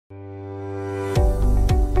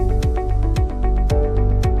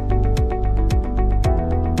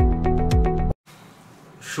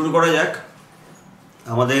শুরু করা যাক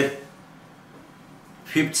আমাদের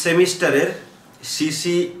 5th সেমিস্টারের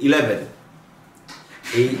CC11।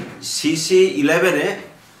 এই CC11 এ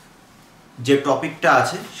যে টপিকটা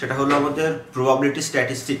আছে সেটা হলো আমাদের প্রবাবিলিটি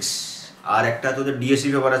স্ট্যাটিস্টিক্স, আর একটা তোদের DSC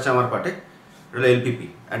পেপার আছে আমার পার্টে, এটা হলো LPP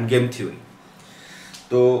অ্যান্ড গেম থিওরি।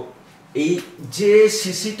 তো এই যে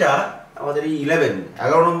সিসিটা আমাদের এই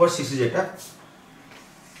 11 নম্বর সিসি, যেটা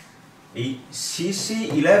এই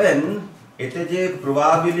CC11 এতে যে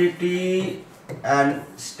প্রবাবিলিটি অ্যান্ড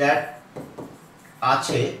স্ট্যাট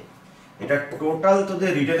আছে, এটা টোটাল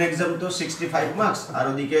তোদের রিটেন এক্সাম তো 65 মার্কস, আর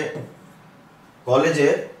ওদিকে কলেজে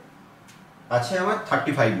আছে আমার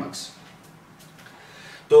 35 মার্কস।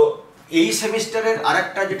 তো এই সেমিস্টারের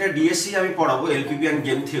আরেকটা যেটা DSC আমি পড়াবো, LPP and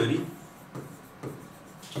game theory.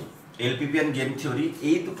 LPP and game theory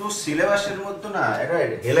এই দুটো সিলেবাসের মধ্যে না একটা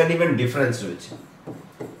হেল অ্যান্ড ইভেন ডিফারেন্স রয়েছে।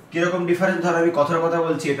 কিরকম ডিফারেন্স? ধর আমি কথার কথা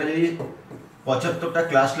বলছি, এটা যদি 75টা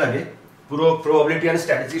ক্লাস লাগে পুরো প্রবাবিলিটি অ্যান্ড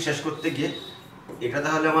স্ট্যাটিস্টিক্স শেষ করতে গিয়ে, এটা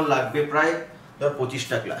তাহলে আমার লাগবে প্রায় ধর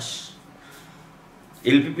 25টা ক্লাস।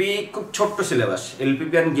 LPP খুব ছোট্ট syllabus,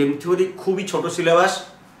 LPP and game theory খুবই ছোট সিলেবাস।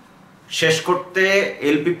 শেষ করতে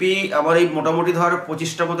LPP আমার এই মোটামুটি ধর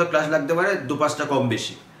 25টা মতো ক্লাস লাগতে পারে, 2-5টা কম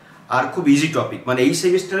বেশি, আর খুব ইজি টপিক। মানে এই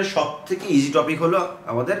সেমিস্টারের সব থেকে ইজি টপিক হলো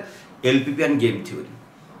আমাদের LPP and game theory.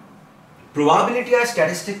 Probability R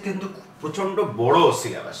statistics কিন্তু প্রচণ্ড বড়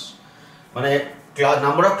সিলেবাস, মানে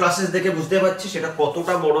নাম্বার অফ ক্লাসেস দেখে বুঝতে পারছি সেটা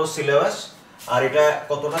কতটা বড় সিলেবাস আর এটা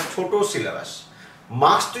কতটা ছোট সিলেবাস।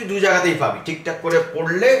 মার্কস তুই দু জায়গাতেই পাবি, ঠিকঠাক করে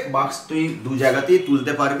পড়লে মার্কস তুই দু জায়গাতেই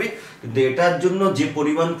তুলতে পারবি, কিন্তু এটার জন্য যে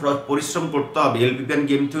পরিমাণ পরিশ্রম করতে হবে LPP অ্যান্ড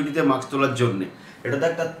গেম থিওরিতে মার্কস তোলার জন্য, এটাতে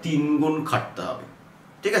একটা 3 গুণ খাটতে হবে।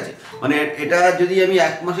 ঠিক আছে, মানে এটা যদি আমি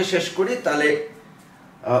 1 মাসে শেষ করি তাহলে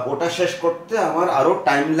ওটা শেষ করতে আমার আরো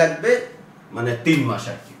টাইম লাগবে, মানে 3 মাস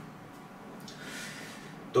আর কি।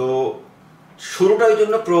 তো শুরুটা ওই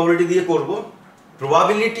জন্য প্রবাবিলিটি দিয়ে করব।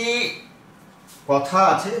 প্রবাবিলিটি কথা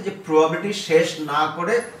আছে যে প্রবাবিলিটি শেষ না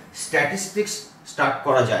করে স্ট্যাটিস্টিক্স স্টার্ট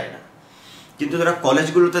করা যায় না, কিন্তু যারা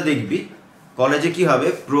কলেজগুলোতে দেখবি, কলেজে কি হবে,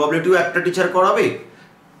 প্রবাবিলিটিও একটা টিচার করাবে,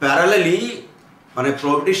 প্যারালালি মানে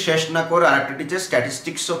প্রবাবিলিটি শেষ না করে আর একটা টিচার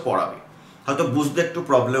স্ট্যাটিস্টিক্সও পড়াবে। হয়তো বুঝতে একটু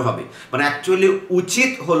প্রবলেম হবে, মানে অ্যাকচুয়ালি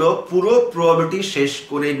উচিত হলো পুরো প্রবাবিলিটি শেষ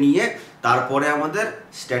করে নিয়ে তারপরে আমাদের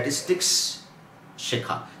স্ট্যাটিস্টিক্স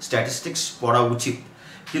শেখা, স্ট্যাটিস্টিক্স পড়া উচিত।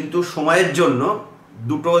 কিন্তু সময়ের জন্য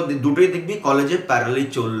দুটোই দেখবি কলেজে প্যারালালি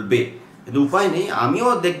চলবে, কিন্তু উপায় নেই। আমিও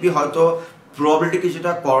দেখবি হয়তো প্রবাবিলিটি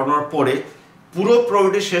কিছুটা করানোর পরে পুরো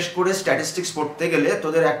প্রবাবিলিটি শেষ করে স্ট্যাটিস্টিক্স পড়তে গেলে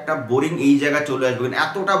তোদের একটা বোরিং এই জায়গা চলে আসবে,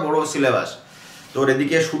 এতটা বড় সিলেবাস। তোর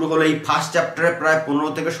এদিকে শুরু হলো এই ফার্স্ট চ্যাপ্টারে প্রায়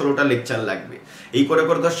 15 থেকে 16টা লেকচার লাগবে, এই করে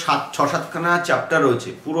করে তো 6-7খানা চ্যাপ্টার রয়েছে,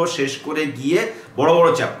 পুরো শেষ করে গিয়ে বড় বড়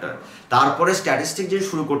চ্যাপ্টার, তারপরে স্ট্যাটিস্টিক্স যদি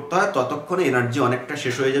শুরু করতে হয় ততক্ষণে এনার্জি অনেকটা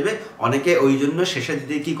শেষ হয়ে যাবে। অনেকে ওই জন্য শেষের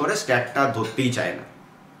দিকে কি করে, স্ট্যাটটা ধরতেই চায় না,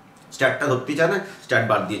 স্ট্যাট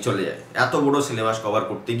বাদ দিয়ে চলে যায়। এত বড় সিলেবাস কভার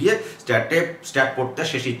করতে গিয়ে স্ট্যাট পড়তে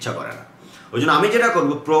শেষ ইচ্ছা করে না। ওই জন্য আমি যেটা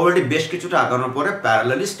করবো, প্রবাবিলিটি বেশ কিছুটা আগানোর পরে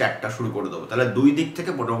প্যারালালি স্ট্যাটটা শুরু করে দেবো, তাহলে দুই দিক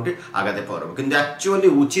থেকে মোটামুটি আগাতে পারবো। কিন্তু অ্যাকচুয়ালি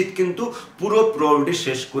উচিত কিন্তু পুরো প্রবাবিলিটি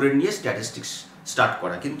শেষ করে নিয়ে স্ট্যাটিস্টিক্স স্টার্ট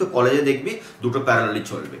করা, কিন্তু কলেজে দেখবি দুটো প্যারালালি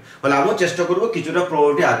চলবে। ফলে আমিও চেষ্টা করবো কিছুটা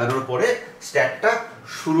প্রবাবিলিটি আগানোর পরে স্ট্যাটটা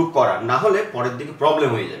শুরু করা, না হলে পরের দিকে প্রবলেম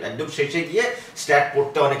হয়ে যাবে। একদম শেষে গিয়ে স্ট্যাট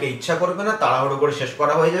পড়তে অনেকে ইচ্ছা করবে না, তাড়াহুড়ো করে শেষ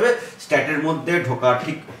করা হয়ে যাবে, স্ট্যাটের মধ্যে ঢোকা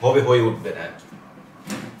ঠিক হয়ে উঠবে না আর কি।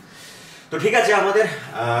 তো ঠিক আছে, আমাদের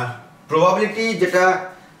প্রবাবিলিটি যেটা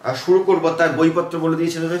শুরু করবো তার বইপত্র বলে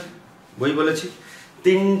দিয়েছি তোদের, বই বলেছি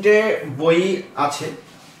 3টে বই আছে,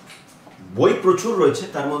 বই প্রচুর রয়েছে।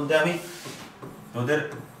 তার মধ্যে আমি তোদের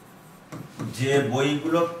যে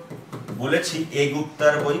বইগুলো বলেছি, এ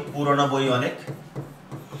গুপ্তার বই, পুরোনো বই অনেক।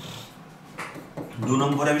 2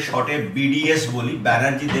 নম্বরে আমি শর্টে BDS বলি,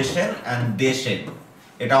 ব্যানার্জি দেশেন অ্যান্ড দেশেন,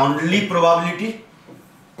 এটা অনলি প্রবাবিলিটি,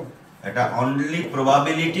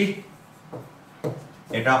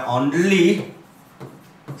 এটা অনলি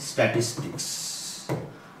স্ট্যাটিস্টিক্স।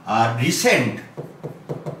 আর রিসেন্ট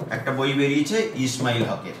একটা বই বেরিয়েছে ইসমাইল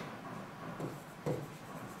হকের,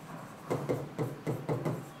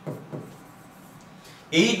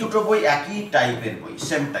 এই দুটো বই একই টাইপের বই,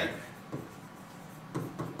 সেম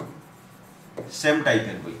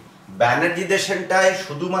টাইপের বই। ব্যানার্জি দেশেনটায়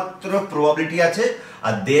শুধুমাত্র প্রবাবিলিটি আছে,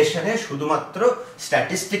 আর দেশেনে শুধুমাত্র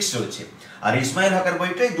স্ট্যাটিস্টিক্স রয়েছে। আর ইসমাইল হকের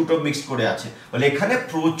বইটাই দুটো মিক্স করে আছে, বলে এখানে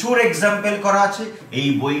প্রচুর এক্সাম্পল করা আছে, এই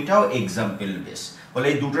বইটাও এক্সাম্পল বেস। বলে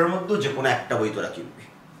এই দুটোর মধ্যে যে কোনো একটা বই তোরা কিনবি,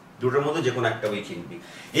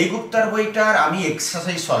 এই গুপ্তার বইটার আমি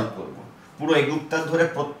এক্সারসাইজ সলভ করব, পুরো এই গুপ্তার ধরে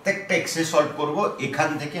প্রত্যেকটা এক্সারসাইজ সলভ করব, এখান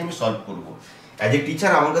থেকে আমি সলভ করব। অ্যাজ এ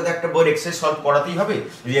টিচার আমাকে তো একটা বইয়ের এক্সারসাইজ সলভ করাতেই হবে,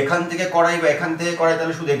 যদি এখান থেকে করাই বা এখান থেকে করাই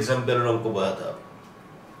তাহলে শুধু এক্সাম্পলের অঙ্ক বোঝাতে হবে।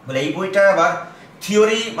 বলে এই বইটা আবার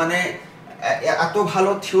থিওরি মানে এত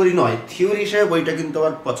ভালো থিওরি নয়, থিওরি হিসেবে বইটা কিন্তু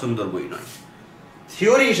আমার পছন্দের বই নয়।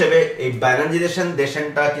 থিওরি হিসেবে এই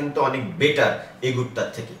ব্যানার্জিজেশনটা কিন্তু অনেক বেটার এই গুপ্তার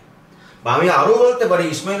থেকে, বা আমি আরও বলতে পারি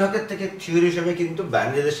ইসমাইল হকের থেকে থিওরি হিসেবে কিন্তু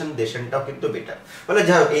ব্যানার্জিজেশনটাও কিন্তু বেটার। বলে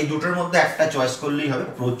যাই হোক, এই দুটোর মধ্যে একটা চয়েস করলেই হবে,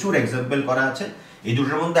 প্রচুর এক্সাম্পল করা আছে, এই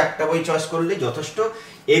দুটোর মধ্যে একটা বই চয়েস করলেই যথেষ্ট।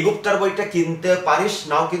 এই গুপ্তার বইটা কিনতে পারিস,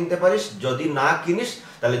 নাও কিনতে পারিস, যদি না কিনিস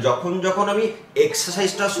তাহলে যখন যখন আমি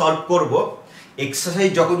এক্সারসাইজটা সলভ করব, এক্সারসাইজ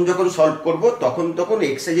যখন সলভ করব তখন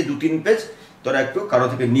এক্সারসাইজে 2-3 পেজ তোরা একটু কারো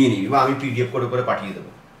থেকে নিয়ে নিবি, বা আমি পিডিএফ করে পাঠিয়ে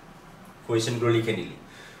দেবো, কোয়েশ্চেনগুলো লিখে নিলি।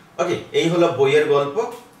 ওকে, এই হলো বইয়ের গল্প।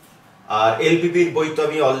 আর এলপিপির বই তো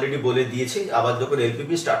আমি অলরেডি বলে দিয়েছি, আবার যখন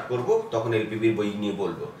এলপিপি স্টার্ট করব তখন এলপিপির বই নিয়ে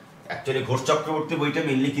বলবো। অ্যাকচুয়ালি ঘোষ চক্রবর্তী বইটা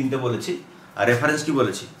মেনলি কিনতে বলেছি। আর রেফারেন্স কি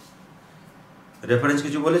বলেছি? রেফারেন্স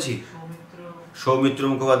কিছু বলেছি? সৌমিত্র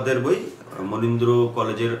মুখোপাধ্যায়ের বই, মনীন্দ্র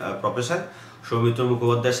কলেজের প্রফেসর সৌমিত্র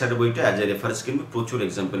মুখোপাধ্যায় স্যারের বইটা অ্যাজ এ রেফারেন্স কিন্তু প্রচুর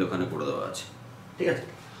এক্সাম্পল ওখানে করে দেওয়া আছে। ঠিক আছে,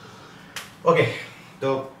 ওকে। তো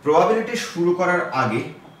প্রবাবিলিটি শুরু করার আগে,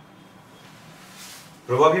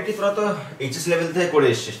 প্রবাবিলিটি তোরা তো এইচএস লেভেল থেকে করে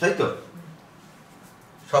এসছিস তাই তো?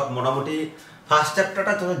 সব মোটামুটি ফার্স্ট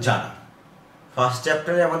চ্যাপ্টারটা তোদের জানা। ফার্স্ট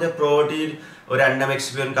চ্যাপ্টারে আমাদের প্রবাবিলিটির র্যান্ডম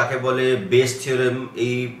এক্সপেরিমেন্ট কাকে বলে, বেস থিওরেম,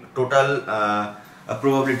 এই টোটাল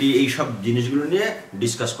প্রবাবিলিটি, এই সব জিনিসগুলো নিয়ে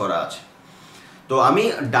ডিসকাস করা আছে। তো আমি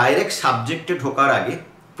ডাইরেক্ট সাবজেক্টে ঢোকার আগে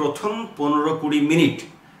প্রথম 15-20 মিনিট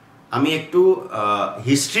আমি একটু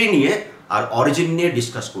হিস্ট্রি নিয়ে আর অরিজিন নিয়ে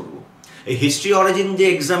ডিসকাস করব। এই হিস্ট্রি অরিজিন যে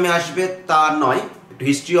এক্সামে আসবে তা নয়, একটু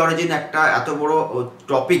হিস্ট্রি অরিজিন একটা এত বড়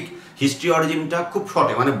টপিক, হিস্ট্রি অরিজিনটা খুব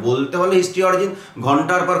শর্টে, মানে বলতে হলে হিস্ট্রি অরিজিন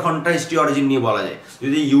ঘন্টার পর ঘন্টা হিস্ট্রি অরিজিন নিয়ে বলা যায়।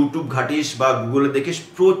 যদি ইউটিউব ঘাটিস বা গুগলে দেখিস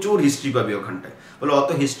প্রচুর হিস্ট্রি পাবি ওখানটায়। বলে অত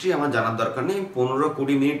হিস্ট্রি আমার জানার দরকার নেই,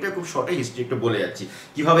 15-20 মিনিটে খুব শর্টে হিস্ট্রি একটু বলে যাচ্ছি,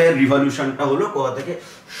 কিভাবে রিভলিউশনটা হলো, কোথা থেকে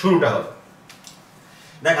শুরুটা হলো।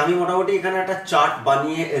 দেখ, আমি মোটামুটি এখানে একটা চার্ট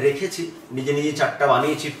বানিয়ে রেখেছি, নিজে চার্টটা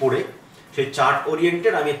বানিয়েছি পড়ে, সেই চার্ট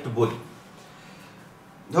ওরিয়েন্টেড আমি একটু বলি।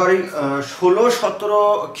 ধরি 16-17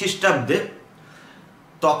 খ্রিস্টাব্দে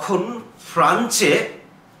তখন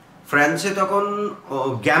ফ্রান্সে তখন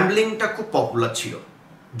গ্যাম্বলিংটা খুব পপুলার ছিল,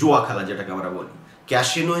 জুয়া খেলা যেটাকে আমরা বলি,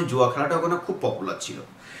 ক্যাসিনোয় জুয়া খেলাটা ওখানে খুব পপুলার ছিল।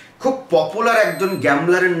 খুব পপুলার একজন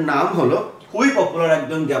গ্যাম্বলারের নাম হলো, খুবই পপুলার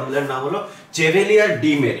একজন গ্যাম্বলারের নাম হলো চেভেলিয়ার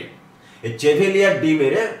ডি মেরে। এই চেভেলিয়ার ডি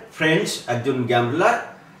মেরে ফ্রেঞ্চ একজন গ্যাম্বলার,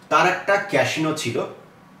 তার একটা ক্যাসিনো ছিল।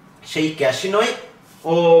 সেই ক্যাসিনোয়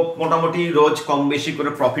ও মোটামুটি রোজ কম বেশি করে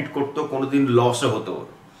প্রফিট করতো, কোনোদিন লসও হতো।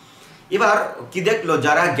 এবার কি দেখলো,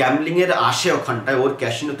 যারা গ্যাম্বলিংয়ের আসে ওখানটায় ওর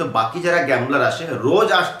ক্যাসিনোতে, বাকি যারা গ্যাম্বলার আসে, রোজ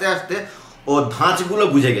আস্তে আস্তে ও ধাঁচগুলো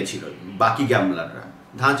বুঝে গেছিল, বাকি গ্যাম্বলাররা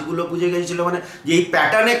ধাঁচগুলো বুঝে গেছিল, মানে যে এই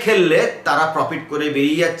প্যাটার্নে খেললে তারা প্রফিট করে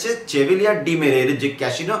বেরিয়ে যাচ্ছে। চেভেলিয়ার ডি মেরের যে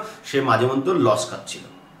ক্যাসিনো, সে মাঝে মধ্যে লস খাচ্ছিল।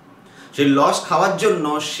 সেই লস খাওয়ার জন্য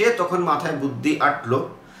সে তখন মাথায় বুদ্ধি আটলো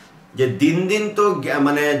যে দিন দিন তো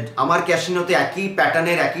মানে আমার ক্যাসিনোতে একই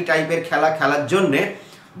প্যাটার্নের একই টাইপের খেলা খেলার জন্যে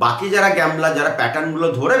বাকি যারা গ্যাম্বলার, যারা প্যাটার্নগুলো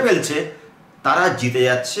ধরে ফেলছে, তারা জিতে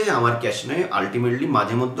যাচ্ছে, আমার ক্যাসিনোয় আলটিমেটলি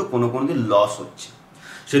মাঝে মধ্যে কোনো দিন লস হচ্ছে।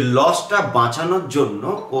 সেই লসটা বাঁচানোর জন্য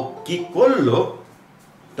ও কি করলো,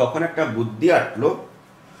 তখন একটা বুদ্ধি আটলো।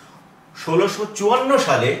 1654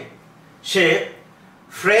 সালে সে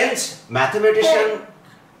ফ্রেঞ্চ ম্যাথমেটিশিয়ান,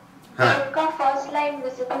 হ্যাঁ ফার্স্ট লাইন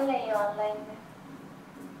ভিজিবল নেই অনলাইন में,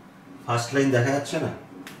 ফার্স্ট লাইন দেখা যাচ্ছে না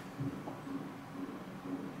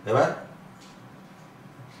এবার?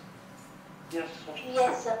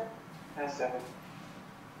 यस सर,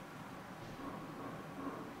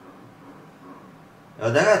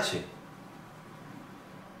 এবার দেখা যাচ্ছে?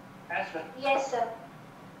 Yes sir.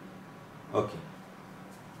 ওকে,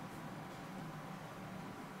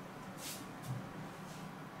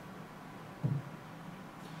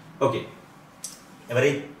 ওকে। এবার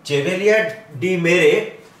এই চেভেলিয়ার ডি মেরে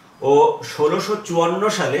ও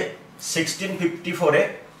 1654 সালে 1654-এ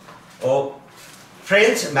ও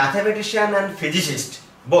French mathematician and physicist,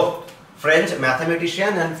 both French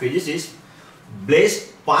mathematician and physicist bless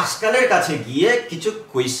পাস্কালের কাছে গিয়ে কিছু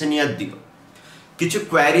কোয়েশ্চেনিয়ার দিল, কিছু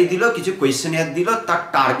কোয়ারি দিল, কিছু কোয়েশ্চেনিয়ার দিল। তার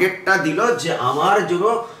টার্গেটটা দিল যে আমার জন্য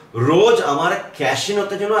রোজ আমার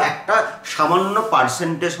ক্যাসিনোতে যেন একটা সামান্য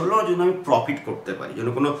পার্সেন্টেজ হলো যেন আমি প্রফিট করতে পারি, যেন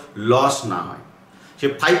কোনো লস না হয়। সে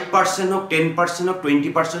 5% হোক, 10% হোক,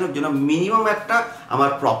 20% হোক, যেন মিনিমাম একটা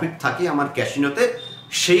আমার প্রফিট থাকে আমার ক্যাসিনোতে।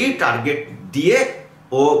 সেই টার্গেট দিয়ে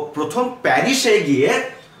ও প্রথম প্যারিসে গিয়ে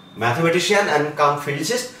mathematician and come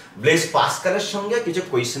physicist bless পাস্কালের সঙ্গে কিছু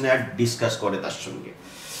কোয়েশ্চেনিয়ার ডিসকাস করে তার সঙ্গে।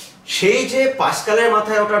 সেই যে পাস্কালের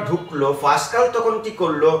মাথায় ওটা ঢুকলো, পাস্কাল তখন কি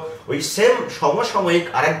করলো, ওই সেম সমসাময়িক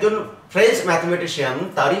আরেকজন ফ্রেঞ্চ ম্যাথমেটিশিয়ান,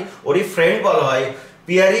 ওরই ফ্রেন্ড বলা হয়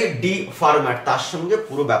পিয়ারি ডি ফার্মার, তার সঙ্গে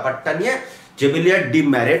পুরো ব্যাপারটা নিয়ে চেভেলিয়ার ডি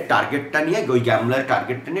ম্যারের টার্গেটটা নিয়ে, ওই গ্যামলার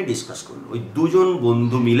টার্গেটটা নিয়ে ডিসকাস করলো। ওই দুজন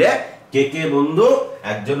বন্ধু মিলে, কে বন্ধু,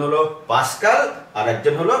 একজন হলো পাস্কাল আর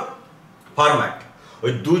একজন হলো ফার্মাট,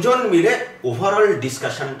 ওই দুজন মিলে ওভারঅল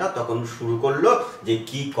ডিসকাশনটা তখন শুরু করলো যে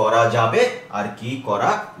কি করা যাবে আর কি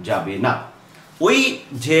করা যাবে না। ওই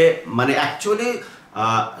যে মানে অ্যাকচুয়ালি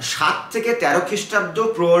 7 থেকে 13 খ্রিস্টাব্দ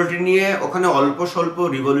প্রবাবিলিটি নিয়ে ওখানে অল্প স্বল্প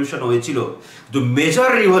রিভলিউশন হয়েছিল, কিন্তু মেজর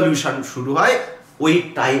রিভলিউশন শুরু হয় ওই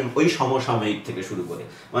টাইম, ওই সমসাময়িক থেকে শুরু করে।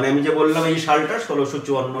 মানে আমি যে বললাম এই সালটা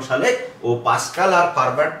 1654 সালে, ও পাস্কাল আর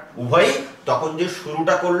ফার্মাট উভয়ই তখন যে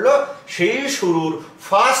শুরুটা করলো, সেই শুরুর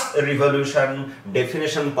ফার্স্ট রিভলিউশন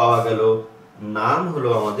ডেফিনেশন পাওয়া গেল, নাম হলো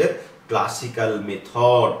আমাদের ক্লাসিক্যাল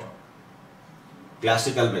মেথড।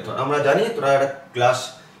 ক্লাসিক্যাল মেথড আমরা জানি, তোরা ক্লাস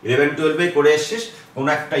 11-12 করে এসছিস, কোন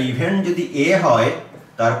একটা ইভেন্ট যদি এ হয়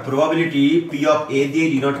তার প্রবাবিলিটি পি অফ এ দিয়ে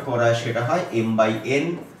ডিনোট করা, সেটা হয় m/n।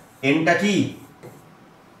 nটা কি,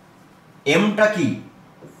 mটা কি,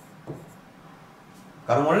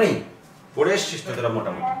 কারণ মনে নেই? পড়ে এসছিস তো তোরা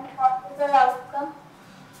মোটামুটি।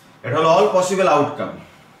 এটা হলো অল পসিবল আউটকাম,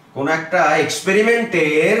 কোন একটা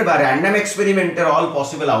এক্সপেরিমেন্টের বা র্যান্ডম এক্সপেরিমেন্টের অল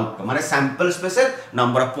পসিবল আউটকাম, মানে স্যাম্পল স্পেসের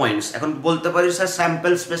নাম্বার অফ পয়েন্টস। এখন বলতে পারিস স্যার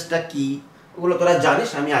স্যাম্পল স্পেসটা কি, ওগুলো তোরা জানিস,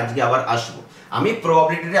 আমি আজকে আবার আসবো। আমি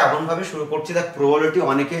প্রবাবিলিটিটা এমন ভাবে শুরু করছি, দেখ প্রবাবিলিটি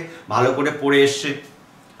অনেকে ভালো করে পড়ে এসছে,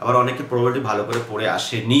 আবার অনেকে প্রবাবিলিটি ভালো করে পড়ে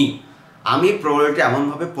আসেনি। আমি প্রবাবিলিটি এমন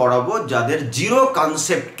ভাবে পড়াবো যাদের জিরো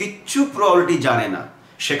কনসেপ্ট, কিচ্ছু প্রবাবিলিটি জানে না,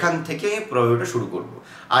 সেখান থেকে প্রবাবিলিটি শুরু করব।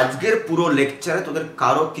 আজকের পুরো লেকচারে তোদের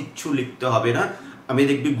কারো কিচ্ছু লিখতে হবে না। আমি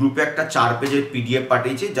দেখবি গ্রুপে একটা 4 পেজের PDF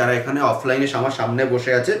পাঠিয়েছি, যারা এখানে অফলাইনে আমার সামনে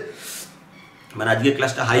বসে আছে, মানে আজকে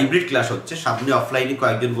ক্লাসটা হাইব্রিড ক্লাস হচ্ছে, সামনে অফলাইনে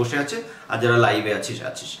কয়েকজন বসে আছে, আর যারা লাইভে আছিস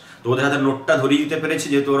তো ওদের হাতে নোটটা ধরিয়ে দিতে পেরেছি,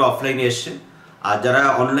 যেহেতু ওরা অফলাইনে এসছে। আর যারা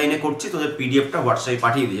অনলাইনে করছি তোদের পিডিএফটা হোয়াটসঅ্যাপে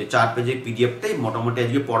পাঠিয়ে দিয়েছে, 4 পেজের পিডিএফটাই মোটামুটি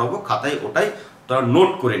আজকে পড়াবো, খাতায় ওটাই তোরা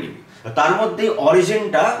নোট করে নিবি। তার মধ্যে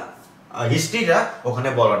অরিজিনটা, হিস্ট্রিটা ওখানে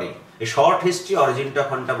বলা নেই, এই শর্ট হিস্ট্রি অরিজিনটা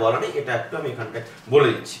ওখানটা বলা নেই, এটা একটু আমি এখানটায় বলে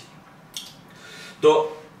দিচ্ছি। তো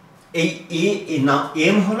এই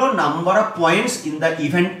এম হলো number of points in the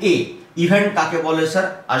event A. Event কাকে বলে স্যার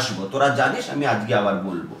আসবো, তোরা জানিস, আমি আজকে আবার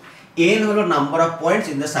বলবো। এন হলো number of points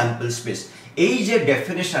in the sample space. এই যে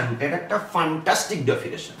ডেফিনেশনটা, এটা একটা ফ্যান্টাস্টিক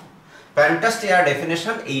ডেফিনেশন, ফ্যান্টাস্টিক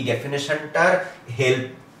ডেফিনেশন। এই ডেফিনেশনটার হেল্প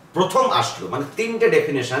প্রথম আসলো, মানে 3টে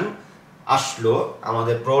ডেফিনেশন আসলো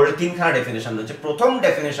আমাদের, প্রবাবিলিটি 3খানা ডেফিনেশন হচ্ছে। প্রথম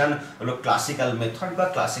ডেফিনেশন হলো ক্লাসিক্যাল মেথড বা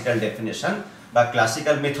ক্লাসিক্যাল ডেফিনেশন, বা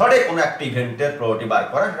ক্লাসিক্যাল মেথডে কোনো একটা ইভেন্টের প্রবাবিলিটি বার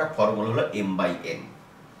করা, সেটা ফর্মুলা হলো m/n।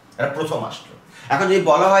 এটা প্রথম আসলো। এখন যদি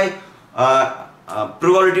বলা হয়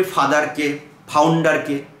প্রবাবিলিটি ফাদারকে,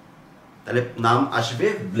 ফাউন্ডারকে, তাহলে নাম আসবে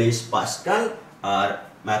ব্লেস পাস্কাল আর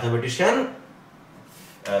ম্যাথমেটিশিয়ান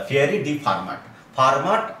ফিয়ারি ডি ফার্মাট।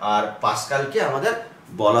 ফার্মাট আর পাস্কালকে আমাদের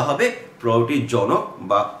বলা হবে প্রবাবিলিটির জনক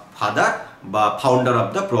বা ফাদার বা ফাউন্ডার অফ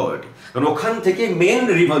দ্য প্রবাবিলিটি। কারণ ওখান থেকে মেন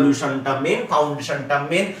রিভলিউশনটা, মেন ফাউন্ডেশনটা,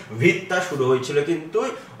 মেন ভিতটা শুরু হয়েছিল কিন্তু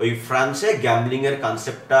ওই ফ্রান্সে গ্যাম্বলিং এর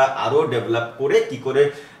কনসেপ্টটা আরো ডেভেলপ করে, কি করে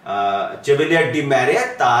চেভেলিয়ার ডি ম্যারে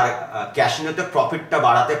তার ক্যাসিনোতে প্রফিটটা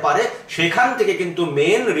বাড়াতে পারে, সেখান থেকে কিন্তু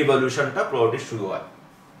মেন রিভলিউশনটা প্রবাবিলিটি শুরু হয়।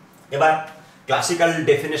 এবার ক্লাসিক্যাল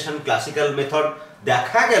ডেফিনেশন, ক্লাসিক্যাল মেথড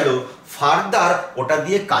দেখা গেল ফার্দার ওটা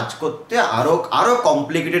দিয়ে কাজ করতে আরো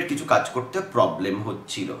কমপ্লিকেটেড কিছু কাজ করতে প্রবলেম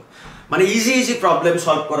হচ্ছিল, মানে ইজি প্রবলেম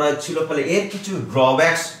সলভ করা হচ্ছিল, ফলে এর কিছু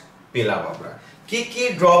ড্রব্যাকস পেলাম আমরা। কি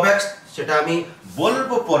ড্রব্যাকস সেটা আমি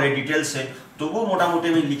বলবো পরে ডিটেলসে, তবু মোটামুটি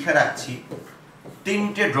আমি লিখে রাখছি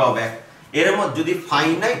 3টে ড্রব্যাক। এর মধ্যে যদি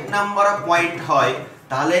ফাইনাইট নাম্বার অফ পয়েন্ট হয়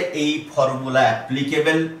তাহলে এই ফর্মুলা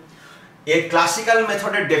অ্যাপ্লিকেবল। এর ক্লাসিক্যাল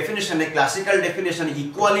মেথডের ডেফিনেশনে, ক্লাসিক্যাল ডেফিনেশনে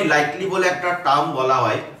ইকুয়ালি লাইকলি বলে একটা টার্ম বলা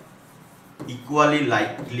হয়, ইকুয়ালি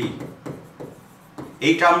লাইকলি,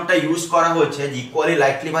 এই টার্মটা ইউজ করা হয়েছে। যে ইকুয়ালি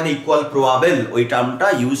লাইকলি মানে ইকুয়াল প্রবাবল, ওই টার্মটা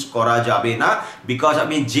ইউজ করা যাবে না, বিকজ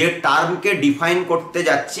আমি যে টার্মকে ডিফাইন করতে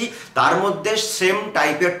যাচ্ছি তার মধ্যে সেম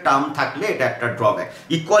টাইপের টার্ম থাকলে এটা একটা ড্রব্যাক।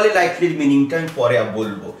 ইকুয়ালি লাইকলির মিনিংটা আমি পরে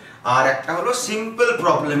বলবো। আর একটা হলো সিম্পল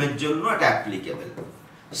প্রবলেমের জন্য এটা অ্যাপ্লিকেবল,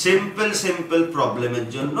 সিম্পল প্রবলেমের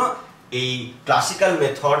জন্য এই ক্লাসিক্যাল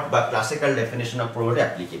মেথড বা classical definition of probability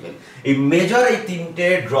applicable. এই মেজর এই 3টে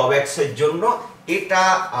ড্রব্যাকস এর জন্য এটা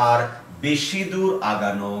আর বেশি দূর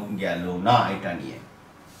আগানো গেল না এটা নিয়ে।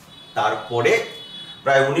 তারপরে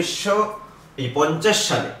প্রায়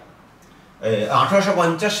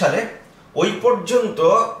 1850 সালে ওই পর্যন্ত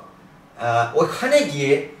ওখানে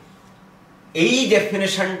গিয়ে এই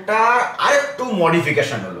ডেফিনেশনটা আরেকটু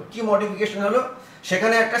মডিফিকেশন হলো। কি মডিফিকেশন হলো?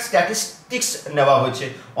 সেখানে একটা স্ট্যাটিস্টিক্স নেওয়া হয়েছে,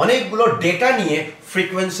 অনেকগুলো ডেটা নিয়ে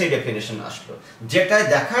ফ্রিকোয়েন্সি ডেফিনেশন আসলো, যেটায়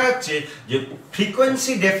দেখা যাচ্ছে যে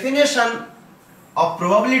ফ্রিকোয়েন্সি ডেফিনেশন অফ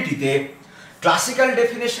প্রবাবিলিটিতে ক্লাসিক্যাল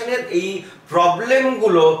ডেফিনেশনের এই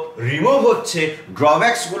প্রবলেমগুলো রিমুভ হচ্ছে,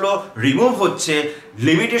 ড্রব্যাকসগুলো রিমুভ হচ্ছে,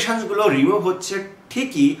 লিমিটেশনসগুলো রিমুভ হচ্ছে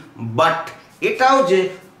ঠিকই, বাট এটাও যে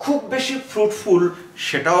খুব বেশি ফ্রুটফুল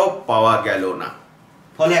সেটাও পাওয়া গেল না।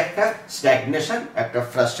 ফলে একটা স্ট্যাগনেশন, একটা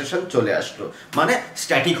ফ্রাস্ট্রেশন চলে আসলো, মানে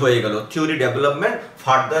স্ট্যাটিক হয়ে গেল। থিওরি ডেভেলপমেন্ট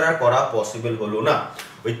ফার্দার আর করা পসিবল হলো না।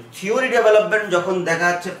 ওই থিওরি ডেভেলপমেন্ট যখন দেখা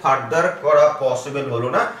যাচ্ছে ফার্দার করা পসিবল হলো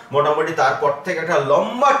না, মোটামুটি তারপর থেকে একটা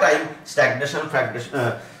লম্বা টাইম স্ট্যাগনেশন,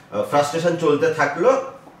 ফ্রাস্ট্রেশন চলতে থাকলো।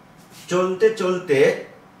 চলতে চলতে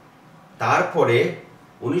তারপরে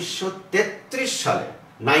 1933 সালে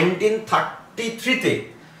 1933-তে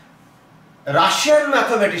রাশিয়ান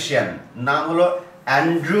ম্যাথমেটিশিয়ান, নাম হলো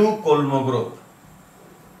অ্যান্ড্রু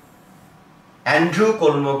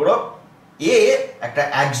কোলমোগ্রভ, এ একটা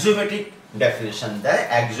অ্যাক্সিওমেটিক ডেফিনেশন দেয়,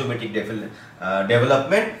 অ্যাক্সিওমেটিক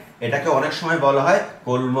ডেভেলপমেন্ট। এটাকে অনেক সময় বলা হয়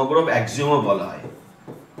কোলমোগ্রভ অ্যাক্সিওমও বলা হয়,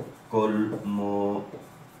 কোলমোগ্রভ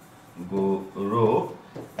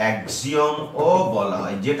অ্যাক্সিওমও বলা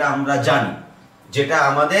হয়, যেটা আমরা জানি, যেটা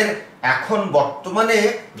আমাদের এখন বর্তমানে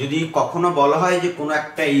যদি কখনো বলা হয় যে কোনো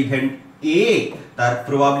একটা ইভেন্ট এ, তার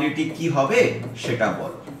প্রবাবিলিটি কি হবে সেটা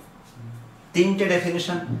বল। তিনটে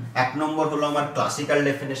ডেফিনেশন। এক নম্বর হলো আমার ক্লাসিক্যাল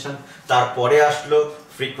ডেফিনেশন, তারপরে আসলো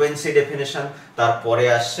ফ্রিকোয়েন্সি ডেফিনেশন, তারপরে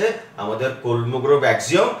আসছে আমাদের কোলমোগ্রভ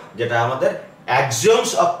অ্যাক্সিওম, যেটা আমাদের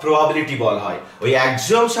অ্যাক্সিওমস অফ প্রবাবিলিটি বলা হয়। ওই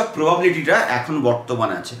অ্যাক্সিওমস অফ প্রবাবিলিটিটা এখন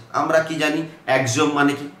বর্তমানে আছে। আমরা কি জানি অ্যাক্সিওম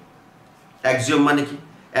মানে কি? অ্যাক্সিওম মানে কি?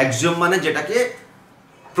 অ্যাক্সিওম মানে যেটাকে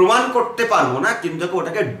প্রমাণ করতে পারবো না কিন্তু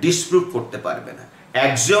ওটাকে ডিসপ্রুভ করতে পারবে না।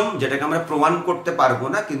 অ্যাক্সিওম যেটাকে আমরা প্রমাণ করতে পারবো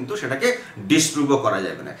না কিন্তু সেটাকে ডিসপ্রুভও করা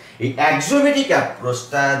যাবে না। এই অ্যাক্সিওমেটিক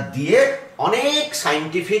অ্যাপ্রোচটা দিয়ে অনেক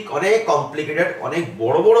সায়েন্টিফিক, অনেক কমপ্লিকেটেড, অনেক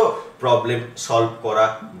বড় বড় প্রবলেম সলভ করা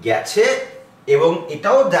গেছে। এবং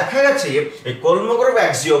এটাও দেখা গেছে এই কোলমোগ্রভ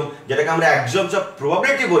অ্যাক্সিওম, যেটাকে আমরা অ্যাক্সিওমস অফ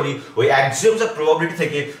প্রবাবিলিটি বলি, ওই অ্যাক্সিওমস অফ প্রবাবিলিটি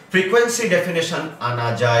থেকে ফ্রিকোয়েন্সি ডেফিনেশন আনা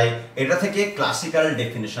যায়, এটা থেকে ক্লাসিক্যাল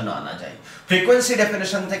ডেফিনেশন আনা যায়, ফ্রিকোয়েন্সি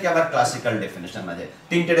ডেফিনেশন থেকে আবার ক্লাসিক্যাল ডেফিনেশন আনা যায়।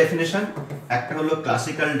 তিনটে ডেফিনেশন, একটা হলো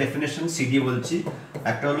ক্লাসিক্যাল ডেফিনেশন সিডি বলছি,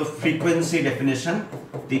 একটা হলো ফ্রিকোয়েন্সি ডেফিনেশন,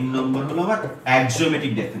 তিন নম্বর হলো আমার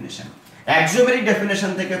অ্যাক্সিওমেটিক ডেফিনেশন। অ্যাক্সিওমেটিক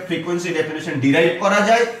ডেফিনেশন থেকে ফ্রিকোয়েন্সি ডেফিনেশন ডিরাইভ করা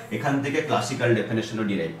যায়, এখান থেকে ক্লাসিক্যাল ডেফিনেশনও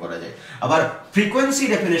ডিরাইভ করা যায়, আবার ফ্রিকোয়েন্সি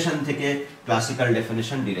ডেফিনেশন থেকে ক্লাসিক্যাল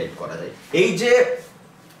ডেফিনেশন ডিরাইভ করা যায়। এই যে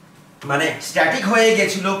মানে স্ট্যাটিক হয়ে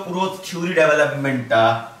গেছিল পুরো থিওরি ডেভেলপমেন্টটা,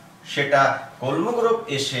 সেটা কোলমোগ্রভ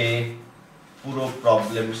এসে পুরো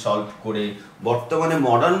প্রবলেম সলভ করে বর্তমানে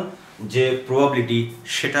মডার্ন যে প্রবাবিলিটি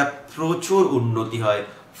সেটা প্রচুর উন্নতি হয়,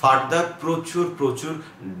 ফার্দার প্রচুর প্রচুর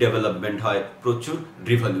ডেভেলপমেন্ট হয়, প্রচুর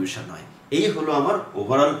রিভলিউশন হয়। এই হলো আমার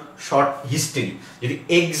ওভারঅল শর্ট হিস্ট্রি। যদি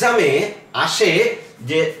এক্সামে আসে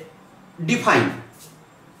যে define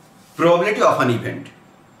probability of an event,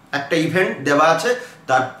 একটা ইভেন্ট দেওয়া আছে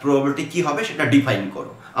তার প্রবাবিলিটি কি হবে সেটা ডিফাইন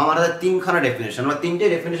করো, আমাদের তিনখানা ডেফিনেশন, আমরা তিনটে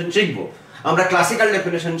ডেফিনেশন শিখবো। আমরা ক্লাসিক্যাল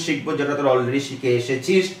ডেফিনেশন শিখবো যেটা তোরা অলরেডি শিখে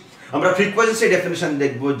এসেছিস, আমরা ফ্রিকোয়েন্সি ডেফিনেশন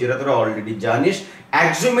দেখবো যেটা তোরা অলরেডি জানিস,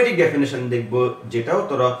 অ্যাক্সিওমেটিক ডেফিনেশন দেখবো যেটাও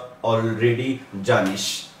তোরা অলরেডি জানিস।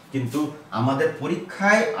 কিন্তু আমাদের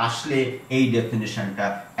পরীক্ষায় আসলে এই ডেফিনেশনটা,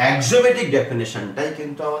 অ্যাক্সিওমেটিক ডেফিনেশনটাই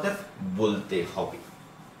কিন্তু আমাদের বলতে হবে।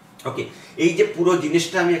 ওকে, এই যে পুরো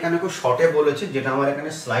জিনিসটা আমি এখানে খুব শর্টে বলেছি, যেটা আমার এখানে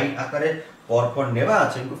স্লাইড আকারে পরপর নেওয়া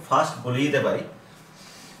আছে, কিন্তু ফার্স্ট বলে দিতে পারি।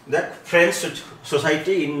 That French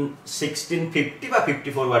society in 1650 বা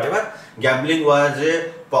 54 whatever, gambling was a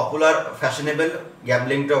popular, fashionable,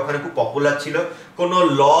 গ্যাম্বলিংটা ওখানে খুব পপুলার ছিল, কোনো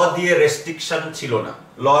ল দিয়ে রেস্ট্রিকশন ছিল না,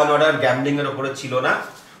 ল অ্যান্ড অর্ডার গ্যাম্বলিং এর উপরে ছিল না,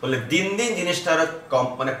 বলে দিন দিন জিনিসটা আরো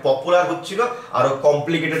মানে পপুলার হচ্ছিল, আরো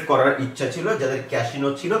কমপ্লিকেটেড করার ইচ্ছা ছিল যাদের ক্যাসিনো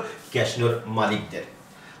ছিল, ক্যাসিনোর মালিকদের।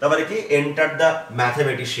 তারপরে কি enter the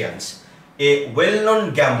ম্যাথমেটিশিয়ানস, A well known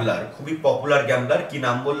গ্যাম্বলার, খুবই পপুলার গ্যাম্বলার, কি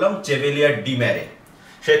নাম বললাম, চেভেলিয়ার ডি ম্যারে।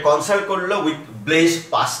 সে কনসাল্ট করলো with bless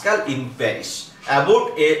Pascal in Paris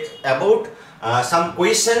about some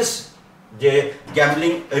questions যে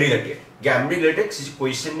গ্যাম্বলিং রিলেটেড কিছু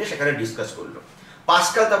কোয়েশ্চেন নিয়ে সেখানে ডিসকাস করলো।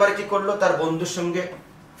 পাস্কাল তারপরে কি করলো, তার বন্ধুর সঙ্গে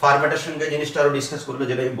ফার্মেটের সঙ্গে জিনিসটা আরো ডিসকাস করলো,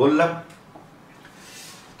 যেটা আমি বললাম।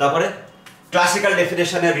 তারপরে ক্লাসিক্যাল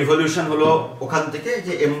ডেফিনেশনের রিভলিউশন হলো ওখান থেকে,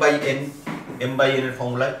 যে এম বাই এন এর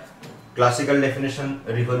ফর্মুলায় ক্লাসিক্যাল ডেফিনেশন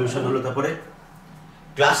রিভলিউশন হলো। তারপরে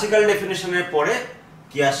ক্লাসিক্যাল ডেফিনেশনের পরে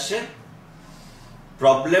কি আসছে,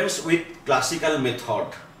 প্রবলেমস উইথ ক্লাসিক্যাল মেথড।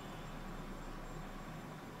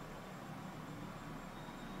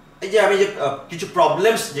 এই যে আমি যে কিছু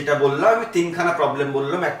প্রবলেমস যেটা বললাম, আমি তিনখানা প্রবলেম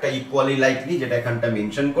বললাম, একটা ইকুয়ালি লাইকলি যেটা এখানটা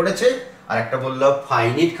মেনশন করেছে, আর একটা বললাম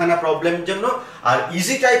ফাইনিট খানা প্রবলেমের জন্য, আর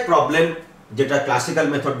ইজি টাইপ প্রবলেম যেটা ক্লাসিক্যাল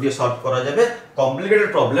মেথড দিয়ে সলভ করা যাবে, কমপ্লিকেটেড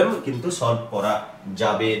প্রবলেম কিন্তু সলভ করা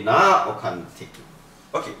যাবে না ওখান থেকে।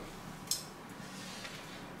 ওকে,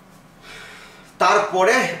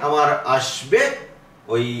 তারপরে আমার আসবে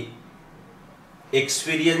ওই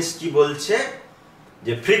এক্সপিরিয়েন্স কি বলছে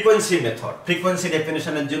যে ফ্রিকোয়েন্সি মেথড। ফ্রিকোয়েন্সি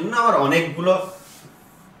ডেফিনেশনের জন্য আমার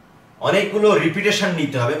অনেকগুলো রিপিটেশন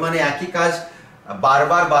নিতে হবে, মানে একই কাজ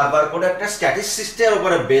বারবার করে একটা স্ট্যাটিস্টিক্সের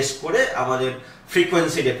উপরে বেস করে আমাদের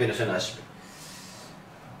ফ্রিকোয়েন্সি ডেফিনেশন আসবে।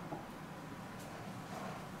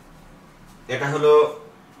 এটা হলো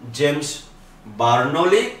জেমস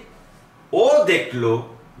বার্নৌলি। ও দেখলো,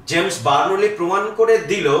 জেমস বার্নৌলি প্রমাণ করে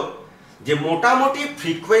দিল যে মোটামুটি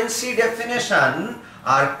ফ্রিকোয়েন্সি ডেফিনেশন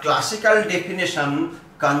আর ক্লাসিক্যাল ডেফিনেশন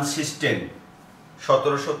কনসিস্টেন্ট।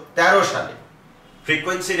 1713 সালে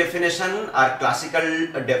ফ্রিকোয়েন্সি ডেফিনেশন আর ক্লাসিক্যাল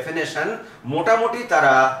ডেফিনেশন মোটামুটি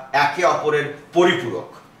তারা একে অপরের পরিপূরক।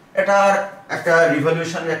 এটার একটা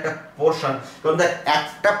রিভলিউশনের একটা পোর্শন, কারণ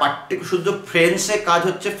একটা পার্টিকুলার শুধু ফ্রান্সে কাজ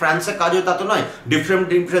হচ্ছে, ফ্রান্সে কাজ হয় তা তো নয়,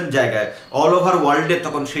 ডিফারেন্ট জায়গায় অল ওভার ওয়ার্ল্ডে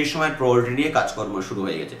তখন সেই সময় প্রবাবিলিটি নিয়ে কাজকর্ম শুরু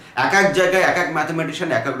হয়ে গেছে। এক এক জায়গায় এক এক ম্যাথমেটিশিয়ান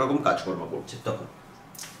এক এক রকম কাজকর্ম করছে তখন।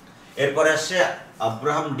 এরপরে আসছে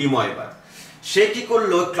আব্রাহাম ডি ময়বার। সে কি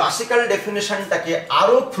করলো, ক্লাসিক্যাল ডেফিনেশনটাকে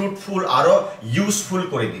আরো ফ্রুটফুল, আরো ইউজফুল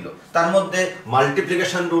করে দিল। তার মধ্যে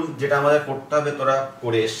মাল্টিপ্লিকেশন রুল, যেটা আমাদের করতে হবে তোরা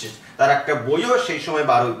করে এসছিস, তার একটা বইও সেই সময়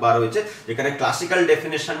বার হয়েছে, যেখানে ক্লাসিক্যাল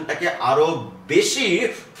ডেফিনেশনটাকে আরো বেশি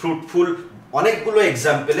ফ্রুটফুল অনেকগুলো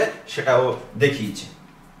এক্সাম্পলে সেটাও দেখিয়েছে।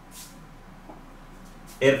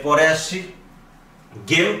 এরপরে আসছি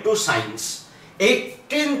game to science.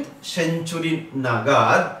 18th century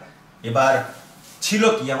নাগাদ এবার ছিল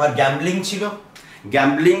কি, আমার গ্যাম্বলিং ছিল।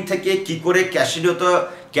 গ্যাম্বলিং থেকে কি করে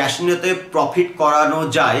ক্যাসিনোতে প্রফিট করানো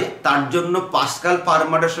যায় তার জন্য পাস্কাল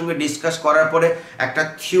ফার্মারের সঙ্গে ডিসকাস করার পরে একটা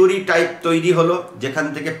থিওরি টাইপ তৈরি হলো, যেখান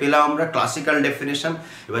থেকে পেলাম আমরা ক্লাসিক্যাল ডেফিনেশন।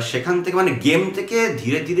 এবার সেখান থেকে মানে গেম থেকে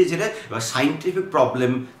ধীরে এবার সাইন্টিফিক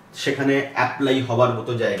প্রবলেম সেখানে অ্যাপ্লাই হওয়ার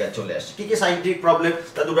মতো জায়গায় চলে আসছে। কি সাইন্টিফিক প্রবলেম,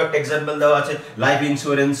 তার দুটো একটা এক্সাম্পল দেওয়া আছে। লাইফ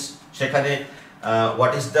ইন্স্যুরেন্স, সেখানে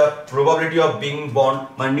what is the probability of being born,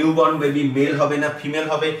 মানে নিউ বর্ন বেবি মেল হবে না ফিমেল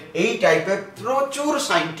হবে, এই টাইপের প্রচুর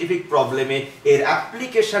সাইন্টিফিক প্রবলেমে এর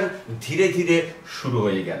অ্যাপ্লিকেশন ধীরে শুরু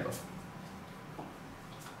হয়ে গেল।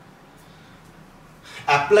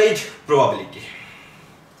 Applied probability.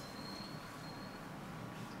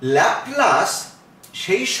 ল্যাপ্লাস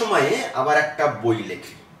সেই সময়ে আবার একটা বই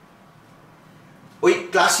লেখে ওই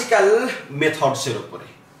ক্লাসিক্যাল মেথডসের উপরে।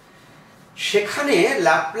 সেখানে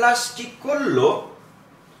ল্যাপ্লাস কি করলো,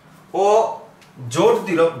 ও জোর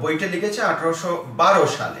দিল, বইটা লিখেছে 1812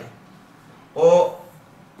 সালে, ও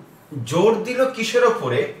জোর দিল কিসের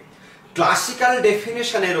উপরে, ক্লাসিক্যাল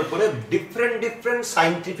ডেফিনেশনের উপরে, ডিফারেন্ট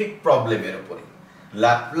সাইন্টিফিক প্রবলেমের উপরে।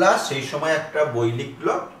 ল্যাপ্লাস সেই সময় একটা বই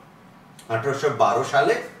লিখলো 1812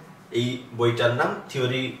 সালে। এই বইটার নাম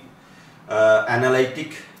থিওরি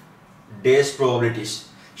অ্যানালাইটিক ডেস প্রবাবিলিটিস।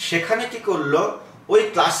 সেখানে কি করলো, ওই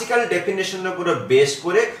ক্লাসিক্যাল ডেফিনেশনের উপরে বেস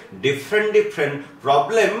করে ডিফারেন্ট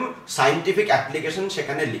প্রবলেম সাইন্টিফিক অ্যাপ্লিকেশন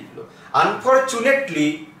সেখানে লিখলো। আনফরচুনেটলি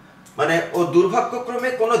মানে ও দুর্ভাগ্যক্রমে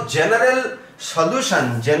কোনো জেনারেল সলিউশন,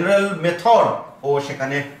 জেনারেল মেথড ও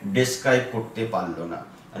সেখানে ডেসক্রাইব করতে পারলো না।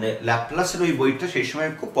 মানে ল্যাপ্লাসের ওই বইটা সেই সময়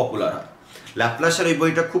খুব পপুলার হয়। ল্যাপ্লাসের ওই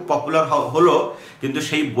বইটা খুব পপুলার হলো, কিন্তু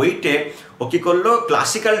সেই বইতে ও কি করলো,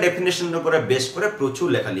 ক্লাসিক্যাল ডেফিনেশনের উপরে বেস করে প্রচুর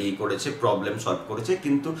লেখালেখি করেছে, প্রবলেম সলভ করেছে।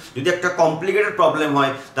 কিন্তু যদি একটা কমপ্লিকেটেড প্রবলেম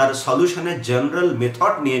হয়, তার সলিউশনের জেনারেল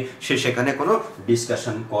মেথড নিয়ে সে সেখানে কোনো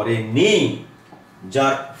ডিসকাশন করেনি,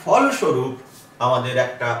 যার ফলস্বরূপ আমাদের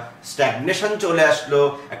একটা স্ট্যাগনেশন চলে আসলো,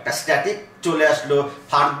 একটা স্ট্যাটিক চলে আসলো,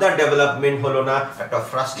 ফার্দার ডেভেলপমেন্ট হলো না, একটা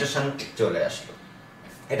ফ্রাস্ট্রেশন চলে আসলো।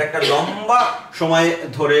 এটা একটা লম্বা সময়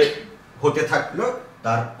ধরে হতে থাকলো।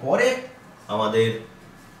 তারপরে আমাদের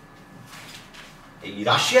এই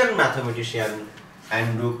রাশিয়ান ম্যাথমেটিশিয়ান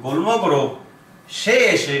অ্যান্ড্রু কোলমোগরভ সে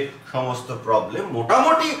এসে সমস্ত প্রবলেম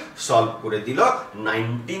মোটামুটি সলভ করে দিল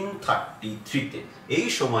 1933-তে। এই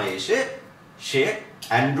সময় এসে সে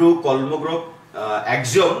অ্যান্ড্রু কোলমোগরভ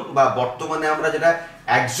অ্যাক্সিওম, বা বর্তমানে আমরা যেটা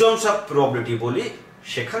অ্যাক্সিওমস অফ প্রবাবিলিটি বলি,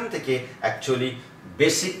 সেখান থেকে অ্যাকচুয়ালি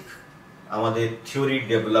বেসিক আমাদের থিওরি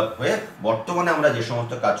ডেভেলপ হয়ে বর্তমানে আমরা যে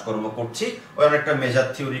সমস্ত কাজকর্ম করছি, ওই অনেকটা মেজার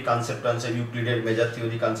থিওরি কনসেপ্ট আছে, ইউক্লিডের মেজার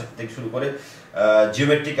থিওরি কনসেপ্ট থেকে শুরু করে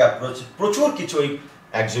জিওমেট্রিক অ্যাপ্রোচ, প্রচুর কিছু ওই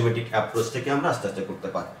অ্যাক্সিওমেটিক অ্যাপ্রোচ থেকে আমরা আস্তে আস্তে করতে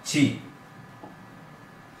পারছি।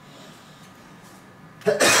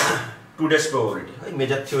 টুডেস প্রবাবিলিটি ওই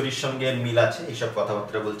মেজার থিওরির সঙ্গে মিল আছে, এইসব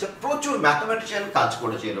কথাবার্তা বলছে। প্রচুর ম্যাথমেটিশিয়ান কাজ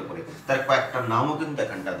করেছে এর উপরে, তার কয়েকটা নামও কিন্তু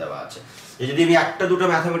এখানটা দেওয়া আছে। এই যদি আমি একটা দুটো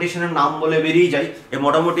ম্যাথমেটিশিয়ানের নাম বলে বেরিয়ে যাই, এ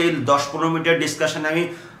মোটামুটি 10-15 মিনিটের ডিসকাশনে আমি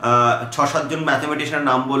 6-7 জন ম্যাথমেটিশিয়ানের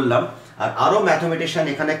নাম বললাম। আর আরো ম্যাথমেটিশিয়ান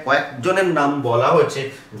এখানে কয়েকজনের নাম বলা হয়েছে,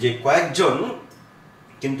 যে কয়েকজন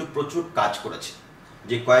কিন্তু প্রচুর কাজ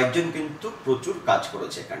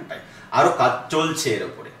করেছে, এখানটায় আরো কাজ চলছে এর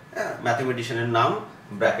উপরে। হ্যাঁ, ম্যাথমেটিশিয়ানের নাম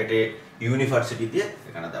ব্র্যাকেটে ইউনিভার্সিটি দিয়ে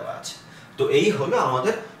এখানে দেওয়া আছে। তো এই হলো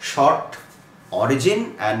আমাদের শর্ট অরিজিন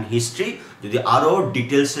অ্যান্ড হিস্ট্রি। যদি আরও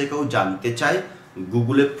ডিটেলসে কেউ জানতে চায়,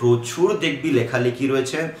 গুগলে প্রচুর দেখবি লেখালেখি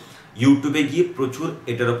রয়েছে, ইউটিউবে গিয়ে প্রচুর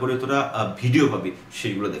এটার উপরে তোরা ভিডিও পাবি,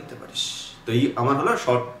 সেইগুলো দেখতে পারিস। তো এই আমার হলো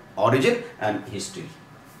শর্ট অরিজিন অ্যান্ড হিস্ট্রি।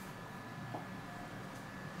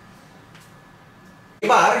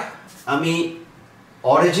 এবার আমি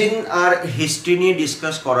অরিজিন আর হিস্ট্রি নিয়ে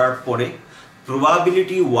ডিসকাস করার পরে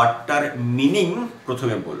প্রবাবিলিটি ওয়ার্ডটার মিনিং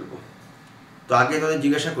প্রথমে বলবো। তো আগে তাদের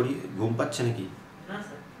জিজ্ঞাসা করি, ঘুম পাচ্ছে নাকি?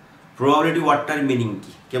 প্রবাবিলিটি ওয়ার্ডটার মিনিং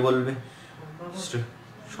কি, কে বলবে?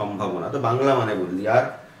 সম্ভাবনা। তো বাংলা মানে বললি, আর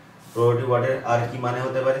প্রবাবিলিটি ওয়ার্ডের আর কি মানে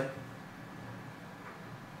হতে পারে?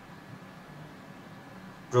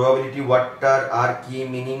 প্রবাবিলিটি ওয়ার্ডটার আর কি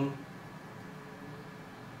meaning?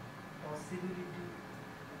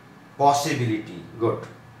 Possibility. Good.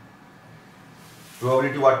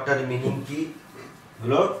 Probability ওয়ার্ডটার meaning কি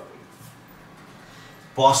হলো?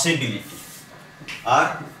 পসিবিলিটি। আর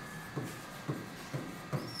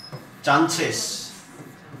চান্সেস,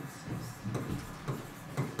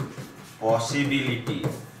 পসিবিলিটি।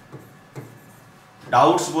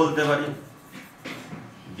 ডাউটস বলতে পারি,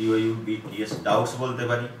 DOUBTS, ডাউটস বলতে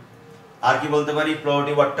পারি। আর কি বলতে পারি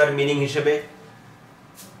প্রবাবিলিটি ওয়ার্ডটার মিনিং হিসেবে?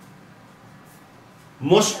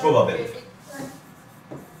 Most probable,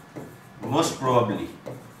 most probably.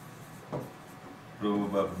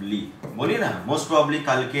 Probably বলি না, মোস্ট প্রবাবলি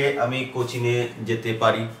কালকে আমি কোচিংয়ে যেতে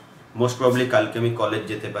পারি, মোস্ট প্রবাবলি কালকে আমি কলেজ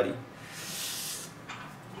যেতে পারি।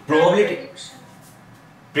 প্রবাবিলিটি,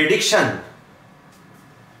 প্রেডিকশন,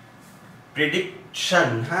 প্রেডিকশন,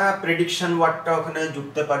 হ্যাঁ প্রেডিকশন ওয়ার্ডটা ওখানে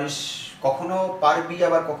যুক্তে পারিস, কখনো পারবি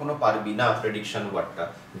আবার কখনো পারবি না প্রেডিকশন ওয়ার্ডটা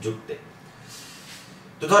যুক্তে।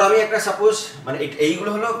 তো ধর আমি একটা সাপোজ, মানে এইগুলো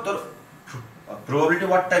হলো তোর প্রবাবিলিটি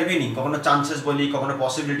ওয়ার্ডটার মিনিং। কখনো চান্সেস বলি, কখনো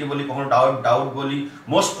পসিবিলিটি বলি, কখনো ডাউট বলি,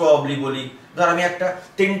 মোস্ট প্রবাবলি বলি। ধর আমি একটা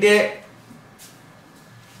তিনটে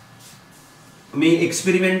আমি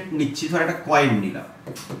এক্সপেরিমেন্ট নিচ্ছি, ধর একটা কয়েন নিলাম,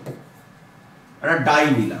 একটা ডাই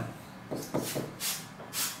নিলাম।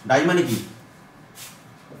 ডাই মানে কি?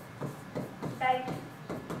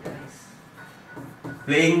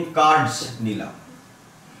 প্লেইং কার্ডস নিলাম,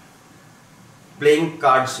 প্লেইং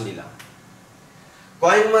কার্ডস নিলাম।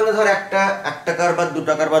 কয়েন মানে ধর একটা 1 টাকার বা 2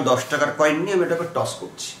 টাকার বা 10 টাকার কয়েন নিয়ে আমি এটাকে টস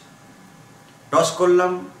করছি। টস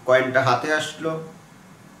করলাম, কয়েনটা হাতে আসলো,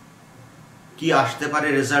 কি আসতে পারে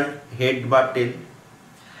রেজাল্ট? হেড বা টেল।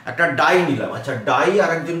 একটা ডাই নিলাম, আচ্ছা ডাই,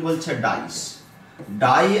 আর একজন বলছে ডাইস।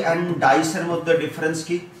 ডাই অ্যান্ড ডাইসের মধ্যে ডিফারেন্স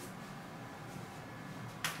কি?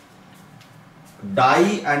 ডাই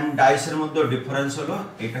অ্যান্ড ডাইসের মধ্যে ডিফারেন্স হলো,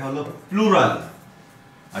 এটা হলো প্লুরাল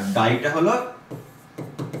আর ডাইটা হলো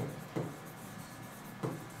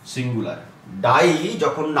সিঙ্গুলার। ডাই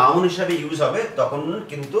যখন নাউন হিসাবে ইউজ হবে তখন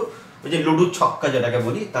কিন্তু ওই যে লুডুর ছক্কা যেটাকে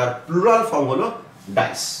বলি, তার প্লুরাল ফর্ম হলো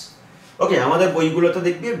ডাইস। ওকে, আমাদের বইগুলোতে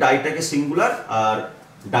দেখবি ডাইটাকে সিঙ্গুলার আর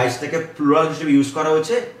ডাইসটাকে প্লুরাল হিসেবে ইউজ করা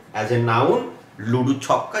হয়েছে অ্যাজ এ নাউন, লুডুর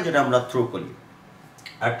ছক্কা যেটা আমরা থ্রো করি।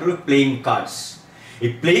 আর একটা হলো প্লেইং কার্ডস। এই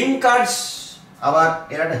প্লেইং কার্ডস আবার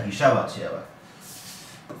এর একটা হিসাব আছে। আবার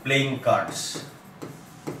প্লেইং কার্ডস,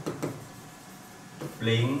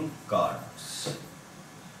 প্লেইং কার্ডস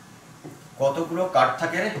কতগুলো কার্ড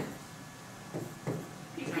থাকে রে?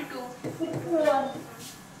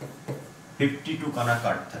 52 খানা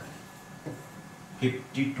কার্ড থাকে।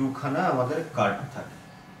 52 খানা আমাদের কার্ড থাকে।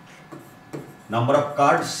 নাম্বার অফ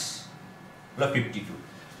কার্ডস হলো 52।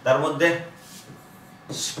 তার মধ্যে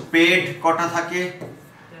স্পেড কটা থাকে?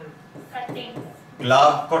 13।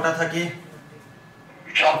 ক্লাব কটা থাকে?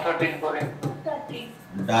 13 করে।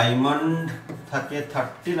 ডায়মন্ড থাকে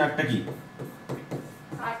 13। একটা কি?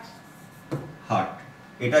 হার্ট।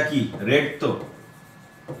 এটা কি রেড? তো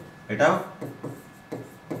এটাও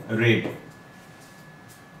রেড,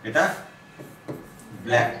 এটা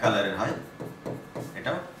ব্ল্যাক কালারের হয়,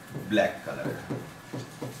 এটাও ব্ল্যাক কালারের।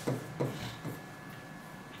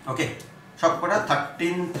 ওকে, সবকটা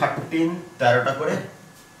 13টা করে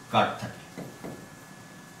কার্ড থাকে।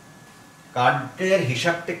 কার্ডের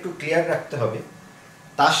হিসাবটা একটু ক্লিয়ার রাখতে হবে।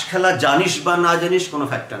 তাস খেলা জানিস বা না জানিস কোনো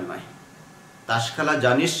ফ্যাক্টর নয়। তাস খেলা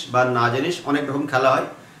জানিস বা না জানিস, অনেক রকম খেলা হয়,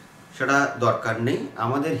 সেটা দরকার নেই।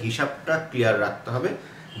 আমাদের হিসাবটা ক্লিয়ার রাখতে হবে,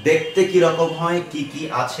 দেখতে কি রকম হয়, কি কি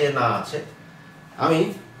আছে না আছে। আমি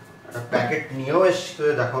একটা প্যাকেট নিয়েও এসে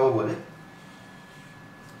দেখাবো বলে।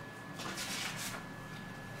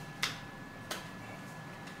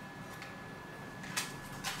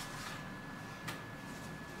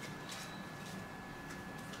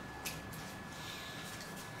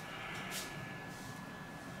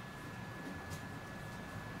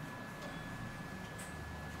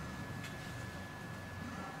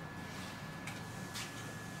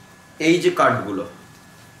 এই যে কার্ডগুলো,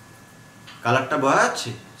 কালারটা বোঝা যাচ্ছে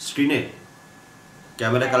স্ক্রিনে,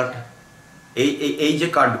 ক্যামেরা কালারটা, এই এই এই যে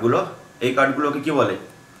কার্ডগুলো, এই কার্ডগুলোকে কি বলে?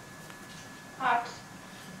 হার্ট।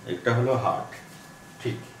 একটা হলো হার্ট,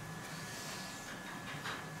 ঠিক।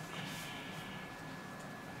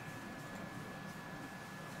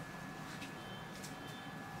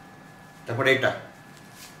 তারপরে এটা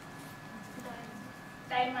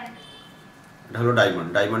ডায়মন্ড। এটা হলো ডায়মন্ড,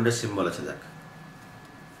 ডায়মন্ডের সিম্বল আছে দেখ,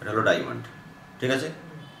 এটা হলো ডায়মন্ড, ঠিক আছে,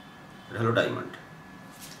 এটা হলো ডায়মন্ড।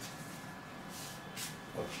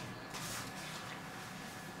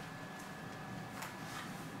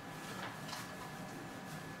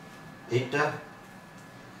 এটা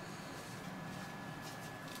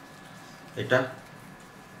এটা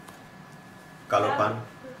কালো পান,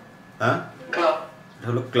 হ্যাঁ, ক্লাব। এটা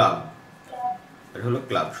হলো ক্লাব, এটা হলো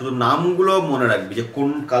ক্লাব। শুধু নামগুলো মনে রাখবি যে কোন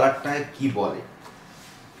কালারটায় কি বলে।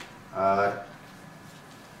 আর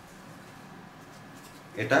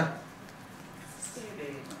এটা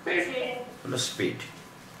হলো স্পেড,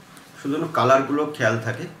 শুধু কালারগুলো খেয়াল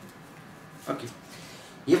থাকে। ওকে,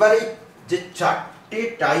 এবারে যে চারটে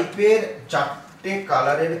টাইপের, চারটে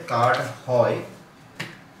কালারের কার্ড হয়,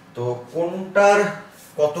 তো কোনটার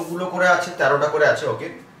কতগুলো করে আছে? 13টা করে আছে। ওকে,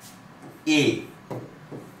 A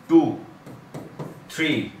 2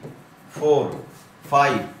 3 4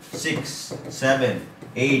 5 6 7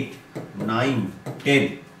 8 9 10,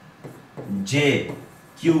 J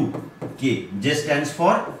Q K. J stands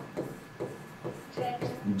for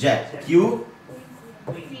Jack, Q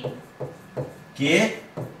K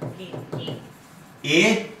A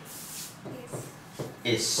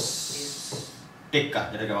S, টেক্কা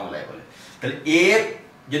যেটাকে বাংলায় বলে। তাহলে এ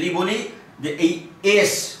যদি বলি যে এই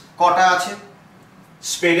এস কটা আছে,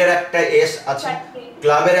 স্পেডের একটা এস আছে,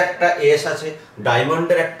 ক্লাবের একটা এস আছে,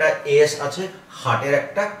 ডায়মন্ডের একটা এস আছে, হার্টের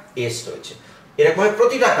একটা এস রয়েছে। এরকম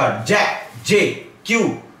প্রতিটা card, Jack, J, Q,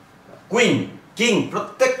 queen, king,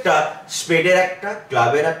 প্রত্যেকটা স্পেডের একটা,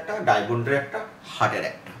 ক্লাবের একটা, ডায়মন্ডের একটা, হার্টের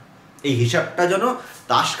একটা। এই হিসাবটা যেন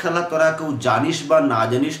তাস খেলা তোরা কেউ জানিস বা না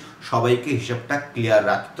জানিস, সবাইকে হিসাবটা ক্লিয়ার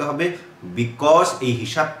রাখতে হবে। বিকজ এই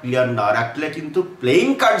হিসাব ক্লিয়ার না রাখলে কিন্তু প্লেইং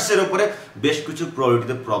কার্ডসের উপরে বেশ কিছু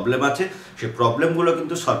প্রবলিটিতে প্রবলেম আছে, সেই প্রবলেমগুলো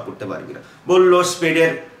কিন্তু সলভ করতে পারবি না। বললো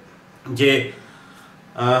স্পেডের যে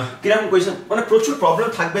কিরকম কোয়েশ্চেন, মানে প্রচুর প্রবলেম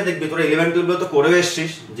থাকবে, দেখবি তোরা 11 12 তো করে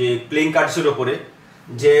এসছিস যে প্লেইং কার্ডসের উপরে,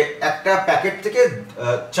 যে একটা প্যাকেট থেকে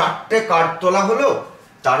 4টে কার্ড তোলা হলো,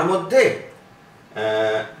 তার মধ্যে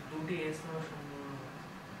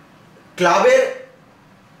ক্লাবের,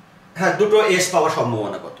 হ্যাঁ, 2টো এস পাওয়ার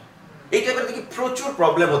সম্ভাবনা কত? এই টাইপের থেকে প্রচুর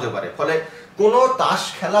প্রবলেম হতে পারে। ফলে কোনো তাস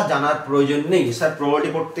খেলা জানার প্রয়োজন নেই। স্যার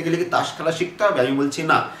প্রবাবিলিটি পড়তে গেলে কি তাস খেলা শিখতে হবে? আমি বলছি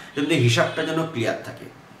না, কিন্তু হিসাবটা যেন ক্লিয়ার থাকে।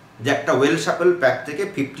 যে একটা ওয়েল শাফেল প্যাক থেকে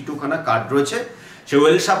 52 খানা কার্ড রয়েছে, সেই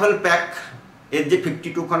ওয়েল শাফেল প্যাক এর যে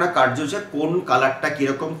 52 খানা কার্ড রয়েছে, কোন কালারটা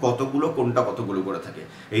কিরকম, কতগুলো, কোনটা কতগুলো করে থাকে,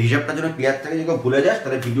 এই হিসাবটা যেন ক্লিয়ার থাকে। যদি ভুলে যাস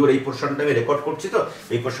তাহলে ভিডিওর এই পোর্শনটা আমি রেকর্ড করছি, তো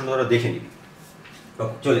এই পোর্শনটা তোরা দেখে নিবি।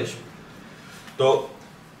 চলে এসো। তো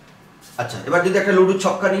আচ্ছা, এবার যদি একটা লুডুর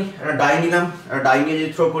ছক্কা নিই, একটা ডাই নিলাম, একটা ডাই নিয়ে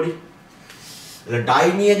যদি থ্রো করি, তাহলে ডাই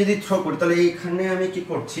নিয়ে যদি থ্রো করি, তাহলে এইখানে আমি কি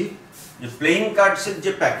করছি, যে প্লেইং কার্ডসের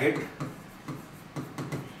যে প্যাকেট,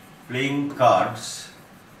 প্লেইং কার্ডস,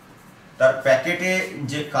 তার প্যাকেটে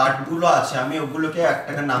যে কার্ডগুলো আছে, আমি ওগুলোকে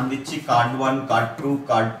একটাকে নাম দিচ্ছি কার্ড 1, কার্ড 2,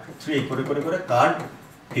 কার্ড 3, এই করে করে করে কার্ড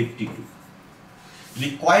 52। যদি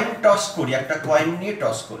কয়েন টস করি, একটা কয়েন নিয়ে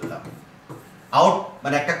টস করলাম, আউট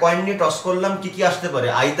মানে একটা কয়েন নিয়ে টস করলাম, কি কি আসতে পারে?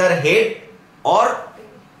 আইদার হেড অর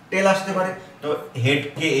টেল আসতে পারে। তো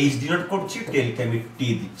হেডকে এইচ ডিনোট করছি, টেলকে আমি টি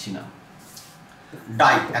দিচ্ছি না।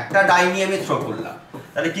 ডাই, একটা ডাই নিয়ে আমি থ্রো করলাম,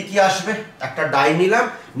 তাহলে কি কি আসবে? একটা ডাই নিলাম,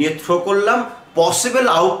 নিয়ে থ্রো করলাম, পসিবল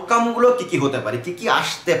আউটকাম গুলো কি কি হতে পারে, কি কি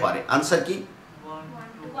আসতে পারে? আনসার কি?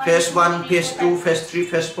 ফেস 1, ফেস 2, ফেস 3,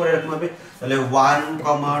 ফেস 4, এরকম হবে। তাহলে 1,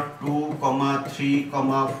 2, 3,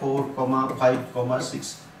 4, 5, 6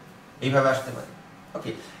 এইভাবে আসতে পারে।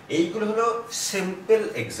 ওকে, এইগুলো হলো সিম্পল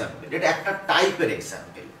এক্সাম্পল। এটা একটা টাইপের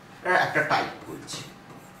এক্সাম্পল, এটা একটা টাইপ বলছি,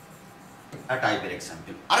 আর টাইপের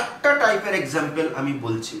এক্সাম্পল। আরেকটা টাইপের এক্সাম্পল আমি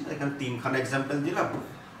বলছি, এখানে 3খানা এক্সাম্পল দিলাম,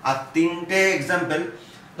 আর 3টে এক্সাম্পল।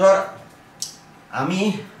 ধর আমি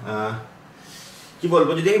কি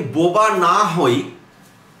বলবো, যদি আমি বোবা না হই,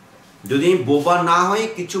 যদি আমি বোবা না হই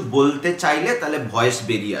কিছু বলতে চাইলে, তাহলে ভয়েস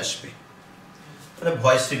বেরিয়ে আসবে। তাহলে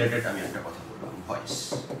ভয়েস রিলেটেড আমি একটা কথা বললাম, ভয়েস।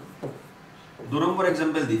 2 নম্বর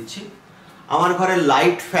এক্সাম্পল দিচ্ছি, আমার ঘরে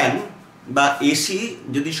লাইট, ফ্যান বা এসি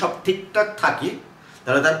যদি সব ঠিকঠাক থাকে,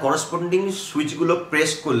 তাহলে তার করসপন্ডিং সুইচগুলো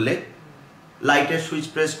প্রেস করলে, লাইটের সুইচ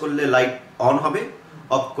প্রেস করলে লাইট অন হবে,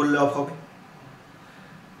 অফ করলে অফ হবে।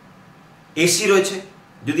 এসি রয়েছে,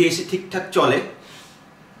 যদি এসি ঠিকঠাক চলে,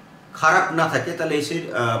 খারাপ না থাকে তাহলে এসির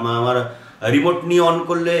আমার রিমোট নিয়ে অন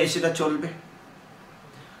করলে এসিটা চলবে।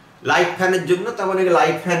 লাইট ফ্যানের জন্য তার মানে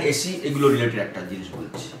লাইট ফ্যান এসি এগুলো রিলেটেড একটা জিনিস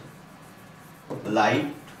বলছি, লাইট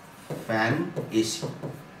ফ্যান এসি।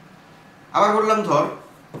 আবার বললাম ধর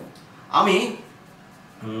আমি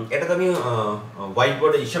এটা তো আমি হোয়াইট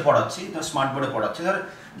বোর্ডে পড়াচ্ছি, স্মার্ট বোর্ডে পড়াচ্ছি। ধর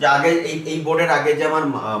যে আগে এই বোর্ডের আগে যে আমার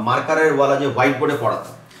মার্কারের ওয়ালা যে হোয়াইট বোর্ডে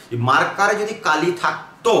পড়াতাম, এই মার্কারে যদি কালি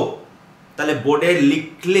থাকতো তাহলে বোর্ডে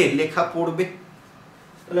লিখলে লেখা পড়বে,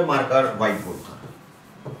 তাহলে marker white board,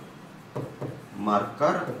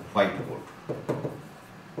 marker white board.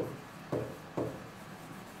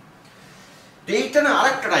 এইটা না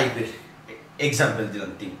আরেকটা টাইপের এক্সাম্পল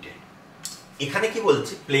দিলাম তিনটে। এখানে কি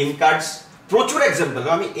বলছি, প্লেইং কার্ডস প্রচুর এক্সাম্পল,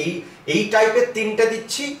 আমি এই টাইপের তিনটে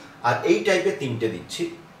দিচ্ছি আর এই টাইপের তিনটে দিচ্ছি।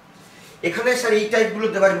 এখানে স্যার এই টাইপগুলো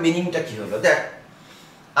দেওয়ার মিনিংটা কি হলো, দেখ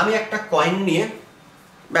আমি একটা কয়েন নিয়ে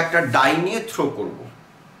বা একটা ডাই নিয়ে থ্রো করব,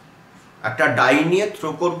 একটা ডাই নিয়ে থ্রো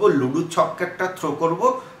করব, লুডু ছক্কাটা থ্রো করব,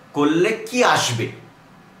 করলে কি আসবে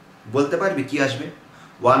বলতে পারবি? কি আসবে?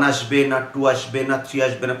 1 আসবে না 2 আসবে না 3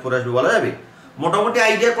 আসবে না 4 আসবে বলা যাবে? মোটামুটি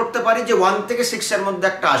আইডিয়া করতে পারি যে 1 থেকে 6 এর মধ্যে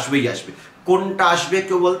একটা আসবেই আসবে। কোনটা আসবে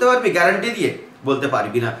কেউ বলতে পারবি গ্যারান্টি দিয়ে? বলতে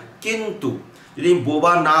পারবি না। কিন্তু যদি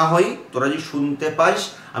বোবা না হই, তোরা যদি শুনতে পাস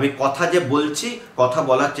আমি কথা যে বলছি, কথা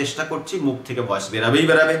বলার চেষ্টা করছি, মুখ থেকে ভয়েস বেরাবেই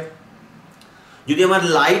বেরাবে। যদি আমার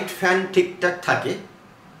লাইট ফ্যান ঠিকঠাক থাকে,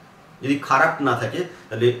 যদি খারাপ না থাকে,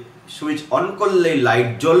 তাহলে সুইচ অন করলেই লাইট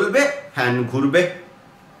জ্বলবে, ফ্যান ঘুরবে।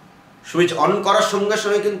 সুইচ অন করার সঙ্গে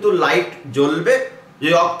সঙ্গে কিন্তু লাইট জ্বলবে,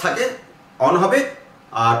 যদি অফ থাকে অন হবে,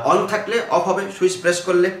 আর অন থাকলে অফ হবে সুইচ প্রেস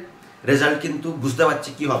করলে। রেজাল্ট কিন্তু বুঝতে পারছি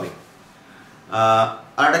কি হবে।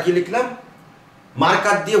 আর একটা কি লিখলাম,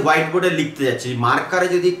 মার্কার দিয়ে হোয়াইট বোর্ডে লিখতে যাচ্ছি, মার্কারে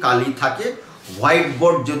যদি কালি থাকে, হোয়াইট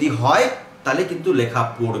বোর্ড যদি হয় তাহলে কিন্তু লেখা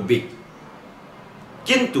পড়বে।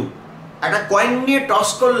 কিন্তু একটা কয়েন নিয়ে টস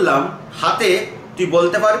করলাম হাতে, তুই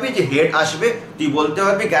বলতে পারবি যে হেড আসবে, তুই বলতে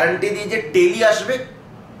পারবি গ্যারান্টি দিয়ে যে টেলি আসবে,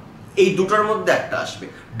 এই দুটোর মধ্যে একটা আসবে।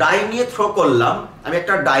 ডাই নিয়ে থ্রো করলাম, আমি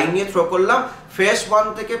একটা ডাই নিয়ে থ্রো করলাম, ফেস 1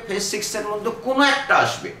 থেকে ফেস 6 এর মধ্যে কোনো একটা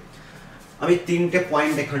আসবে। আমি তিনটে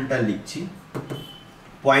পয়েন্ট এখানটা লিখছি।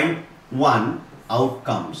 পয়েন্ট 1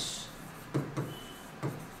 আউটকামস,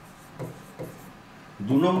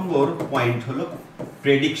 2 নম্বর পয়েন্ট হলো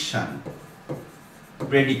প্রেডিকশন,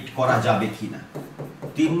 প্রেডিক্ট করা যাবে কিনা।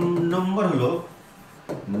 3 নম্বর হলো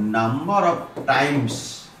নাম্বার অফ টাইমস,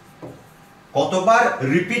 কতবার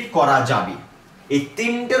রিপিট করা যাবে। এই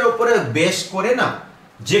তিনটের উপরে বেস করে না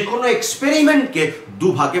যে কোনো এক্সপেরিমেন্টকে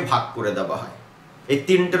দুভাগে ভাগ করে দেওয়া হয়, এই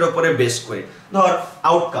তিনটের উপরে বেস করে। ধর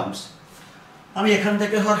আউটকামস, আমি এখান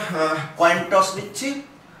থেকে ধর কয়েন টস নিচ্ছি,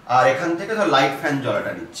 আর এখান থেকে ধর লাইট ফ্যান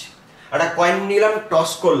জ্বলাটা নিচ্ছি। একটা কয়েন নিলাম,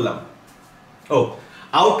 টস করলাম। ও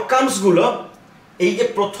আউটকামস গুলো এই যে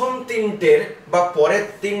প্রথম তিনটের বা পরের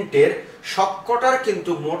তিনটের সবকটার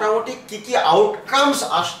কিন্তু মোটামুটি কি কি আউটকামস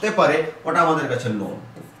আসতে পারে ওটা আমাদের কাছে নোন।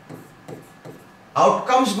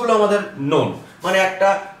 আউটকামস গুলো আমাদের নোন, মানে একটা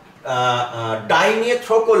ডাই নিয়ে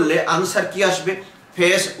থ্রো করলে আনসার কি আসবে,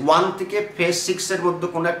 ফেস 1 থেকে ফেস 6 এর মধ্যে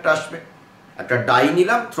কোন একটা আসবে। একটা ডাই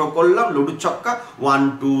নিলাম, থ্রো করলাম, লুডু ছক্কা 1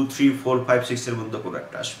 2 3 4 5 6 এর মধ্যে কোন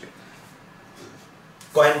একটা আসবে।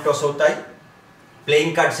 কয়েন টসও তাই। প্লেইং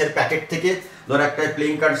কার্ডস এর প্যাকেট থেকে ধর একটা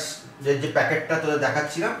প্লেইং কার্ডস যে প্যাকেটটা তোদের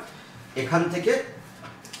দেখাচ্ছিলাম, এখান থেকে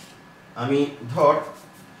আমি ধর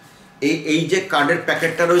এই যে কার্ডের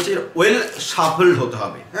প্যাকেটটা রয়েছে ওয়েল শাফলড হতে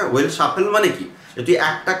হবে। হ্যাঁ, ওয়েল শাফল মানে কি, তুই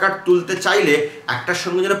একটা কার্ড তুলতে চাইলে একটার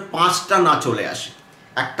সঙ্গে যেন 5টা না চলে আসে,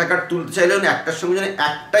 একটা কার্ড তুলতে চাইলে একটার সঙ্গে যেন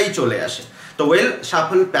একটাই চলে আসে। তো ওয়েল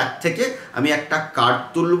শাফল প্যাক থেকে আমি একটা কার্ড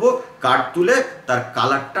তুলবো, কার্ড তুলে তার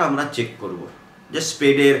কালারটা আমরা চেক করব যে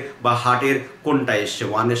স্পেডের বা হার্টের কোনটা এসছে,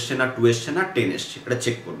 1 এসছে না 2 এসছে না 10 এসছে, এটা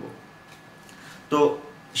চেক করব। তো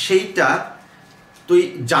সেইটা তুই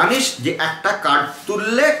জানিস যে একটা কার্ড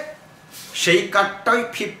তুললে সেই কার্ডটা ওই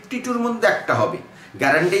 52-র মধ্যে একটা হবে।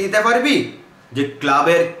 গ্যারান্টি দিতে পারবি যে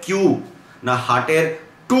ক্লাবের কিউ না হার্টের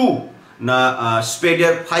 2 না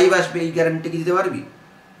স্পেডের 5 আসবে, এই গ্যারান্টি কি দিতে পারবি?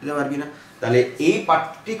 দিতে পারবি না। তাহলে এই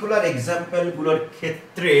পার্টিকুলার এক্সাম্পলগুলোর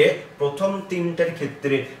ক্ষেত্রে প্রথম তিনটের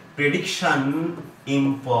ক্ষেত্রে প্রেডিকশন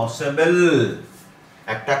ইম্পসিবল।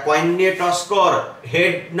 একটা কয়েন নিয়ে টস কর,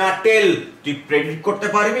 হেড না টেল, তুই প্রেডিক্ট করতে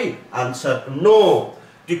পারবি? Answer no.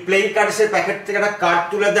 তুই প্লেইং কার্ডসের প্যাকেট থেকে একটা কার্ড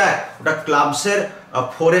তুলে দেয়, ওটা ক্লাবসের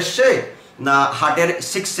 4 এসছে না হার্টের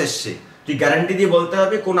 6 এসছে, তুই গ্যারান্টি দিয়ে বলতে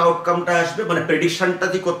হবে কোন আউটকামটা আসবে, মানে প্রেডিকশনটা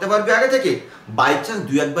তুই করতে পারবি আগে থেকে। বাই চান্স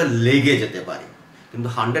 2-একবার লেগে যেতে পারে, কিন্তু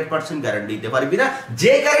 100% গ্যারান্টি দিতে পারবি না।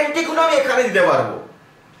 যে গ্যারান্টিগুলো আমি এখানে দিতে পারবো,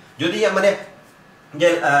 যদি মানে যে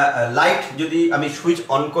লাইট যদি আমি সুইচ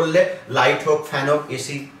অন করলে লাইট হোক, ফ্যান হোক,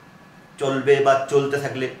 এসি চলবে বা চলতে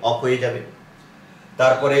থাকলে অফ হয়ে যাবে।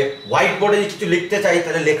 তারপরে হোয়াইট বোর্ডে যদি কিছু লিখতে চাই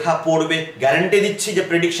তাহলে লেখা পড়বে, গ্যারান্টি দিচ্ছি যে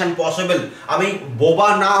প্রেডিকশন পসিবল। আমি বোবা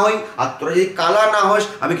না হই আর তোরা যদি কালা না হস,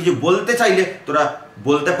 আমি কিছু বলতে চাইলে তোরা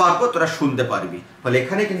বলতে পারবো, তোরা শুনতে পারবি। ফলে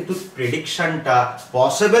এখানে কিন্তু প্রেডিকশনটা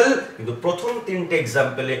পসিবল, কিন্তু প্রথম তিনটে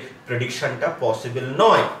এক্সাম্পলে প্রেডিকশনটা পসিবল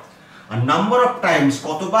নয়। আর নাম্বার অফ টাইমস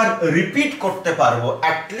কতবার রিপিট করতে পারবো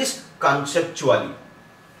অ্যাটলিস্ট কনসেপচুয়ালি।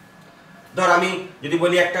 ধর আমি যদি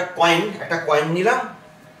বলি একটা কয়েন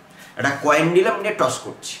নিলাম, নিয়ে টস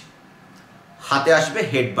করছি, হাতে আসবে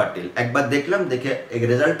হেড বা টেল। একবার দেখলাম, দেখে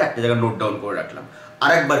রেজাল্টটা একটা জায়গায় নোট ডাউন করে রাখলাম,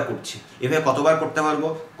 আরেকবার করছি। এভাবে কতবার করতে পারবো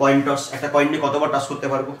কয়েন টস? একটা কয়েন নিয়ে কতবার টস করতে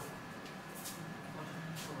পারবো?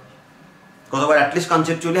 কতবার অ্যাটলিস্ট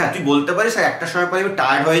কনসেপচুয়ালি? হ্যাঁ, তুই বলতে পারিস একটা সময় পরে আমি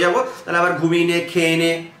টায়ার্ড হয়ে যাবো, তাহলে আবার ঘুমিয়ে নে, খেয়ে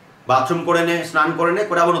নে, বাথরুম করে নে, স্নান করে নে,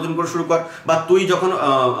 করে আবার নতুন করে শুরু কর। বা তুই যখন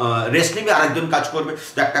রেস্ট নিবি আরেকজন কাজ করবে।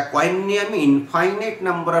 তো একটা কয়েন নিয়ে আমি ইনফাইনাইট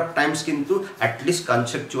নাম্বার অফ টাইমস কিন্তু অ্যাটলিস্ট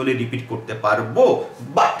কনসেপচুয়ালি রিপিট করতে পারবো।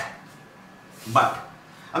 বাট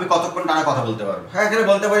আমি কতক্ষণ টানা কথা বলতে পারবো? হ্যাঁ, এখানে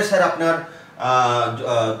বলতে পারি স্যার আপনার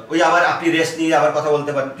ওই আবার আপনি রেস্ট নিয়ে আবার কথা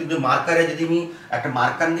বলতে পারেন। কিন্তু মার্কারে যদি আমি একটা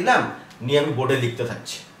মার্কার নিলাম, নিয়ে আমি বোর্ডে লিখতে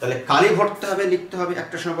থাকছি, তাহলে কালি ভরতে হবে, লিখতে হবে,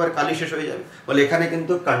 একটা সময় পরে কালি শেষ হয়ে যাবে। বলে এখানে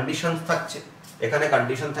কিন্তু কন্ডিশন থাকছে,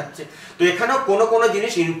 তো এখানেও কোনো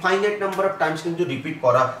জিনিস ইনফাইনাইট নাম্বার অফ টাইমস কিন্তু রিপিট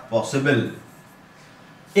করা পসিবল।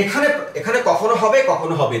 এখানে কখনো হবে,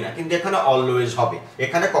 কখনো হবে না, কিন্তু এখানে অলওয়েজ হবে।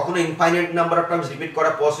 এখানে কখনো infinite number of Times repeat করা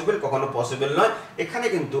পসিবল, কখনো পসিবল নয়। এখানে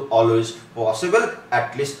কিন্তু always possible,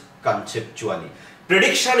 at least conceptually.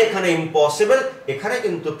 Prediction এখানে ইম্পসিবল, এখানে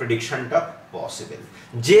কিন্তু প্রেডিকশনটা পসিবল।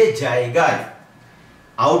 যে জায়গায়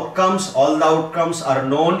all the outcomes are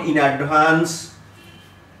known in advance,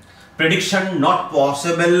 prediction not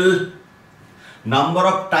possible, number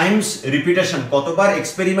of Times repetition, কতবার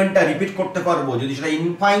এক্সপেরিমেন্টটা রিপিট করতে পারবো, যদি সেটা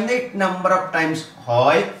ইনফাইনাইট নাম্বার অফ টাইমস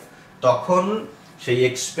হয়, তখন সেই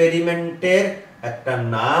এক্সপেরিমেন্টের একটা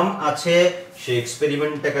নাম আছে, সেই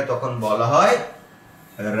এক্সপেরিমেন্টটাকে তখন বলা হয়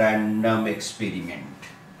র্যান্ডম এক্সপেরিমেন্ট।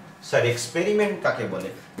 স্যার এক্সপেরিমেন্ট কাকে বলে?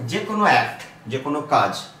 যে কোনো অ্যাক্ট, যে কোনো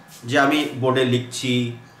কাজ, যে আমি বোর্ডে লিখছি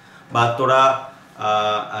বা তোরা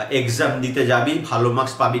এক্সাম দিতে যাবি, ভালো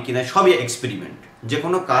মার্কস পাবি কিনা, সবই এক্সপেরিমেন্ট। যে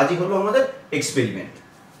কোনো কাজই হলো আমাদের এক্সপেরিমেন্ট।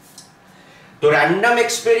 তো র্যান্ডম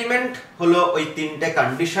এক্সপেরিমেন্ট হলো ওই তিনটে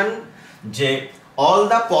কন্ডিশন, যে all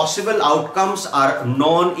the possible outcomes R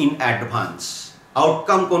non in advance.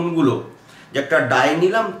 Outcome কোনগুলো? যে একটা ডাই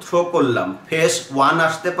নিলাম, থ্রো করলাম, ফেস 1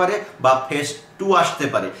 আসতে পারে বা ফেস 2 আসতে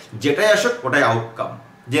পারে, যেটাই আসুক ওটাই আউটকাম,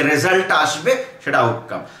 যে রেজাল্টটা আসবে সেটা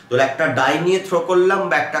আউটকাম। তো একটা ডাই নিয়ে থ্রো করলাম,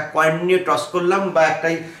 বা একটা কয়েন নিয়ে টস করলাম, বা একটা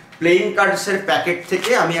প্লেইং কার্ডসের প্যাকেট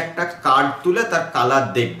থেকে আমি একটা কার্ড তুলে তার কালার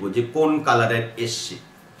দেখবো যে কোন কালারের এসছে,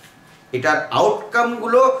 এটার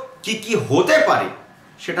আউটকামগুলো কি কি হতে পারে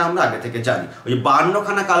সেটা আমরা আগে থেকে জানি। ওই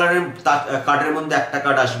 52খানা কালারের কার্ডের মধ্যে একটা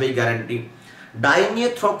কার্ড আসবেই গ্যারান্টি। ডাই নিয়ে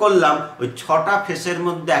থ্রো করলাম, ওই 6টা ফেসের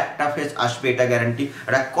মধ্যে একটা ফেস আসবে, এটা গ্যারান্টি।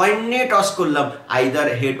 একটা কয়েন নিয়ে টস করলাম, আইদার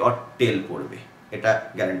হেড অর টেল পড়বে, এটা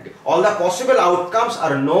guarantee. All the possible outcomes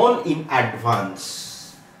are known in advance.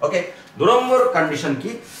 Okay, 2 number condition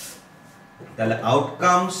কি? তাহলে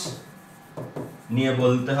আউটকামস নিয়ে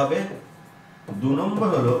বলতে হবে। 2 নম্বর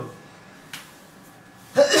হলো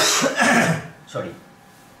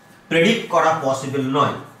প্রেডিক্ট করা পসিবল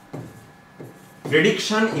নয়,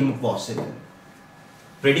 প্রেডিকশন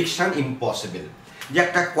ইম্পসিবল। যে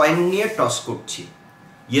একটা কয়েন নিয়ে টস করছি,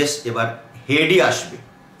 ইয়েস এবার হেডই আসবে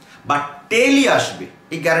বা টেলই আসবে,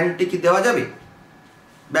 এই গ্যারান্টি কি দেওয়া যাবে?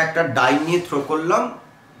 বা একটা ডাই নিয়ে থ্রো করলাম,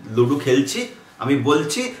 লুডো খেলছি, আমি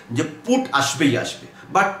বলছি যে পুট আসবেই আসবে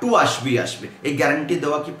বা 2 আসবেই আসবে, এই গ্যারান্টি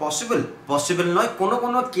দেওয়া কি পসিবল নয়।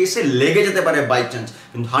 কোনো কেসে লেগে যেতে পারে বাই চান্স,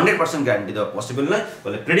 কিন্তু 100% গ্যারান্টি দেওয়া পসিবল নয়,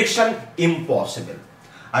 বলে প্রেডিকশন ইম্পসিবল।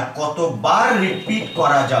 আর কতবার রিপিট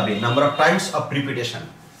করা যাবে, number of Times of repetition,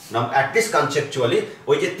 at least conceptually.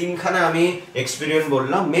 ওই যে 3খানা আমি এক্সপেরিমেন্ট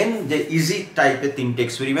বললাম, মেন যে ইজি টাইপের 3টে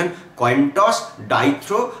experiment, coin toss, die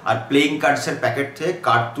throw are playing কার্ডসের packet থেকে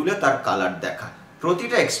কার্ড তুলে তার কালার দেখা।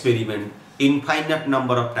 প্রতিটা experiment infinite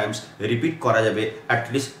number of Times repeat করা যাবে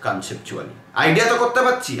অ্যাটলিস্ট কনসেপচুয়ালি। আইডিয়া তো করতে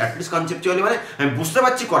পারছি, অ্যাটলিস্ট কনসেপচুয়ালি মানে আমি বুঝতে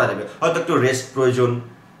পারছি করা যাবে। হয়তো একটু রেস্ট প্রয়োজন,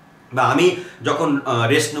 বা আমি যখন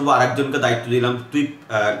রেস্ট নেবো আরেকজনকে দায়িত্ব দিলাম, তুই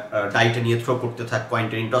ডাইটা নিয়ে থ্রো করতে থাক,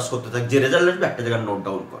 কয়েনটা নিয়ে টস করতে থাক, যে রেজাল্ট আসবে একটা জায়গায় নোট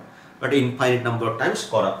ডাউন কর। But infinite number of Times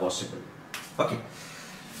করা পসিবল। ওকে,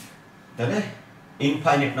 তাহলে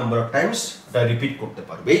ইনফাইনাইট নাম্বার অফ টাইমস এটা রিপিট করতে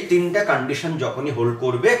পারবে। এই 3টা কন্ডিশন যখনই হোল্ড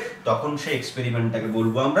করবে, তখন সেই এক্সপেরিমেন্টটাকে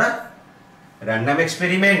বলবো আমরা র্যান্ডম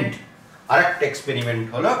এক্সপেরিমেন্ট। আরেকটা এক্সপেরিমেন্ট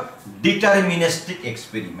হলো ডিটারমিনিস্টিক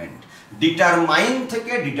এক্সপেরিমেন্ট। ডিটারমাইন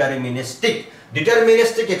থেকে ডিটারমিনিস্টিক।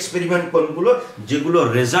 ডিটারমিনিস্টিক এক্সপেরিমেন্ট কোনগুলো? যেগুলো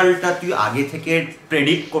রেজাল্টটা তুই আগে থেকে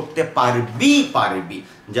প্রেডিক্ট করতে পারবি।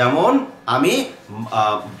 যেমন আমি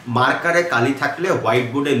মার্কারে কালি থাকলে হোয়াইট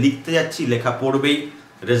বোর্ডে লিখতে যাচ্ছি, লেখা পড়বেই,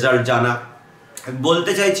 রেজাল্ট জানা।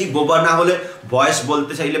 বলতে চাইছি বোবা না হলে ভয়েস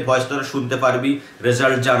বলতে চাইলে ভয়েস তোরা শুনতে পারবি,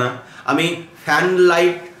 রেজাল্ট জানা। আমি ফ্যান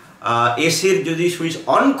লাইট এসির যদি সুইচ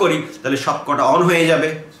অন করি তাহলে সব কটা অন হয়ে যাবে,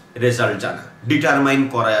 রেজাল্ট জানা। ডিটারমাইন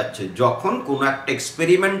করা যাচ্ছে, যখন কোনো একটা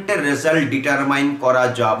এক্সপেরিমেন্টের রেজাল্ট ডিটারমাইন করা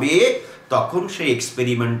যাবে তখন সেই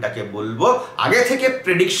এক্সপেরিমেন্টটাকে বলবো, আগে থেকে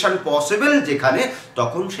প্রেডিকশন পসিবল যেখানে,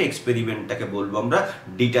 তখন সেই এক্সপেরিমেন্টটাকে বলবো আমরা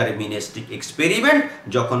ডিটারমিনিস্টিক এক্সপেরিমেন্ট।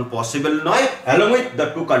 যখন পসিবল নয় along with the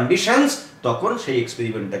two conditions, তখন সেই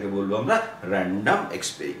এক্সপেরিমেন্টটাকে বলবো আমরা র্যান্ডম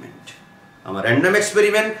এক্সপেরিমেন্ট। আমার র্যান্ডম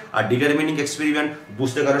এক্সপেরিমেন্ট আর ডিটারমিনিং এক্সপেরিমেন্ট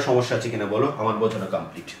বুঝতে কারো সমস্যা আছে কিনা বলো? আমার বোঝানো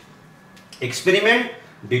complete. Experiment,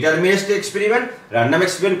 deterministic experiment, random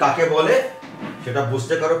experiment কাকে বলে সেটা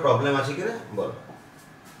বুঝতে কারো প্রবলেম আছে কিনা বলো?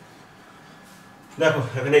 দেখো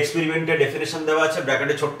এখানে এক্সপেরিমেন্টের ডেফিনেশন দেওয়া আছে,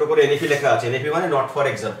 ব্র্যাকেটে ছোট্ট করে এনএফি লেখা আছে। এনএফি মানে নট ফর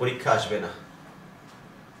এক্সাম, পরীক্ষা আসবে না।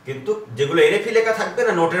 কিন্তু যেগুলো এনএফি লেখা থাকবে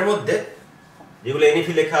না নোটের মধ্যে, যেগুলো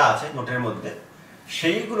এনএফি লেখা আছে নোটের মধ্যে,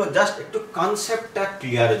 সেইগুলো জাস্ট একটু কনসেপ্টটা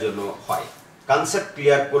ক্লিয়ারের জন্য হয়। কনসেপ্ট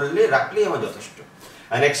ক্লিয়ার করলে রাখলেই আমার যথেষ্ট।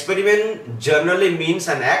 An experiment generally means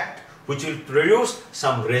an act which will produce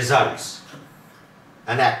some results.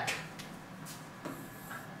 An act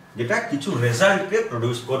যেটা কিছু রেজাল্টকে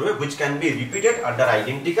প্রডিউস করবে, which can be repeated under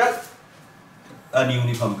identical and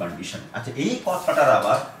uniform condition. আচ্ছা, এই কথাটার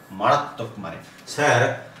আবার মারাত্মক মানে, sir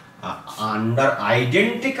under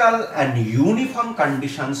identical and uniform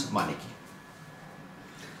conditions মানে কি?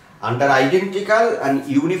 Under identical and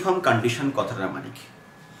uniform condition কথাটা মানে কি?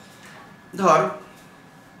 ধর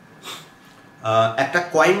একটা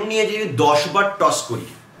কয়েন নিয়ে যদি 10 বার টস করি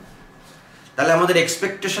তাহলে আমাদের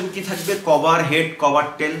এক্সপেকটেশন কি থাকবে? কভার হেড, কভার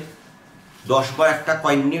টেল। 10 বার একটা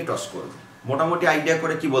কয়েন নিয়ে টস করব, মোটামুটি আইডিয়া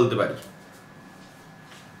করে কি বলতে পারি?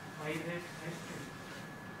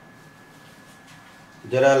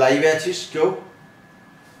 যারা লাইভে আছিস কেউ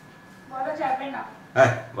বলা যাবে না।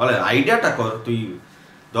 হ্যাঁ বলে, আইডিয়াটা কর। তুই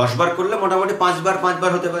 10 বার করলে মোটামুটি 5 বার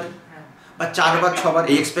হতে পারে, বা 4 বার 6 বার,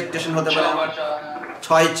 এই এক্সপেকটেশন হতে পারে।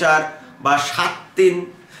 6-4 বা 7-3,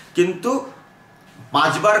 কিন্তু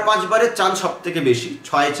 5 বারের চান্স সব থেকে বেশি।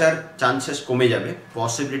 6-4 চান্সেস কমে যাবে,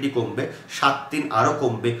 পসিবিলিটি কমবে। 7-3 আরো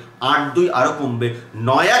কমবে, 8-2 আরো কমবে,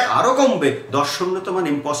 9-1 আরো কমবে, 10-0 তো মানে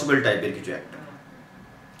ইম্পসিবল টাইপের কিছু একটা।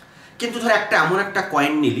 কিন্তু ধর একটা এমন একটা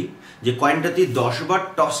কয়েন নিলি যে কয়েনটা তুই 10 বার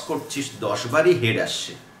টস করছিস, 10 বারই হেড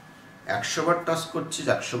আসছে। 100 বার টস করছিস,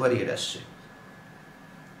 100 বারই হেড আসছে।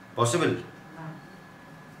 পসিবল?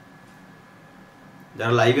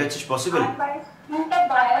 যারা লাইভে আছিস পসিবল?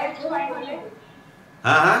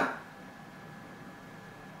 হ্যাঁ হ্যাঁ,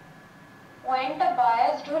 পয়েন্টটা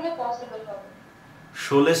বায়াসড হলে পসিবল হবে।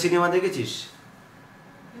 শোলে সিনেমা দেখেছিস?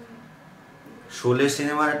 শোলে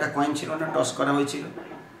সিনেমার একটা কয়েন ছিল না, টস করা হয়েছিল।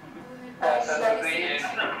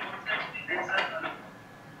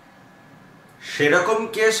 সেরকম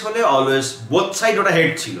কেস হলে অলওয়েজ বোথ সাইড ওটা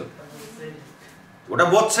হেড ছিল, ওটা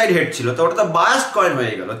বোথ সাইড হেড ছিল, তো ওটা তো বায়াসড কয়েন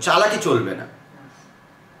হয়ে গেল, চালাকি চলবে না।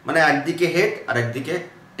 মানে একদিকে হেড আর একদিকে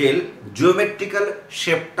টেল, জিওমেট্রিক্যাল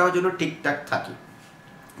শেপটাও যেন ঠিকঠাক থাকে।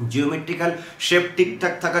 জিওমেট্রিক্যাল শেপ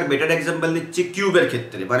ঠিকঠাক থাকার বেটার এক্সাম্পল দিচ্ছি কিউবের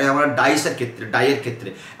ক্ষেত্রে, মানে আমার ডাইসের ক্ষেত্রে, ডাইয়ের ক্ষেত্রে।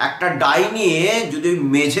 একটা ডাই নিয়ে যদি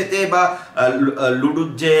মেঝেতে বা লুডুর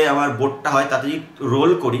যে আমার বোর্ডটা হয় তাতে যদি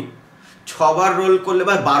রোল করি, 6 বার রোল করলে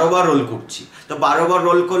বা 12 বার রোল করছি, তো 12 বার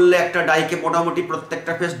রোল করলে একটা ডাইকে মোটামুটি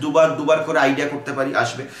প্রত্যেকটা ফেস দুবার করে আইডিয়া করতে পারি,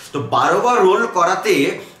 আসবে। তো 12 বার রোল করাতে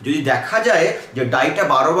যদি দেখা যায় যে ডাইটা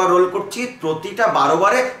 12 বার রোল করছি, প্রতিটা 12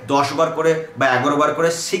 বারে 10 বার করে বা 11 বার করে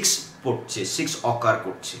 6 পড়ছে, 6 অকার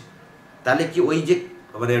করছে, তাহলে কি ওই যে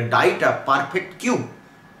মানে ডাইটা পারফেক্ট কিউব?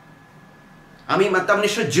 আমি মানতাম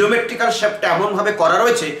নিশ্চয় জিওমেট্রিক্যাল শেপটা এমনভাবে করা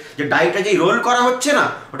রয়েছে যে ডাইটা যেই রোল করা হচ্ছে না,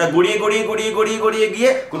 ওটা গড়িয়ে গিয়ে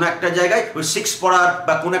কোনো একটা জায়গায় ওই 6 পড়ার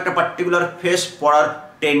বা কোনো একটা পার্টিকুলার ফেস পড়ার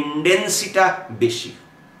টেন্ডেন্সিটা বেশি।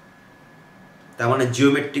 তার মানে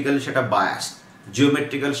জিওমেট্রিক্যাল সেটা বায়াস,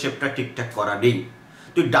 জিওমেট্রিক্যাল শেপটা ঠিকঠাক করা নেই।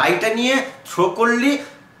 তুই ডাইটা নিয়ে থ্রো করলি,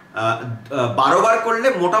 12 বার করলে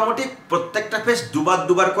মোটামুটি প্রত্যেকটা ফেস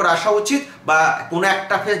দুবার করে আসা উচিত, বা কোনো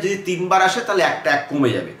একটা ফেস যদি 3 বার আসে তাহলে একটা এক কমে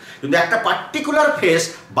যাবে। কিন্তু একটা পার্টিকুলার ফেস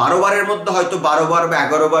 12 বারের মধ্যে হয়তো 12 বার বা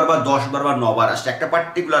 11 বার বা 10 বার বা 9 বার আসছে, একটা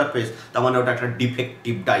পার্টিকুলার ফেস, তার মানে ওটা একটা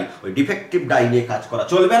ডিফেক্টিভ ডাই। ওই ডিফেক্টিভ ডাই নিয়ে কাজ করা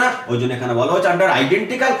চলবে না। ওই জন্য এখানে বলা হচ্ছে under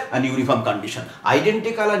identical and uniform condition.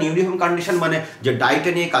 Identical and uniform condition মানে যে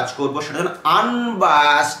ডাইটা নিয়ে কাজ করবো সেটা যেন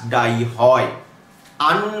আনবায়াসড ডাই হয়,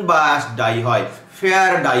 আনবায়াসড ডাই হয়,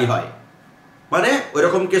 ফেয়ার ডাই হয়। মানে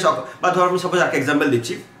ওইরকম কেস, বা ধর আমি সাপোজ একটা এক্সাম্পল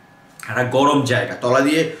দিচ্ছি, একটা গরম জায়গা, তলা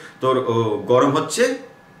দিয়ে তোর গরম হচ্ছে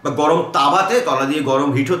বা গরম তাওয়াতে তলা দিয়ে গরম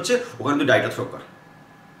হিট হচ্ছে, ওখানে তুই ডাইটা থ্রো কর।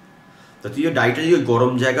 তো তুই ডাইটা যদি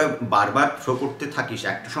গরম জায়গায় বারবার থ্রো করতে থাকিস,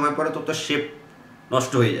 একটা সময় পরে তোর তো শেপ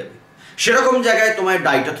নষ্ট হয়ে যাবে। সেরকম জায়গায় তোমার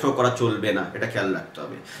ডাইটা থ্রো করা চলবে না, এটা খেয়াল রাখতে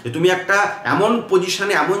হবে যে তুমি একটা এমন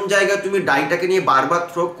পজিশনে, এমন জায়গায় তুমি ডাইটাকে নিয়ে বারবার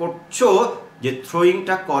থ্রো করছো যে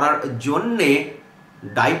থ্রোয়িংটা করার জন্যে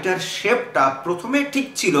ডাইটার শেপটা প্রথমে ঠিক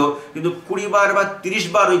ছিল, কিন্তু 20 বার বা 30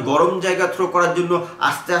 বার ওই গরম জায়গা থ্রো করার জন্য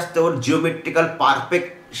আস্তে আস্তে ওর জিওমেট্রিক্যাল পারফেক্ট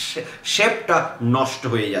শেপটা নষ্ট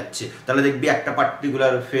হয়ে যাচ্ছে। তাহলে দেখবি একটা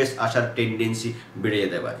পার্টিকুলার ফেস আসার টেন্ডেন্সি বেড়ে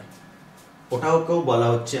যেতে পারে। ওটাকেও বলা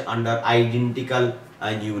হচ্ছে under identical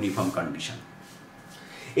and uniform condition.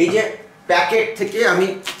 এই যে প্যাকেট থেকে আমি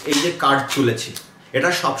এই যে কার্ড তুলেছি, এটা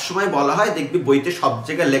সবসময় বলা হয়, দেখবি বইতে সব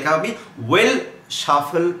জায়গায় লেখা হবে ওয়েল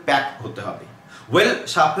শাফল প্যাক হতে হবে। ওয়েল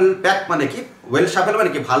শাফল প্যাক মানে কি? ওয়েল শাফল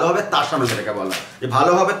মানে কি? ভালোভাবে তাসানো, যেটাকে বলা হয় যে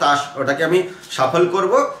ভালোভাবে ওটাকে আমি শাফল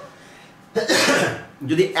করব।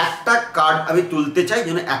 যদি একটা কার্ড আমি তুলতে চাই,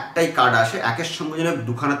 যেন একটাই কার্ড আসে, একের সঙ্গে যেন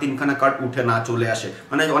 2খানা 3খানা কার্ড উঠে না চলে আসে,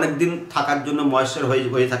 মানে অনেক দিন থাকার জন্য ময়েশ্চার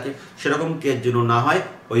হয়ে থাকে, সেরকম কেস যেন না হয়,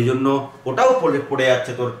 ওই জন্য ওটাও পড়ে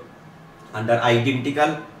যাচ্ছে তোর under identical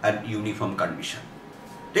and uniform condition.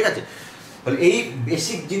 ঠিক আছে, তাহলে এই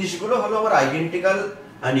বেসিক জিনিসগুলো হলো আমার আইডেন্টিক্যাল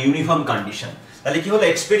অ্যান্ড ইউনিফর্ম কন্ডিশন। তাহলে কি হলো?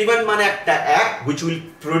 এক্সপেরিমেন্ট মানে একটা act which will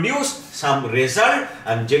produce some result,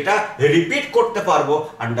 and যেটা রিপিট করতে পারবো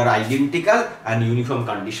under identical and uniform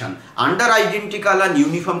condition. Under identical and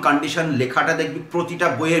uniform condition লেখাটা দেখবি প্রতিটা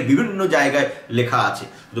বইয়ের বিভিন্ন জায়গায় লেখা আছে,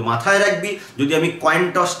 শুধু মাথায় রাখবি যদি আমি কয়েন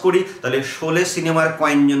টস করি তাহলে 16 সিনেমার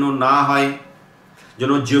কয়েন যেন না হয়,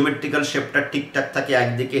 যেন জিওমেট্রিক্যাল শেপটা ঠিকঠাক থাকে,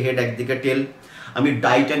 একদিকে হেড একদিকে টেল। আমি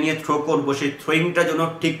ডাইটা নিয়ে থ্রো করবো, সেই থ্রোয়িংটা যেন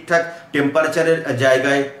ঠিকঠাক টেম্পারেচারের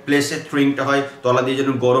জায়গায় প্লেসে থ্রোয়িংটা হয়, তলা দিয়ে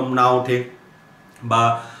যেন গরম না ওঠে, বা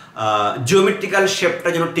জিওমেট্রিক্যাল শেপটা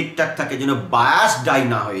যেন ঠিকঠাক থাকে, যেন বায়াস ডাই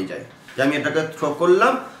না হয়ে যায়। যে আমি এটাকে থ্রো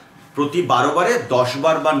করলাম, প্রতি 12 বারে 10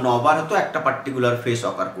 বার বা 9 বার হয়তো একটা পার্টিকুলার ফেস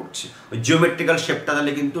অকার করছে, ওই জিওমেট্রিক্যাল শেপটা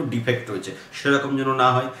তাহলে কিন্তু ডিফেক্ট রয়েছে, সেরকম যেন না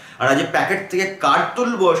হয়। আর যে প্যাকেট থেকে কার্ড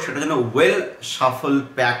তুলবো সেটা যেন ওয়েল শাফল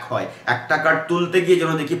প্যাক হয়, একটা কার্ড তুলতে গিয়ে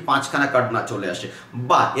যেন দেখি 5খানা কার্ড না চলে আসে,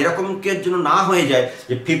 বা এরকম কেস যেন না হয়ে যায়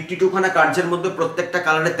যে 52খানা কার্ডের মধ্যে প্রত্যেকটা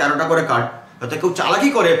কালারে 13টা করে কার্ড, হয়তো কেউ চালাকি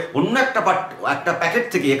করে অন্য একটা প্যাকেট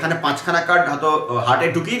থেকে এখানে 5খানা কার্ড হয়তো হার্টে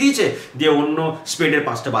ঢুকিয়ে দিয়েছে, দিয়ে অন্য স্পেডের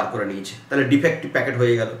 5টা বার করে নিয়েছে, তাহলে ডিফেক্টিভ প্যাকেট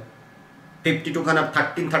হয়ে গেল। 52খানা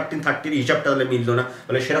 13 হিসাবটা তাহলে মিললো না,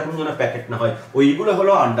 তাহলে সেরকম যেন প্যাকেট না হয়। ওইগুলো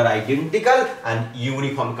হলো under identical and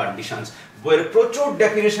uniform conditions. বইয়ের প্রচুর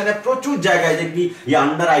ডেফিনেশনে প্রচুর জায়গায় দেখবি এই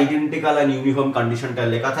আন্ডার আইডেন্টিক্যাল অ্যান্ড ইউনিফর্ম কন্ডিশনটা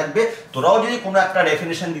লেখা থাকবে। তোরাও যদি কোনো একটা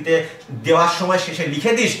ডেফিনেশন দেওয়ার সময় শেষে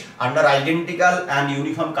লিখে this under identical and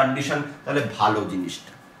uniform condition, তাহলে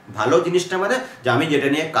ভালো জিনিসটা মানে যে আমি যেটা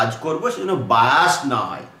নিয়ে কাজ করবো সেজন্য বায়াস না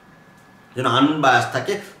হয়, যেন আনবায়াস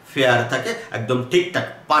থাকে, ফেয়ার থাকে, একদম ঠিকঠাক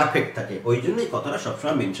পারফেক্ট থাকে, ওই জন্যই কথাটা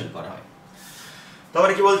সবসময় মেনশন করা হয়।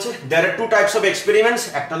 তারপরে কি বলছে? দেয়ার আর 2 টাইপস অফ এক্সপেরিমেন্টস,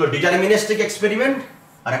 একটা হলো ডিটারমিনিস্টিক এক্সপেরিমেন্ট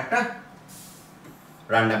আর একটা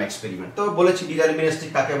র্যান্ডম এক্সপেরিমেন্ট। তো বলেছি ডিটারমিনিস্টিক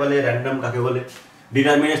কাকে বলে, র্যান্ডম কাকে বলে।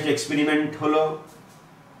 ডিটারমিনিস্টিক এক্সপেরিমেন্ট হলো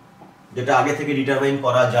যেটা আগে থেকে ডিটারমাইন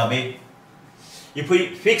করা যাবে। If we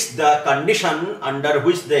fix the condition under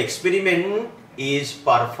which the experiment is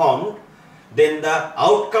performed, then the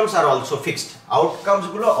outcomes are also fixed. Outcomes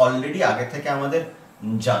গুলো অলরেডি আগে থেকে আমাদের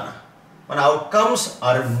জানা, মানে outcomes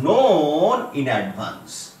are known in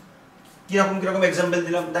advance. কিরকম এক্সাম্পল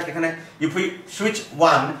দিলাম দেখ এখানে, if we switch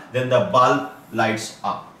one then the bulb lights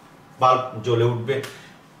up, bulb জ্বলে উঠবে।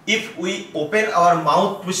 if we open our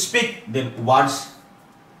mouth to speak then words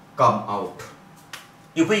come out.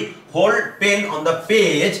 If we hold pen on the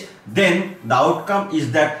page then the outcome is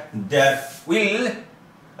that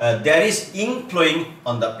there is ink flowing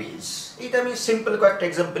on the page. এটা আমি simple কয়েকটা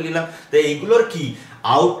example নিলাম। তো এইগুলোর কি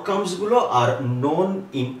outcomes গুলো are known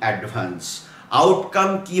in advance. Outcome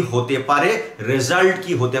কি হতে পারে, রেজাল্ট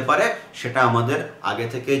কি হতে পারে সেটা আমাদের আগে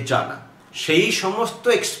থেকে জানা। সেই সমস্ত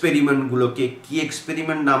এক্সপেরিমেন্টগুলোকে কি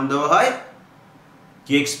এক্সপেরিমেন্ট নাম দেওয়া হয়?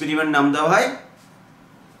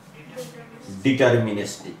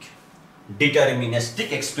 Deterministic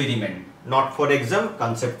experiment. Not for exam,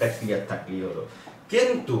 কনসেপ্টটা ক্লিয়ার থাকলেই হলো।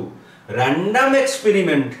 কিন্তু র্যান্ডম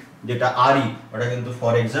এক্সপেরিমেন্ট যেটা আরই, ওটা কিন্তু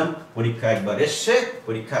ফর এক্সাম পরীক্ষা একবার এসছে,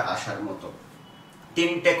 পরীক্ষায় আসার মতো।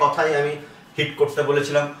 3টে কথাই আমি হিট করতে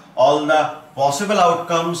বলেছিলাম। All the possible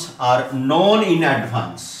outcomes are known in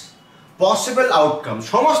advance. Possible outcome,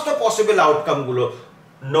 সমস্ত পসিবল আউটকাম গুলো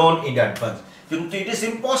নোন ইন অ্যাডভান্স, কিন্তু it is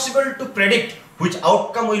impossible to predict which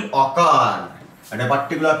outcome will ochre at a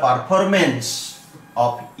particular performance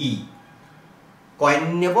of E. Coin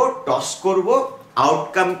নেব, toss করব,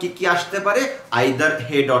 outcome কি কি আসতে পারে, either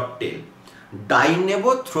head or tell. Die নেব,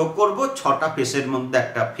 থ্রো করব, 6টা ফেসের মধ্যে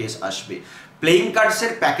একটা ফেস আসবে। প্লেইং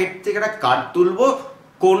কার্ডসের প্যাকেট থেকে একটা কার্ড তুলবো,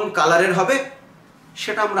 কোন কালারের হবে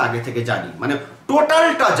সেটা আমরা আগে থেকে জানি, মানে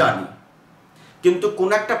টোটালটা জানি, কিন্তু কোন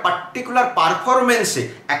একটা পার্টিকুলার পারফরমেন্সে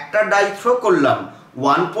একটা ডাই থ্রো করলাম,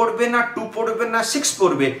 1 পড়বে না, 2 পড়বে না, 6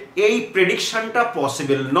 পড়বে, এই প্রেডিকশনটা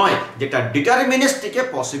পসিবল নয়, যেটা ডিটারমিনিস্টিকে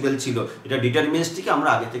পসিবল ছিল। এটা ডিটারমিনিস্টিকে আমরা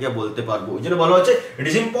আগে থেকে বলতে পারবো, ওই জন্য বলা হচ্ছে it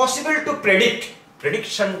is impossible to predict.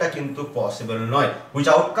 প্রেডিকশনটা কিন্তু পসিবল নয়, which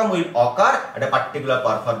outcome will ochre at a particular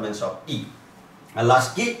performance of E. R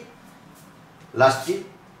last কি,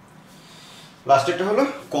 লাস্টেরটা হলো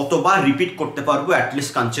কতবার রিপিট করতে পারবো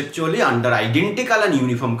at least conceptually under identical and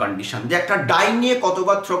uniform condition. যে একটা ডাই নিয়ে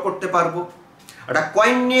কতবার থ্রো করতে পারবো, একটা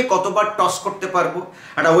কয়েন নিয়ে কতবার টস করতে পারবো,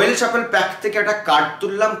 একটা ওয়েল শাফেল প্যাক থেকে একটা কার্ড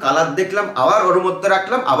তুললাম, কালার দেখলাম, আবার ওর মধ্যে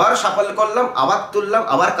রাখলাম, আবার শাফেল করলাম, আবার তুললাম,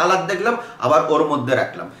 আবার কালার দেখলাম, আবার ওর মধ্যে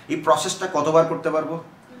রাখলাম, এই প্রসেসটা কতবার করতে পারবো,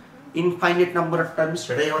 ইনফাইনাইট নাম্বার অফ টাইমস।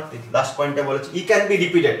 সেটাই আমার লাস্ট পয়েন্টে বলেছি, ই ক্যান বি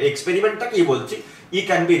রিপিটেড। এক্সপেরিমেন্টটা কি বলছি, ই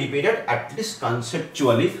can be repeated at least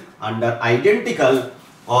conceptually under identical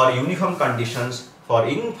or uniform conditions for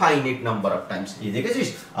infinite number of times. এই দেখেছিস,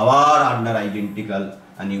 আবার under identical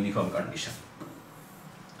and uniform condition.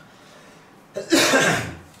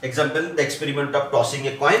 Example, the experiment of tossing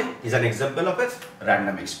a coin is an example of a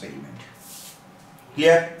random experiment.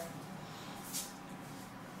 Clear?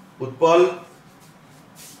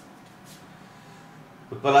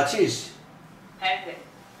 Utpal আছিস? হ্যাঁ sir.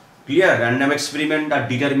 Clear? Random experiment আর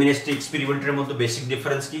deterministic এক্সপেরিমেন্টের মধ্যে basic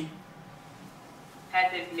difference কি? হ্যাঁ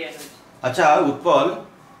sir, clear হয়েছে। আচ্ছা উৎপল,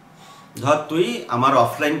 ধর তুই আমার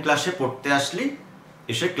অফলাইন ক্লাসে পড়তে আসলি,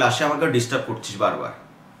 এসে ক্লাসে আমাকে ডিস্টার্ব করছিস বারবার,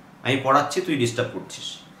 আমি পড়াচ্ছি তুই ডিস্টার্ব করছিস,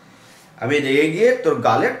 আমি রেগে গিয়ে তোর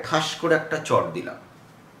গালে ঠাস করে একটা চট দিলাম,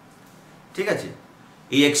 ঠিক আছে?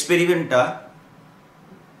 এই এক্সপেরিমেন্টটা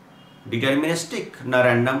ডিটারমিনিস্টিক না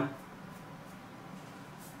র্যান্ডম?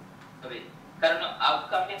 কারণ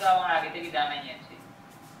আউটকামটা তো আমার আগে থেকে জানাই আছে।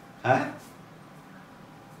 হ্যাঁ,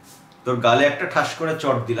 তোর গালে একটা ঠাস করে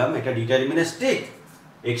চট দিলাম, এটা ডিটারমিনিস্টিক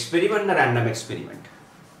এক্সপেরিমেন্ট না র্যান্ডম এক্সপেরিমেন্ট?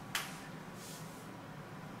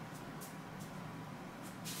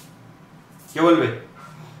 কে বলবে?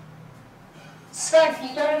 Sir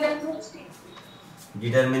deterministic.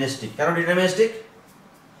 ডিটারমিনিস্টিক কেন ডিটারমিনিস্টিক?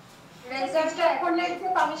 রেজাল্টটা এখন লিখতে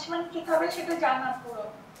পানিশমেন্ট কি হবে সেটা জানা পুরো।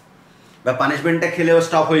 বা পানিশমেন্টটা খেলেও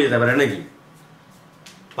স্টপ হয়ে যেতে পারে নাকি?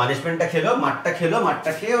 পানিশমেন্টটা খেলো, মারটা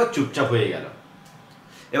খেয়ে ও চুপচাপ হয়ে গেল।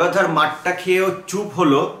 এবার ধর মারটা খেয়ে ও চুপ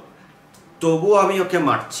হলো, তবুও আমি ওকে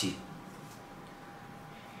মারছি,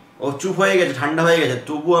 ও চুপ হয়ে গেছে, ঠান্ডা হয়ে গেছে,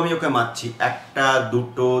 তবুও আমি ওকে মারছি, 1টা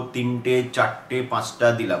 2টো 3টে 4টে 5টা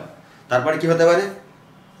দিলাম, তারপরে কি হতে পারে?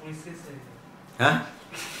 হ্যাঁ,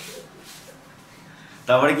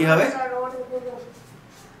 তারপরে কি হবে?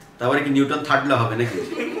 তারপরে কি নিউটন থার্ড ল হবে নাকি?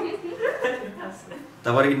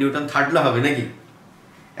 তারপরে কি নিউটন থার্ড ল হবে নাকি?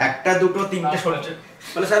 1টা 2টো 3টে সরছে,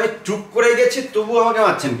 বলে স্যার আমি চুপ করে গেছি তবুও আমাকে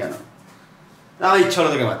মারছেন কেন? আমার ইচ্ছা হলো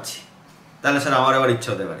তোকে মারছি, তাহলে স্যার আমার আবার ইচ্ছা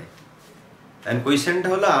হতে পারে। অ্যান্ড কোয়েশ্চেনটা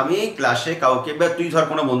হলো, আমি ক্লাসে কাউকে, বা তুই ধর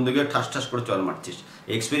কোনো বন্ধুকে ঠাস ঠাস করে চল মারছিস,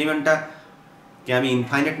 এক্সপেরিমেন্টটা কি আমি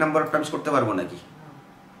ইনফাইনাইট নাম্বার অফ টাইমস করতে পারবো নাকি?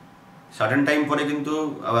 সার্টেন টাইম পরে কিন্তু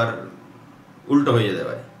আবার উল্টো হয়ে যেতে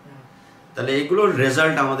পারে। তাহলে এইগুলোর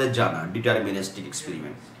রেজাল্ট আমাদের জানা, ডিটারমিনিস্টিক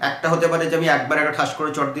এক্সপেরিমেন্ট। একটা হতে পারে যে আমি একবার একটা ঠাস করে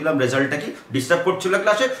চট দিলাম, রেজাল্টটা কি, ডিস্টার্ব করছিল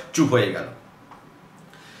ক্লাসে, চুপ হয়ে গেল।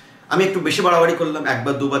 আমি একটু বেশি বাড়াবাড়ি করলাম,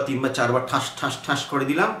 1বার 2বার 3বার 4বার ঠাস ঠাস ঠাস করে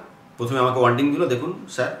দিলাম, প্রথমে আমাকে ওয়ার্নিং দিল, দেখুন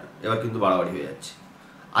স্যার এবার কিন্তু বাড়াবাড়ি হয়ে যাচ্ছে।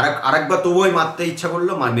 আরেকবার তবুও মারতে ইচ্ছা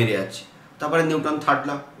করলো, মেরে যাচ্ছে, তারপরে নিউটন থার্ড ল,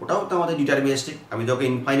 ওটাও তো আমাদের ডিটারমিনিস্টিক, আমি তোকে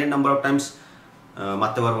ইনফাইনাইট নাম্বার অফ টাইমস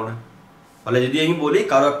মারতে পারবো না। ফলে যদি আমি বলি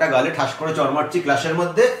কারো একটা গালে ঠাস করে চড় মারছি ক্লাসের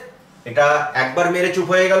মধ্যে, এটা একবার মেরে চুপ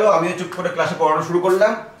হয়ে গেল, আমিও চুপ করে ক্লাসে পড়ানো শুরু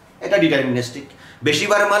করলাম, এটা ডিটারমিনিস্টিক।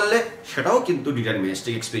 বেশিবার মারলে সেটাও কিন্তু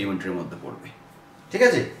ডিটারমিনিস্টিক এক্সপেরিমেন্টের মধ্যে পড়বে, ঠিক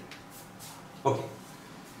আছে? ওকে,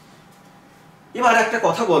 এবার একটা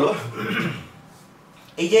কথা বলো,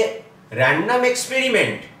 এই যে র্যান্ডম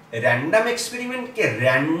এক্সপেরিমেন্টকে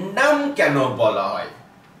র্যান্ডম কেন বলা হয়?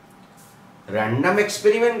 র্যান্ডম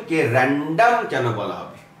এক্সপেরিমেন্টকে র্যান্ডম কেন বলা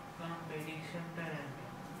হবে?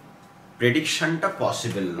 প্রেডিকশনটা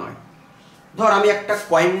পসিবল নয়। ধর আমি একটা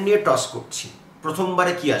কয়েন নিয়ে টস করছি,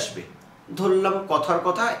 প্রথমবারে কি আসবে? ধরলাম কথার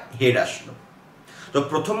কথা হেড আসলো, তো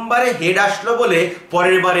প্রথমবারে হেড আসলো বলে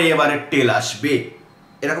পরের বারে এবারে টেল আসবে,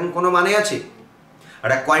 এরকম কোনো মানে আছে?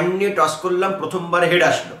 একটা কয়েন নিয়ে টস করলাম, প্রথমবারে হেড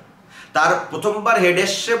আসলো, তার প্রথমবার হেড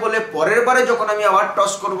এসছে বলে পরের বারে যখন আমি আবার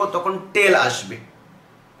টস করব তখন টেল আসবে,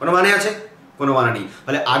 কোনো মানে আছে? কোনো মানে নেই।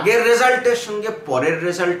 ফলে আগের রেজাল্টের সঙ্গে পরের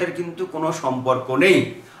রেজাল্টের কিন্তু কোনো সম্পর্ক নেই।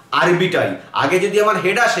 আরবিটারি। আগে যদি আমার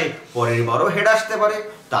হেড আসে পরের বারও হেড আসতে পারে,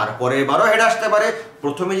 তারপরের বারও হেড আসতে পারে,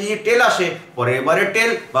 প্রথমে যদি টেল আসে পরের বারে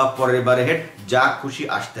টেল বা পরের বারে হেড, যা খুশি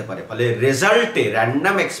আসতে পারে। ফলে রেজাল্টে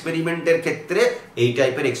র্যান্ডম এক্সপেরিমেন্টের ক্ষেত্রে, এই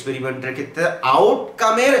টাইপের এক্সপেরিমেন্টের ক্ষেত্রে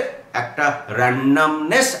আউটকামের একটা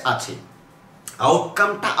র্যান্ডমনেস আছে,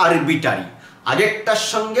 আউটকামটা আরবিটারি, আগেরটার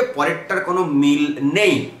সঙ্গে পরেরটার কোনো মিল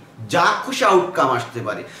নেই, যা খুশি আউটকাম আসতে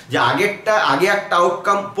পারে। যে আগে একটা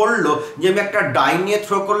আউটকাম পড়লো, যে আমি একটা ডাই নিয়ে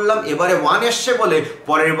থ্রো করলাম, এবারে 1 এসছে বলে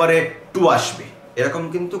পরের বারে 2 আসবে, এরকম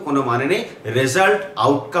কিন্তু কোনো মানে নেই। রেজাল্ট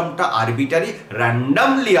আউটকামটা আরবিটারি,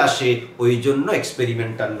 র্যান্ডামলি আসে, ওই জন্য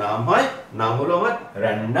এক্সপেরিমেন্টটার নাম হলো আমার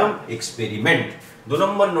র্যান্ডম এক্সপেরিমেন্ট। 2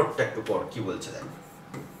 নম্বর নোটটা একটু পর কি বলছে দেখো।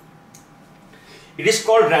 It is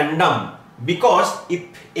called random because if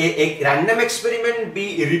a random experiment be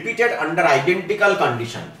repeated under identical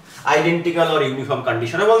condition, identical or uniform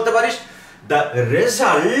condition বলতে পারিস, the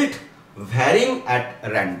result varying at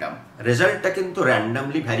random, রেজাল্টটা কিন্তু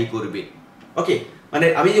র্যান্ডমলি ভ্যারি করবে। ওকে, মানে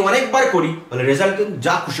আমি যদি অনেকবার করি তাহলে রেজাল্ট কিন্তু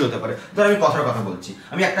যা খুশি হতে পারে। ধর আমি কথার কথা বলছি,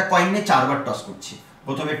 আমি একটা কয়েন নিয়ে 4 বার টস করছি,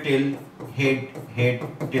 প্রথমে টেল হেড হেড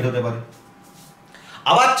টেল হতে পারে,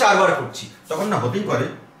 আবার 4 বার করছি, তখন না হতেই পারে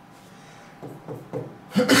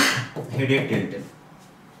হেড হেড টেল টেল,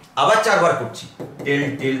 আবার 4 বার করছি টেল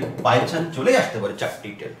টেল, বাই চান্স চলে আসতে পারে 4টি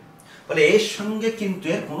টেল। বলে এর সঙ্গে কিন্তু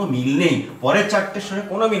এর কোনো মিল নেই, পরের 4টের সঙ্গে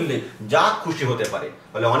কোনো মিল নেই, যা খুশি হতে পারে।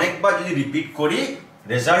 বলে অনেকবার যদি রিপিট করি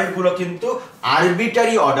রেজাল্ট গুলো কিন্তু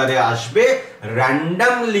আরবিটারি অর্ডারে আসবে,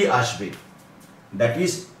 র্যান্ডমলি আসবে। That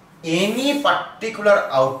is any particular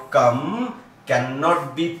outcome can not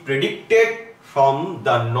be predicted from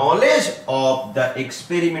the knowledge of the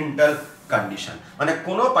experimental condition. মানে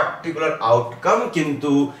কোনো পার্টিকুলার আউটকাম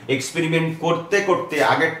কিন্তু এক্সপেরিমেন্ট করতে করতে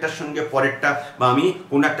আগেরটার সঙ্গে পরেরটা, বা আমি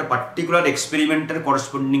কোনো একটা পার্টিকুলার এক্সপেরিমেন্টের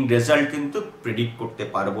করসপন্ডিং রেজাল্ট কিন্তু প্রেডিক্ট করতে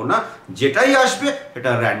পারবো না। যেটাই আসবে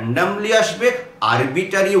এটা র্যান্ডমলি আসবে,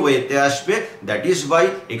 আরবিটারি ওয়েতে আসবে। দ্যাট ইজ ওয়াই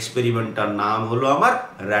এক্সপেরিমেন্টটার নাম হলো আমার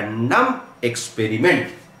র্যান্ডম এক্সপেরিমেন্ট।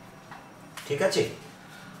 ঠিক আছে।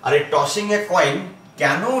 আর এই টসিং এ কয়েন,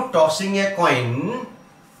 কেন টসিং এ কয়েন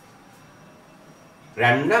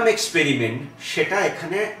র্যান্ডম এক্সপেরিমেন্ট, সেটা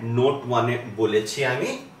এখানে নোট 1-এ বলেছি আমি,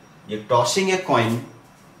 যে টসিং এ কয়েন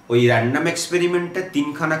ওই র্যান্ডম এক্সপেরিমেন্টে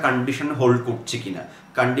 3খানা কন্ডিশন হোল্ড করছে কিনা।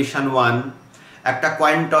 কন্ডিশন 1, একটা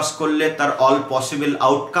কয়েন টস করলে তার অল পসিবল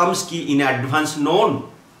আউটকামস কি in advance known,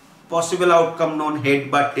 possible outcome known, head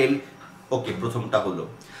বা টেল। ওকে, প্রথমটা হলো।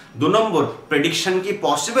 2 নম্বর, প্রেডিকশন কি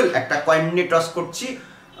পসিবল, একটা কয়েন নিয়ে টস করছি,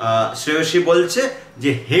 শ্রেয়সী বলছে যে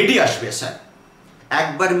হেডই আসবে স্যার,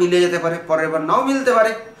 একবার মিলে যেতে পারে পরের বার নাও মিলতে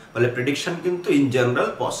পারে, বলে প্রেডিকশন কিন্তু ইন জেনারেল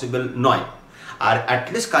পসিবল নয়। আর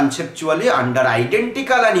at least conceptually under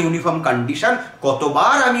identical and uniform condition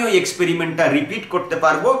কতবার আমি ওই এক্সপেরিমেন্টটা রিপিট করতে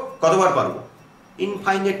পারবো, কতবার পারবো,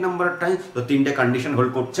 ইনফাইনাইট নাম্বার অফ টাইম। তো 3টে কন্ডিশন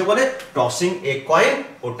হোল্ড করছে বলে টসিং এ কয়েন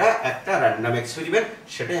ওটা একটা র্যান্ডম এক্সপেরিমেন্ট,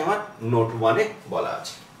 সেটাই আমার নোট 1-এ বলা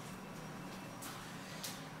আছে।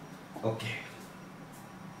 ওকে,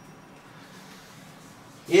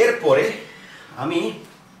 এরপরে আমি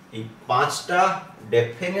এই 5টা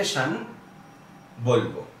ডেফিনেশন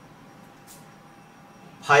বলবো।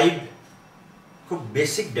 5 খুব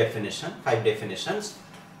বেসিক ডেফিনেশন, 5 ডেফিনেশনস।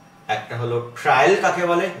 একটা হলো ট্রায়াল কাকে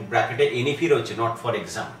বলে, ব্র্যাকেটে এনইপি রয়েছে, নট ফর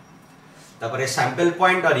এক্সাম। তারপরে স্যাম্পল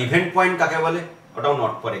পয়েন্ট আর ইভেন্ট পয়েন্ট কাকে বলে, ওটাও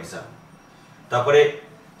নট ফর এক্সাম। তারপরে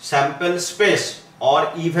sample space or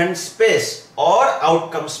event space or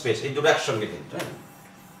outcome space, এই দুটো একসঙ্গে কিন্তু।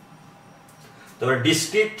 তারপরে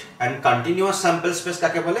discrete and continuous sample space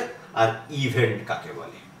কাকে বলে, আর ইভেন্ট কাকে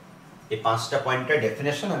বলে। এই 5টা পয়েন্টের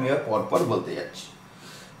ডেফিনেশন আমি এবার পরপর বলতে যাচ্ছি।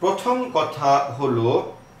 প্রথম কথা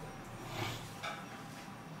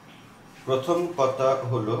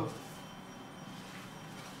হলো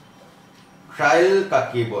ট্রায়াল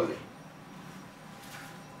কাকে বলে।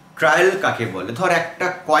 ট্রায়াল কাকে বলে, ধর একটা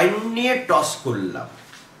কয়েন নিয়ে টস করলাম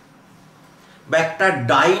বা একটা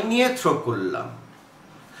ডাই নিয়ে থ্রো করলাম,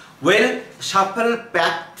 ওয়েল শাফল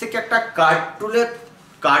প্যাক থেকে একটা কার্ড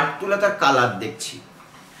তুলে তার কালার দেখছি।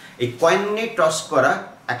 এই কয়েন নিয়ে টস করা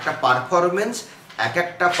একটা পারফরমেন্স, এক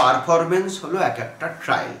একটা পারফরমেন্স হলো এক একটা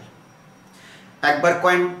ট্রায়াল। একবার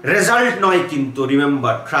কয়েন রেজাল্ট নয় কিন্তু,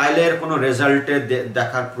 রিমেম্বার ট্রায়ালের কোনো রেজাল্টে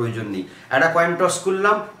দেখার প্রয়োজন নেই। একটা কয়েন টস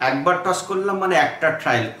করলাম, একবার টস করলাম মানে একটা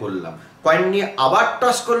ট্রায়াল করলাম। কয়েন নিয়ে আবার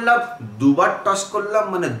টস করলাম, 2বার টস করলাম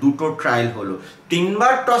মানে 2টো ট্রায়াল হলো।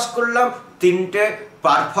 3বার টস করলাম, 3টে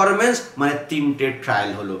পারফরমেন্স মানে 3টে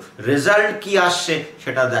ট্রায়াল হলো। রেজাল্ট কি আসছে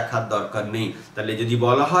সেটা দেখার দরকার নেই। তাহলে যদি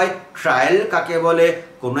বলা হয় ট্রায়াল কাকে বলে,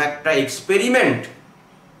 কোনো একটা এক্সপেরিমেন্ট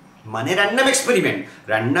মানে র্যান্ডম এক্সপেরিমেন্ট,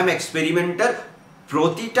 র্যান্ডম এক্সপেরিমেন্টের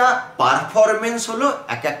প্রতিটা পারফরমেন্স হলো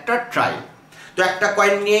এক একটা ট্রায়াল। তো একটা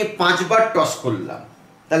কয়েন নিয়ে 5বার টস করলাম,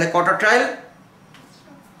 তাহলে কটা ট্রায়াল?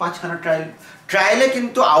 5খানা ট্রায়াল। ট্রায়ালে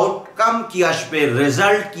কিন্তু আউটকাম কি আসবে,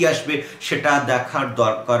 রেজাল্ট কি আসবে সেটা দেখার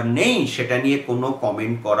দরকার নেই, সেটা নিয়ে কোনো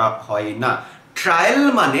কমেন্ট করা হয় না। ট্রায়াল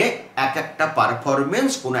মানে এক একটা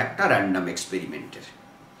পারফরমেন্স কোনো একটা র্যান্ডম এক্সপেরিমেন্টের।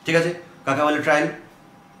 ঠিক আছে, কাকে বলে ট্রায়াল?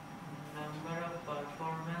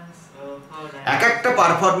 এক একটা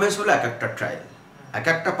পারফরমেন্স হলো এক একটা ট্রায়াল, এক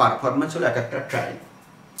একটা পারফরমেন্স হলো এক একটা ট্রায়াল।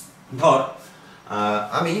 ধর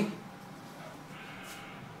আমি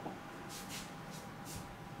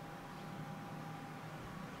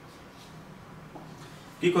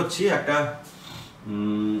কি করছি, একটা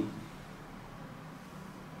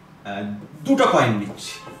দুটো কয়েন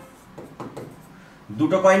নিচ্ছি,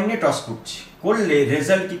 দুটো কয়েন নিয়ে টস করছি, করলে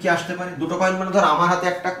রেজাল্ট কি কি আসতে পারে? দুটো কয়েন মানে ধর আমার হাতে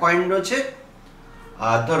একটা কয়েন রয়েছে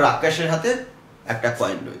আর ধর রাকেশের হাতে একটা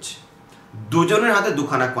কয়েন রয়েছে, দুজনের হাতে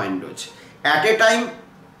দুখানা কয়েন রয়েছে। অ্যাট এ টাইম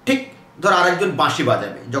ঠিক ধর আরেকজন বাঁশি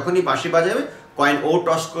বাজাবে, যখনই বাঁশি বাজাবে কয়েন ও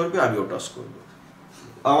টস করবে আমিও টস করবো,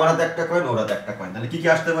 আমার হাতে একটা কয়েন ওর হাতে একটা কয়েন, তাহলে কি কি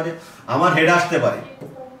আসতে পারে? আমার হেড আসতে পারে,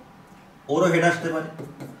 ওরও হেড আসতে পারে,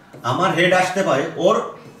 আমার হেড আসতে পারে, ওর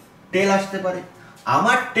টেল আসতে পারে,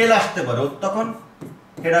 আমার টেল আসতে পারে, ওর তখন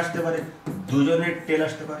হেড আসতে পারে, দুজনের টেল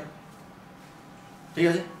আসতে পারে। ঠিক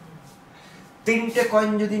আছে, তিনটে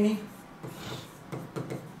কয়েন যদি নিই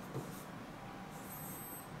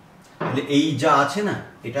তাহলে এই যা আছে না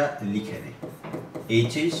এটা লিখে নে,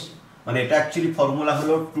 এইচ মানে এটা অ্যাকচুয়ালি ফর্মুলা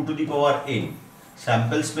হলো 2 to the power n,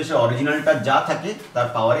 sample স্পেসের অরিজিনালটা যা থাকে তার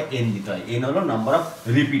পাওয়ারে n দিতে হয়, n হলো নাম্বার অফ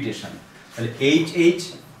রিপিটেশন। তাহলে এইচ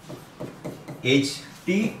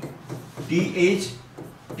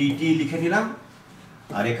টি টি লিখে নিলাম,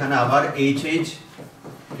 আর এখানে আবার এইচ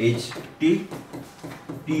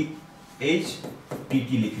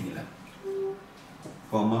টি লিখে নিলাম,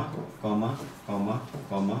 কমা কমা কমা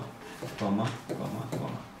কমা কমা কমা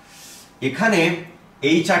কমা। এখানে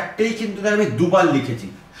এই চারটেই কিন্তু আমি দুবার লিখেছি,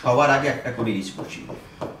 সবার আগে একটা করে এইচ বসিয়ে,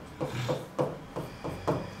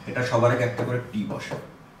 এটা সবার আগে একটা করে টি বসা।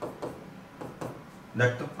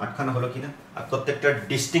 দেখতো 8খানা হলো কিনা, আর প্রত্যেকটা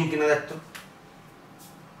ডিস্টিংক্ট কিনা দেখতো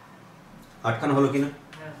 8খানা হলো কিনা,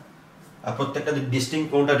 আর প্রত্যেকটা ডিস্টিংক্ট,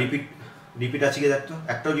 কোনটা রিপিট আছে কি দেখতো,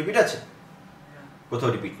 একটাও রিপিট আছে, কোথাও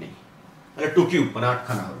রিপিট নেই, তাহলে 2 কিউব মানে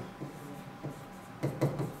 8খানা হলো।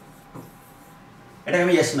 এটাকে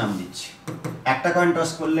আমি এস নাম দিচ্ছি, একটা কয়েন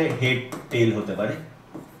টস করলে হেড টেল হতে পারে,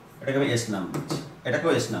 এটাকে আমি এস নাম দিচ্ছি,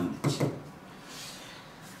 এটাকেও এস নাম দিচ্ছি।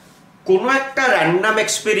 কোনো একটা র্যান্ডম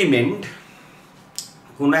এক্সপেরিমেন্ট,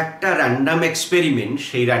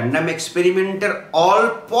 সেই র্যান্ডম এক্সপেরিমেন্টের অল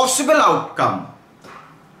পসিবল আউটকাম,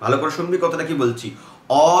 ভালো করে শুনবি কথাটা কি বলছি,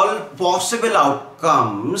 অল পসিবল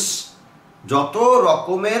আউটকামস, যত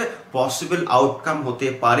রকমের পসিবল আউটকাম হতে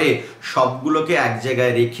পারে সবগুলোকে এক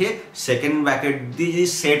জায়গায় রেখে সেকেন্ড ব্র্যাকেট দিয়ে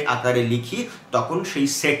সেট আকারে লিখি, তখন সেই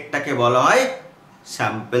সেটটাকে বলা হয়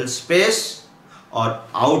sample space or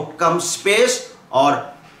outcome space or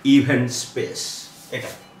event space. এটা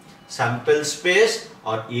sample space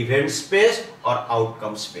or event space or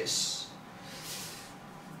outcome space.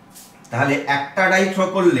 তাহলে একটা ডাই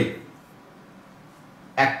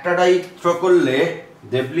থ্রো করলে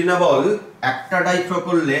দেবলিনা বল, একটা ডাই থ্রো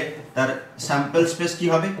করলে তার স্যাম্পল স্পেস কি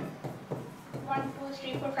হবে? 1 2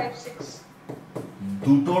 3 4 5 6।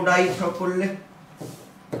 দুটো ডাই থ্রো করলে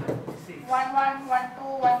 1 1 1 2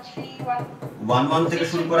 1 3 1 1 থেকে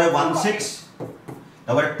শুরু করে 1 6,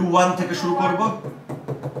 তারপরে 2 1 থেকে শুরু করব,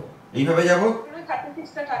 এইভাবে যাব,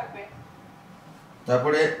 36টা থাকবে,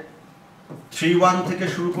 তারপরে 3 1 থেকে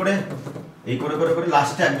শুরু করে এই করে করে করে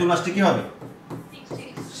লাস্টে একদম লাস্টে কি হবে?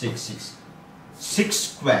 6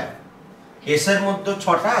 স্কয়ার। এস এর মধ্যে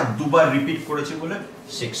 6টা দুবার রিপিট করেছে বলে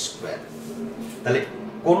 6 স্কয়ার। তাহলে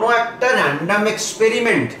কোনো একটা র্যান্ডম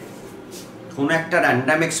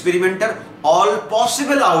এক্সপেরিমেন্টের অল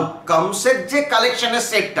পসিবল আউটকামস এর যে কালেকশনের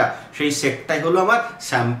সেটটা, সেই সেটটাই হলো আমার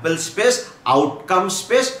স্যাম্পল স্পেস, আউটকাম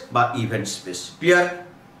স্পেস বা ইভেন্ট স্পেস।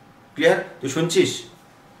 ক্লিয়ার? তুই শুনছিস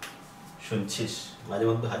মাঝে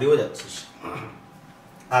মধ্যে হারিয়েও যাচ্ছিস।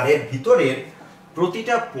 আর এর ভিতরের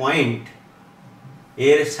প্রতিটা পয়েন্ট,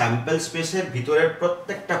 এর স্যাম্পল স্পেসের ভিতরের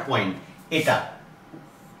প্রত্যেকটা পয়েন্ট,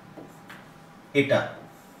 এটা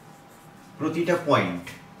প্রতিটা পয়েন্ট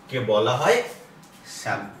কে বলা হয়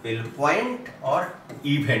sample point or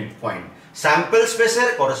event point. Sample স্পেসের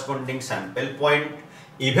করসপন্ডিং স্যাম্পল পয়েন্ট,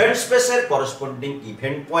 ইভেন্ট স্পেসের করসপন্ডিং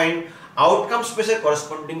ইভেন্ট পয়েন্ট, আউটকাম স্পেসের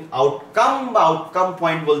করসপন্ডিং আউটকাম বা আউটকাম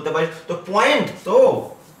পয়েন্ট বলতে পারিস। তো পয়েন্ট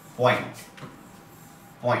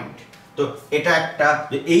তো এটা একটা,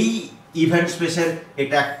 এই ইভেন্ট স্পেসের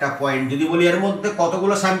এটা একটা পয়েন্ট। যদি বলি এর মধ্যে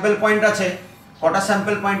কতগুলো স্যাম্পল পয়েন্ট আছে, কটা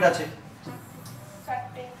স্যাম্পল পয়েন্ট আছে?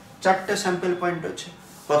 4টে স্যাম্পল পয়েন্ট আছে।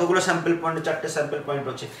 কতগুলো স্যাম্পল পয়েন্ট? 4টে স্যাম্পল পয়েন্ট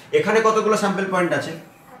আছে। এখানে কতগুলো স্যাম্পল পয়েন্ট আছে?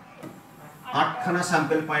 8খানা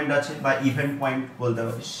স্যাম্পল পয়েন্ট আছে বা ইভেন্ট পয়েন্ট বলতে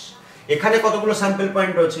পারিস। এখানে কতগুলো স্যাম্পল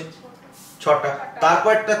পয়েন্ট রয়েছে? 6টা।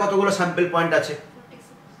 তারপরটা কতগুলো স্যাম্পল পয়েন্ট আছে?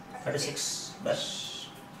 36। ব্যাস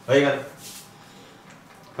হয়ে গেল,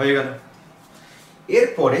 হয়ে গেল।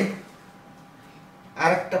 এরপরে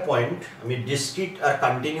আরেকটা পয়েন্ট, আমি ডিসক্রিট আর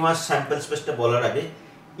কন্টিনিউয়াস স্যাম্পল স্পেসটা বলার আগে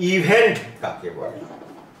ইভেন্ট কাকে বলে,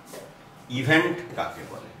 ইভেন্ট কাকে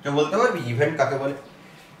বলে কেউ বলতে পারবি? ইভেন্ট কাকে বলে?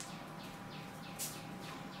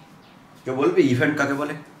 কেউ বলবে ইভেন্ট কাকে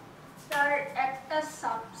বলে? স্যার একটা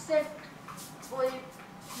সাবসেট, ওই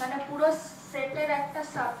মানে পুরো সেটের একটা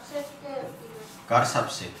সাবসেটকে। কার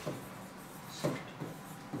সাবসেট?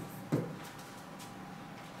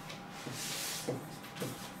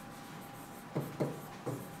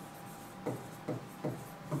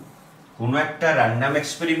 কোনো একটা র্যান্ডম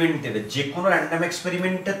এক্সপেরিমেন্টের, যে কোনো র্যান্ডম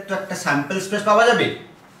এক্সপেরিমেন্টের তো একটা স্যাম্পল স্পেস পাওয়া যাবে,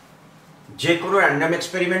 যে কোনো র্যান্ডম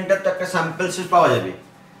এক্সপেরিমেন্টের তো একটা স্যাম্পল স্পেস পাওয়া যাবে।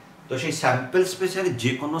 তো সেই স্যাম্পল স্পেসের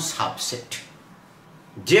যে কোনো সাবসেট,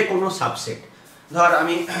 যে কোনো সাবসেট, ধর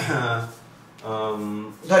আমি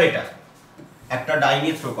ধর এটা একটা ডাই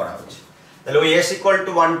নিয়ে থ্রো করা হচ্ছে, তাহলে ওই S =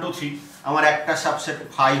 1 2 3 আমার একটা সাবসেট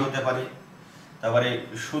 5 হতে পারে, তারপরে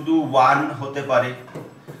শুধু 1 হতে পারে,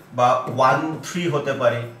 বা 1 3 হতে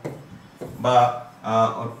পারে, বা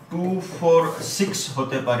 2 4 6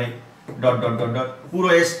 হতে পারে, ডট ডট ডট ডট পুরো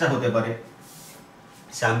এসটা হতে পারে।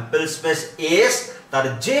 স্যাম্পল স্পেস এস তার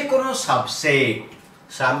যে কোনো সাবসেট,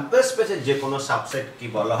 স্যাম্পল স্পেসের যে কোনো সাবসেট কি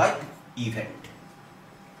বলা হয়? ইভেন্ট।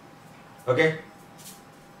 ওকে,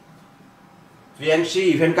 প্রিয়াংশী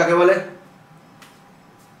ইভেন্ট কাকে বলে?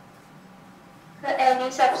 Any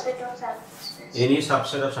subset of sample space. Any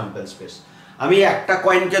subset of sample space. আমি একটা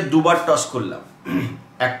কয়েনকে দুবার টস করলাম,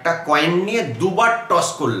 একটা কয়েন নিয়ে দুবার টস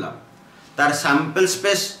করলাম, তার স্যাম্পল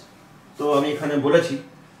স্পেস তো আমি এখানে বলেছি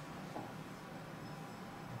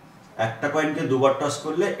একটা কয়েনকে দুবার টস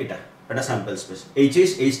করলে এটা স্যাম্পল স্পেস,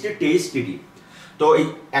 HHT THTT। তো এই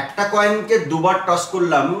একটা কয়েনকে দুবার টস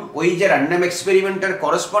করলাম, ওই যে র্যান্ডম এক্সপেরিমেন্টের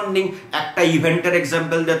করসপন্ডিং একটা ইভেন্টের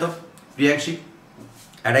এক্সাম্পল দে তো প্রিয়াংশী,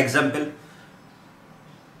 একটা example.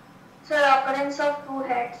 Sir occurrence of two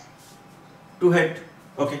heads. To head,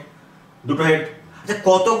 ওকে, দুটো হেড। আচ্ছা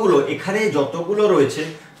কতগুলো, এখানে যতগুলো রয়েছে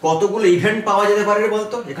কতগুলো ইভেন্ট পাওয়া যেতে পারে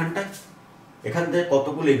বলতো? এখানটায়, এখান থেকে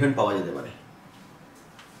কতগুলো ইভেন্ট পাওয়া যেতে পারে?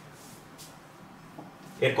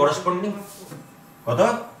 এর করসপন্ডিং কত?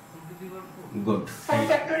 Good, 4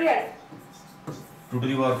 factorial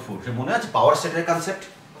 2⁴। সে মনে আছে পাওয়ার সেটের কনসেপ্ট?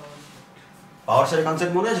 পাওয়ার সেটের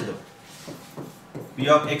কনসেপ্ট মনে আছে তো? P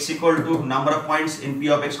of x = number of points in P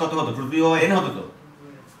of x কত হতো? 2⁴n হতো তো,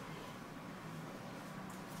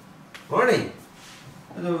 মনে নেই?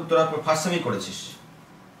 তোরা ফার্স্ট সেমই করেছিস,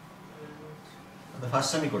 ফার্স্ট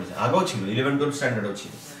সেমই করেছিস, আগেও ছিল 11 12 স্ট্যান্ডার্ডও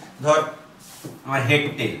ছিল। ধর আমার হেড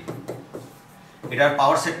টেল, এটার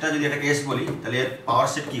পাওয়ার সেটটা যদি এটাকে s বলি, তাহলে এর পাওয়ার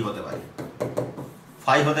সেট কি হতে পারে?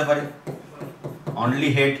 5 হতে পারে। Only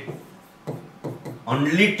head,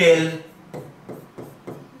 only tell,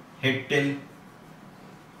 head টেল,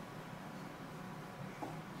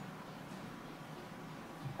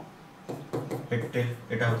 হেড টেল,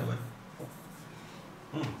 এটা হতে পারে।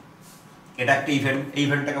 এটা একটা ইভেন্ট, এই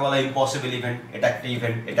ইভেন্টটাকে বলা হয় ইম্পসিবল ইভেন্ট। এটা একটা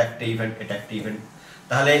ইভেন্ট, এটা একটা ইভেন্ট, এটা একটা ইভেন্ট।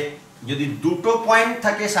 তাহলে যদি দুটো পয়েন্ট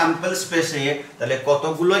থাকে স্যাম্পল স্পেসে, তাহলে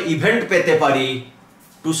কতগুলো ইভেন্ট পেতে পারি?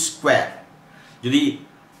 2²। যদি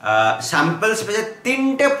স্যাম্পল স্পেসে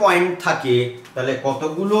 3টে পয়েন্ট থাকে, তাহলে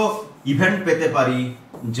কতগুলো ইভেন্ট পেতে পারি?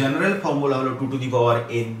 জেনারেল ফর্মুলা হলো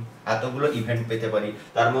 2⁴n, এতগুলো ইভেন্ট পেতে পারি।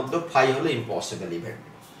 তার মধ্যে 5 হলো ইম্পসিবল ইভেন্ট।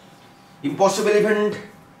 ইম্পসিবল ইভেন্ট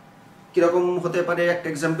কিরকম হতে পারে একটা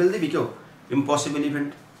এক্সাম্পল দিবি কেউ? ইম্পসিবল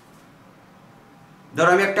ইভেন্ট, ধর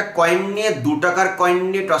আমি একটা কয়েন নিয়ে 2 টাকার কয়েন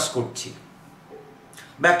নিয়ে টস করছি,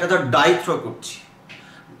 বা একটা ধর ডাই থ্রো করছি।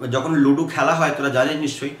 যখন লুডো খেলা হয় তোরা জানিস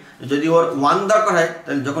নিশ্চয়ই, যদি ওর 1 দরকার হয়,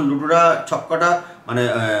 তাহলে যখন লুডোটা ছক্কাটা মানে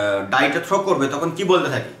ডাইটা থ্রো করবে তখন কি বলতে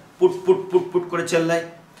থাকে? পুট পুট পুট পুট করে চেল্লাই।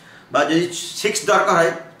 বা যদি 6 দরকার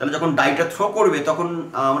হয়, তাহলে যখন ডাইটা থ্রো করবে তখন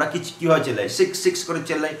আমরা কি হয় চেল্লাই? 6 6 করে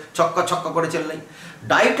চেল্লাই, ছক্কা ছক্কা করে চেল্লাই।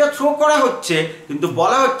 ডাইটা থ্রো করা হচ্ছে কিন্তু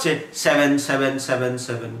বলা হচ্ছে 7 7 7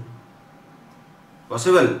 7।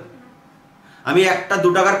 পসিবল? আমি একটা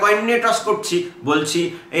 2 টাকার কয়েন নিয়ে টস করছি, বলছি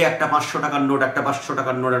এই একটা 500 টাকার নোট, একটা 500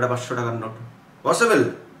 টাকার নোট, একটা 500 টাকার নোট। পসিবল?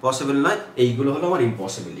 পসিবল নয়। এইগুলো হলো আমার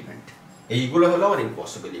ইম্পসিবল ইভেন্ট, এইগুলো হলো আমার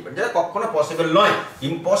ইম্পসিবল ইভেন্ট, যেটা কখনো পসিবল নয়।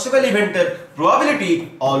 ইম্পসিবল ইভেন্টের প্রবাবিলিটি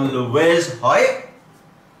অলওয়েজ হয়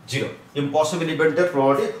 0। ইম্পসিবল ইভেন্টের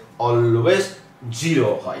প্রবাবিলিটি অলওয়েজ 0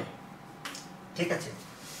 হয়। ঠিক আছে,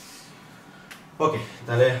 ওকে।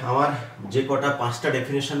 তাহলে আমার যে কটা 5টা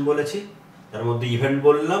ডেফিনেশন বলেছি, তার মধ্যে ইভেন্ট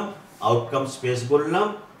বললাম, আউটকাম স্পেস বললাম,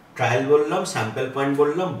 ট্রায়াল বললাম, স্যাম্পল পয়েন্ট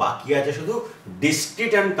বললাম, বাকি আছে শুধু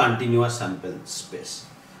discrete and continuous sample space.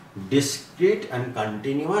 Discrete and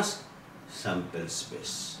continuous sample space.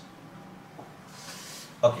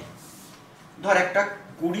 ওকে, ধর একটা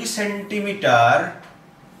 20 সেন্টিমিটার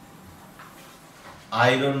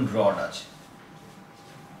আয়রন রড আছে,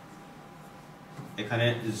 এখানে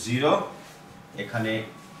 0, এখানে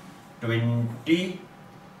 20,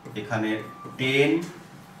 এখানে 10,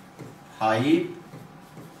 5,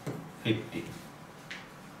 50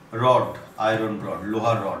 রড, আয়রন রড,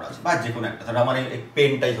 লোহার রড আছে, বা যে কোনো একটা, তাহলে আমার এই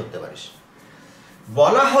পেনটাই ধরতে পারিস।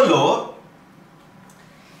 বলা হলো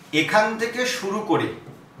এখান থেকে শুরু করে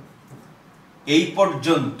এই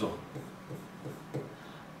পর্যন্ত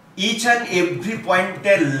ইচ অ্যান্ড এভরি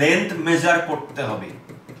পয়েন্টের লেন্থ মেজার করতে হবে,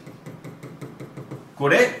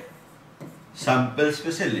 করে স্যাম্পল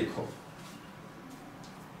স্পেসে লেখো।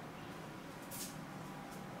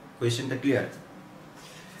 কোয়েশ্চেনটা ক্লিয়ার?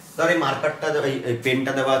 ধর এই মার্কারটা, এই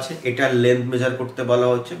পেনটা দেওয়া আছে, এটার লেন্থ মেজার করতে বলা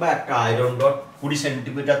হচ্ছে, বা একটা iron rod 20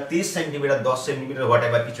 centimetre, 30 centimetre, 10 centimetre, what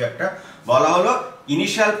ever কিছু একটা বলা হলো।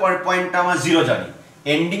 ইনিশিয়াল পয়েন্টটা আমার 0 জানি,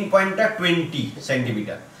 এন্ডিং পয়েন্টটা 20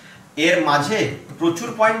 সেন্টিমিটার, এর মাঝে প্রচুর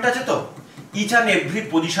পয়েন্ট আছে, তো ইচ অ্যান্ড এভরি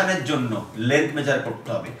পজিশনের জন্য লেন্থ মেজার করতে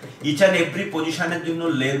হবে। ইচ অ্যান্ড এভরি পজিশনের জন্য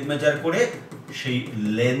লেন্থ মেজার করে সেই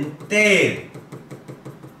লেন্থের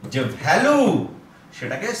যে ভ্যালু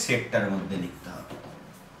সেটাকে সেটটার মধ্যে লিখতে হবে।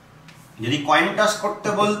 যদি কয়েন টস করতে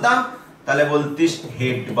বলতাম তাহলে বলতিস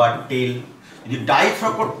হেড বা টেল, যদি ডাই থ্রো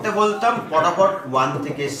করতে বলতাম পটাপট 1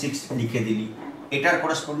 থেকে 6 লিখে দিলি, এটার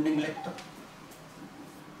করেসপন্ডিং লিখতো।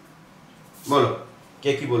 বলো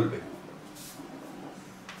কে কি বলবে?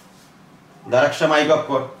 দারাক্ষা মাইক অফ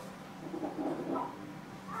কর,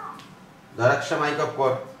 দারাক্ষা মাইক অফ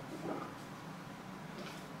কর।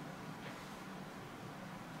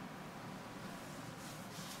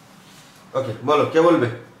 ওকে, বলো কে বলবে?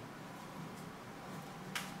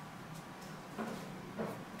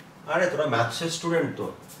 আরে তোরা ম্যাথসের স্টুডেন্ট, তো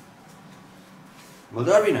বলতে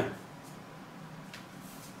পারবি না?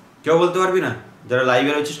 কেউ বলতে পারবি না? যারা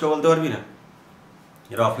লাইভে রয়েছিস কেউ বলতে পারবি না?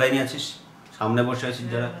 যারা অফলাইনে আছিস, সামনে বসে আছিস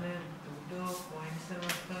যারা,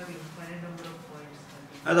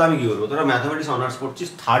 তো আমি কি বলবো, তোরা ম্যাথামেটিক্স অনার্স করছিস,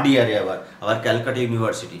 3rd ইয়ারে, আবার ক্যালকাটা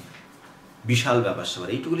ইউনিভার্সিটি, বিশাল ব্যাপার স্যাপার,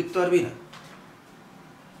 এইটুকু লিখতে পারবি না?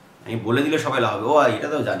 আমি বলে দিলে সবাই লাভ হবে। ও এটা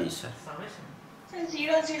তো জানিস স্যার।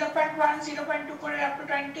 0, 0.1, 0.2 করে up to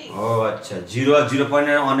 20। ও আচ্ছা, 0 আর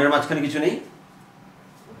 0.1 এর মাঝখানে কিছু নেই?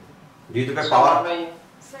 যেহেতু পাওয়ার,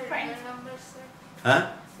 হ্যাঁ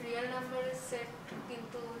রিয়েল নাম্বারের সেট,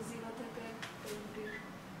 কিন্তু 0 থেকে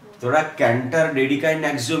 20। তোরা ক্যান্টার ডেডিকাইন্ড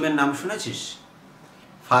অ্যাক্সিওমের নাম শুনেছিস?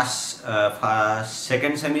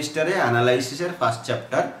 সেকেন্ড সেমিস্টারে অ্যানালাইসিসের ফার্স্ট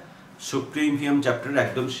চ্যাপ্টার, সুপ্রিমিয়াম চ্যাপ্টার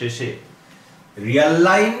একদম শেষে, রিয়েল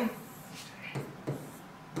লাইন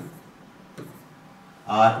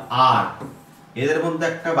আর আর এদের মধ্যে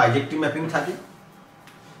একটা বাইজেক্টিভ ম্যাপিং থাকে,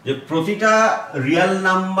 যে প্রতিটা রিয়েল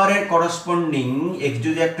নাম্বারের করসপন্ডিং, এক্স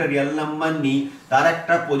যদি একটা রিয়েল নাম্বার নিই তার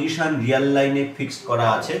একটা পজিশন রিয়েল লাইনে ফিক্স করা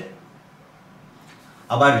আছে,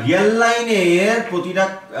 আবার রিয়েল লাইনের প্রতিটা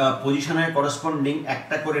পজিশনের করসপন্ডিং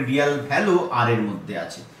একটা করে রিয়েল ভ্যালু আর এর মধ্যে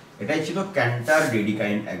আছে। এটাই ছিল Canter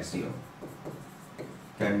ডেডিকাইন্ড axiom.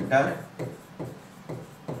 Canter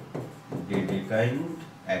ডেডিকাইন্ড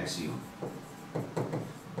axiom.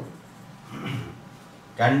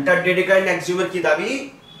 Canter ডেডিকাইন্ড অ্যাক্সিওমের কি দাবি?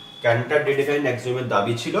 ক্যান্টার ডেডিকাইন্ড অ্যাক্সিওমের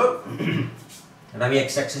দাবি ছিল, আমি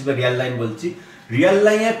এক্স অ্যাক্সিস বা রিয়েল লাইন বলছি, রিয়েল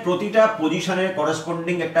লাইনের প্রতিটা পজিশনের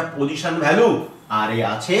করসপন্ডিং একটা পজিশন ভ্যালু আর এ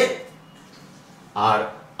আছে, আর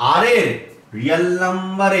আর এর রিয়েল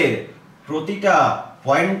নাম্বারের প্রতিটা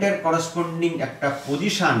পয়েন্টের করসপন্ডিং একটা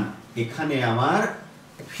পজিশন এখানে আমার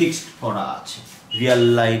ফিক্সড করা আছে, রিয়েল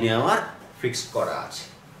লাইনে আমার ফিক্সড করা আছে।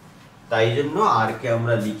 তাই জন্য আর কে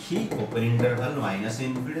আমরা লিখি ওপেন ইন্টারভাল মাইনাস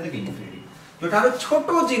ইনফিনিটি থেকে ইনফিনিটি। তো এটা আরো ছোট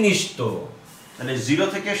জিনিস, তো তাহলে 0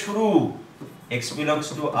 থেকে শুরু, x belongs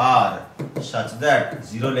to r such that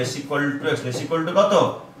 0 less equal to x less equal to কত?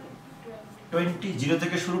 20। 0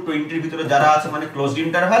 থেকে শুরু, 20 এর ভিতরে যারা আছে মানে ক্লোজড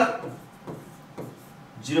ইন্টারভাল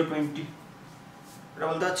 0, 20। এটা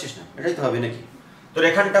বলতে পারছিস না? এটাই তো হবে নাকি? তো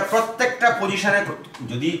এখানটা প্রত্যেকটা পজিশনে,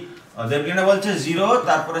 যদি দেবলিনা বলছে 0,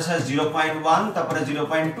 তারপরে স্যার 0.1, তারপরে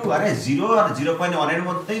 0.2, আরে 0 আর 0.1 এর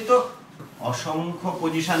মধ্যেই তো অসংখ্য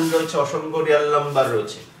পজিশন রয়েছে, অসংখ্য রিয়েল নাম্বার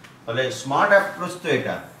রয়েছে। তাহলে স্মার্ট অ্যাপ্রোচ তো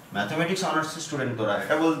এটা। ম্যাথমেটিক্স অনার্স স্টুডেন্ট তোরা,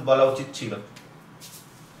 এটা বলা উচিত ছিল।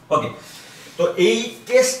 ওকে, তো এই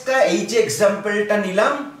কেসটা, এই যে এক্সাম্পলটা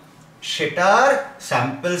নিলাম, সেটার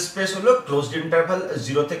স্যাম্পল স্পেস হলো ক্লোজড ইন্টারভাল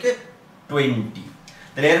 0 থেকে 20।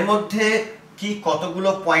 তাহলে এর মধ্যে কি কতগুলো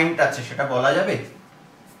পয়েন্ট আছে সেটা বলা যাবে?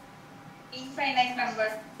 Infinite number.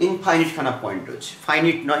 ইনফাইনিট খানা পয়েন্ট রয়েছে,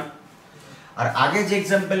 ফাইনিট নয়। আর আগে যে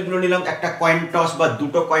এক্সাম্পলগুলো নিলাম, একটা কয়েন টস বা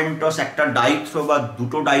দুটো কয়েন টস, একটা ডাই থ্রো বা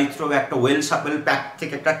দুটো ডাই থ্রো, একটা ওয়েল সাপেল প্যাক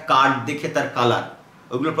থেকে একটা কার্ড দেখে তার কালার,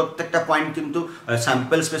 ওইগুলো প্রত্যেকটা পয়েন্ট কিন্তু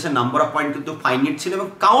স্যাম্পল স্পেসের নাম্বার অফ পয়েন্ট কিন্তু ফাইনিট ছিল এবং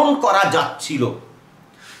কাউন্ট করা যাচ্ছিল।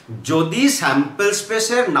 যদি স্যাম্পল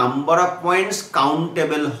স্পেসের নাম্বার অফ পয়েন্টস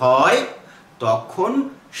কাউন্টেবল হয় তখন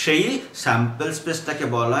সেই স্যাম্পল স্পেসটাকে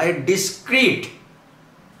বলা হয় ডিসক্রিট।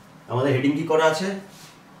 আমাদের হেডিং কি করা আছে?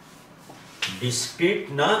 ডিসক্রিট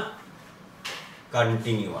না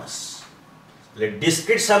continuous.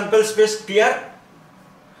 Discrete sample space clear.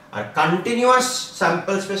 আর কন্টিনিউয়াস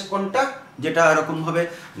স্যাম্পল স্পেস কোনটা? যেটা এরকম ভাবে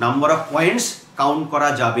নাম্বার অফ পয়েন্টস কাউন্ট করা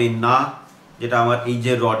যাবে না, যেটা আমার এই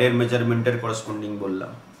যে রডের মেজারমেন্টের করেসপন্ডিং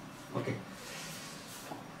বললাম। ওকে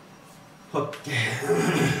ওকে,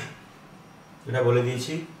 এটা বলে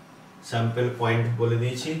দিয়েছি, স্যাম্পল পয়েন্ট বলে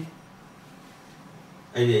দিয়েছি।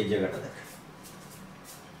 এই যে এই জায়গাটা দেখ,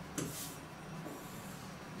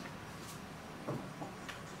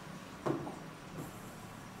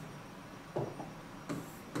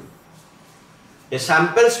 a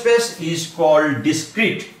sample space is called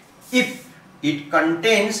discrete if it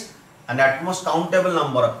contains an at most countable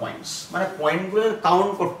number of points, মানে পয়েন্টগুলো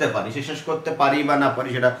কাউন্ট করতে পারি, শেষ করতে পারি বা না পারি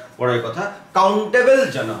সেটা পরের কথা, কাউন্টেবল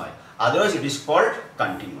যেন হয়, otherwise it is called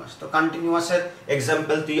continuous. তো কন্টিনিউয়াসের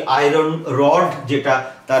এক্সাম্পল তুই আয়রন রড, যেটা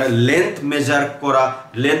তার লেন্থ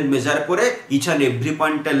মেজার করে ইচ অ্যান্ড এভরি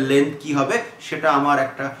পয়েন্টের লেন্থ কি হবে সেটা আমার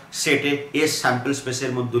একটা সেটে এস স্যাম্পল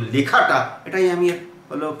স্পেসের মধ্যে লেখাটা, এটাই আমি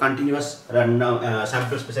হলো কন্টিনিউয়াস রান্ডম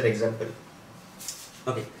স্যাম্পল স্পেসের এক্সাম্পল।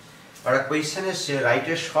 ওকে, আর কোয়েশ্চেন এসে write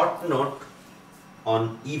a short note on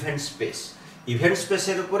event space. Event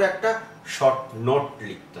স্পেসের উপরে একটা শর্ট নোট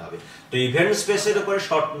লিখতে হবে। তো ইভেন্ট স্পেসের উপরে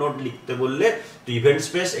শর্ট নোট লিখতে বললে তুই ইভেন্ট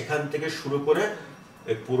স্পেস এখান থেকে শুরু করে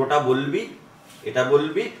পুরোটা বলবি, এটা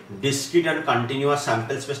বলবি, ডিসক্রিট অ্যান্ড কন্টিনিউয়াস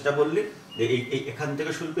স্যাম্পল স্পেসটা বললি, এখান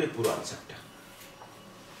থেকে শুরু করে পুরো আনসারটা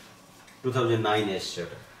 2009 এসছে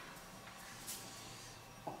ওটা।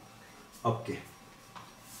 ওকে,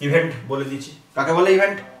 ইভেন্ট বলে দিয়েছি। কাকে বলে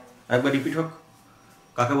ইভেন্ট? একবার রিপিট হোক,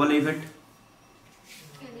 কাকে বলে event?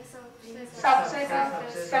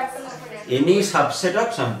 Any subset of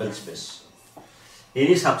sample space.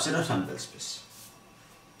 Any subset of sample space.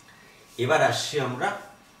 এবার আসছি আমরা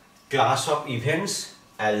class of events,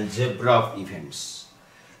 algebra of events.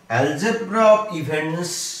 Algebra of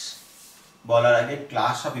events বলার আগে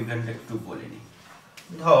ক্লাস অফ ইভেন্ট একটু বলে নিই।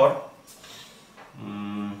 ধর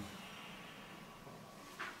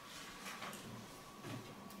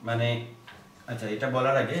মানে আচ্ছা, এটা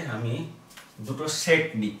বলার আগে আমি দুটো সেট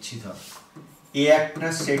নিচ্ছি। ধর এ একটা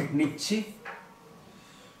সেট নিচ্ছি,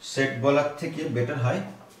 সেট বলার থেকে বেটার হয়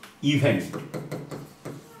event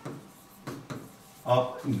of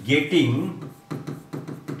getting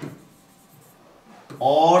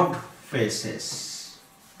odd faces.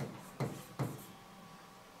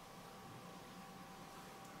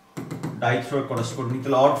 ডাইথ্রোর corresponding,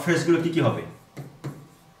 তাহলে অড ফেস গুলো কি কি হবে?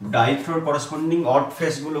 ডাইথ্রোর করসপন্ডিং অড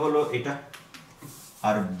ফেস গুলো হলো এটা,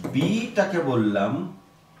 আর বিটাকে বললাম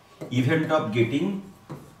event of getting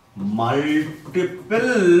multiple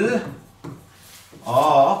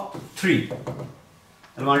of 3।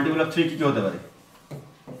 তাহলে মাল্টিপল অফ 3 কি কি হতে পারে?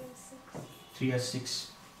 3 আর 6।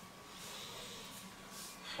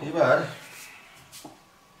 এবার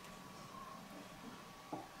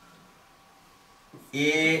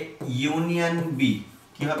এ ইউনিয়ন বি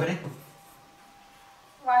কি হবে রে?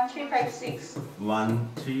 1 3 5 6 1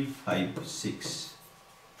 3 5 6।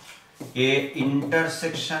 এ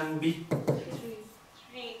ইন্টারসেকশন বি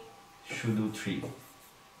 3 শুধু 3।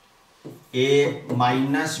 এ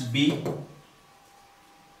মাইনাস বি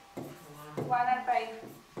 1 আর 5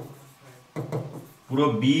 পুরো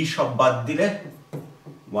বি সব বাদ দিলে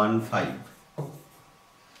 1 5।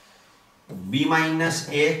 বি মাইনাস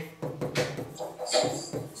এ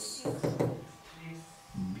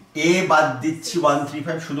বাদ দিচ্ছি 1 3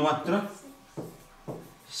 5 শুধুমাত্র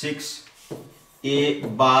 6। ए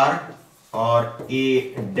बार और ए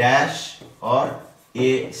डैश और ए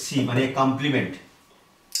सी माने कॉम्प्लीमेंट।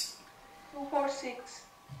 2 4 6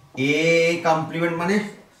 ए कॉम्प्लीमेंट माने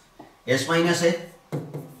एस माइनस ए,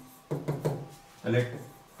 তাহলে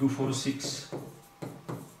 2 4 6।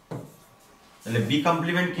 তাহলে বি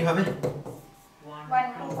কমপ্লিমেন্ট কি হবে? 1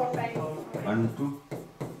 2 4 5 1 2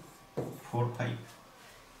 4 5।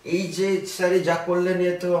 এই যে স্যারে যা করলেন এ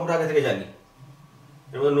তো আমরা আগে থেকে জানি।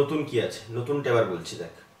 এর মধ্যে নতুন কি আছে? নতুনটা এবার বলছি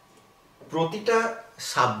দেখ। প্রতিটা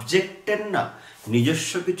সাবজেক্টের না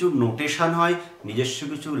নিজস্ব কিছু নোটেশন হয়, নিজস্ব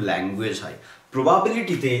কিছু ল্যাঙ্গুয়েজ হয়।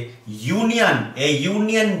 প্রবাবিলিটিতে ইউনিয়ন এ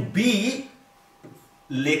ইউনিয়ন বি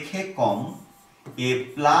লেখে কম, এ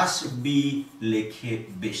প্লাস বি লেখে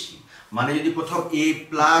বেশি, মানে যদি কোথাও এ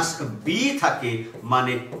প্লাস বি থাকে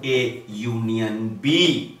মানে এ union B.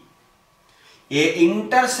 A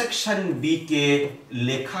intersection B কে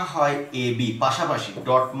লেখা হয় এ বি, পাশাপাশি,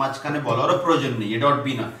 ডট মাঝখানে বলারও প্রয়োজন নেই, এ ডট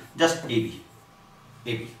বি না, just A B,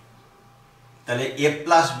 A B. তাহলে এ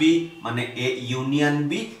প্লাস বি মানে এ ইউনিয়ন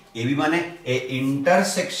বি, এ বি মানে এ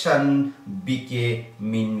ইন্টারসেকশন বি কে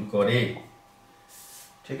মিন করে।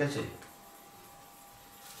 ঠিক আছে,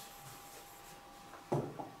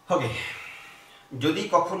 ওকে। যদি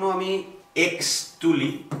কখনো আমি এক্স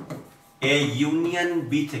তুলি এ ইউনিয়ন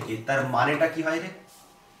বি থেকে, তার মানেটা কি হয় রে?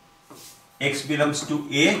 X belongs to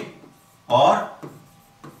a or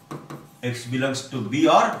x belongs to be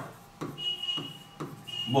or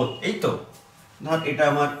both, এই তো। ধর এটা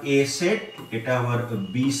আমার এ সেট, এটা আমার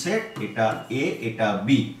বি সেট, এটা এ, এটা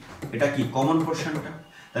বি, এটা কি কমন পোরশনটা?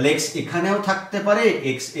 তাহলে এক্স এখানেও থাকতে পারে,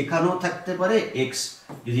 এক্স এখানেও থাকতে পারে। এক্স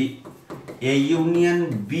যদি এ ইউনিয়ন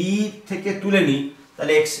বি থেকে তুলে নিই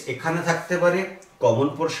তাহলে এক্স এখানে থাকতে পারে, কমন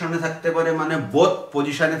পোরশনে থাকতে পারে, মানে বোথ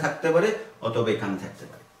পজিশনে থাকতে পারে, অথবা এখানে থাকতে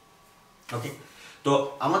পারে। ওকে, তো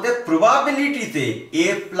আমাদের প্রবাবিলিটিতে এ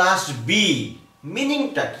প্লাস বি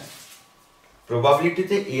মিনিংটা কি?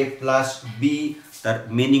 প্রবাবিলিটিতে এ প্লাস বি তার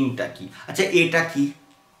মিনিংটা কি? আচ্ছা, এটা কি,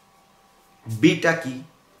 বিটা কি,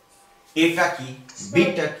 এটা কি,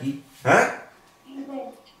 বিটা কি? হ্যাঁ,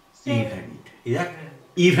 event,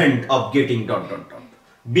 event of getting dot dot dot.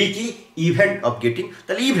 B কি? Event of getting.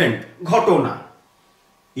 তাহলে ইভেন্ট, ঘটনা।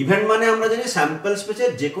 ইভেন্ট মানে আমরা জানি স্যাম্পল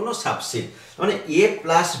স্পেসের যে কোনো সাবসেট, মানে এ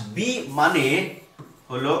প্লাস বি মানে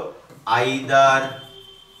হলো আইদার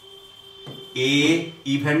এ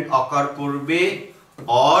ইভেন্ট অকার করবে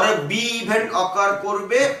অর বি ইভেন্ট অকার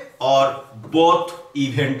করবে অর বোথ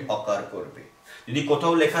ইভেন্ট অকার করবে। যদি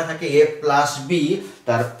কোথাও লেখা থাকে এ প্লাস বি,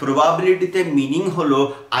 তার প্রবাবিলিটিতে মিনিং হলো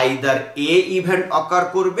আইদার এ ইভেন্ট অকার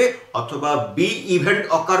করবে, অথবা বি ইভেন্ট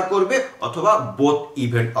অকার করবে, অথবা বোথ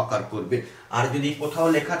ইভেন্ট অকার করবে। আর যদি কোথাও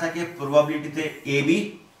লেখা থাকে প্রবাবিলিটিতে এ বি,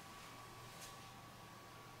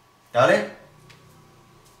 তাহলে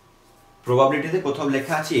প্রবাবিলিটিতে কোথাও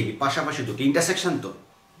লেখা আছে এবি, পাশাপাশি দুটো ইন্টারসেকশন, তো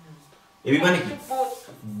এবি মানে কি?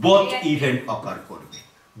 বোথ ইভেন্ট অকার করবে,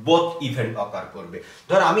 বোথ ইভেন্ট অকার করবে।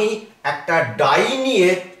 ধর আমি একটা ডাই নিয়ে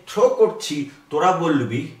থ্রো করছি, তোরা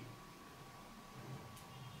বলবি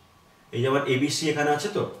এই যে আমার এবিসি এখানে আছে,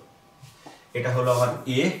 তো এটা হলো আমার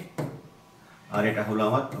এ আর এটা হলো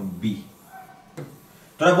আমার বি।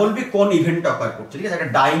 তোরা বলবি কোন ইভেন্ট অকার করছে। ঠিক আছে,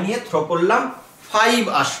 একটা ডাই নিয়ে থ্রো করলাম, 5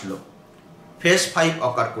 আসলো, ফেস 5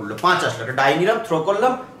 অকার করলো, 5 আসলো, একটা ডাই নিলাম, থ্রো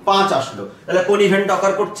করলাম, 5 আসলো, তাহলে কোন ইভেন্ট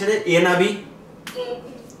অকার করছে রে? এ না B?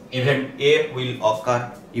 Event A will ochre,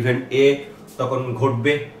 event এ তখন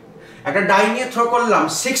ঘটবে। একটা ডাই নিয়ে থ্রো করলাম,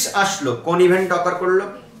 6 আসলো, কোন ইভেন্ট অকার করলো?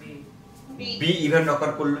 বি ইভেন্ট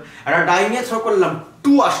অকার করলো। একটা ডাই নিয়ে থ্রো করলাম,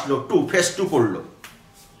 2 আসলো, 2 ফেস 2 পড়লো,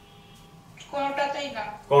 কোনটাতেই না,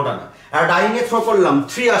 কোনটা না। একটা ডাই নিয়ে থ্রো করলাম,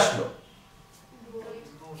 3 আসলো,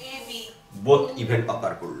 এবি বোথ ইভেন্ট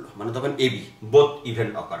অকার করলো, মানে তখন এবি বোথ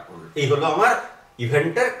ইভেন্ট অকার করলো। এই হলো আমার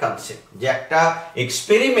ইভেন্টের কনসেপ্ট, যে একটা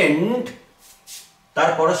এক্সপেরিমেন্ট তার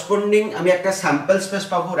করসপন্ডিং আমি একটা স্যাম্পল স্পেস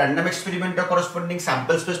পাবো, র্যান্ডম এক্সপেরিমেন্টের করসপন্ডিং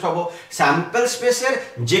স্যাম্পল স্পেস পাবো। স্যাম্পল স্পেসের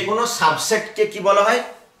যে কোনো সাবসেটকে কি বলা হয়?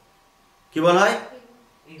 কি বলা হয়?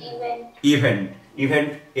 ইভেন্ট।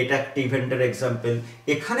 ইভেন্ট, এটা একটা ইভেন্টের এক্সাম্পল।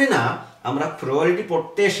 এখানে না আমরা প্রবাবিলিটি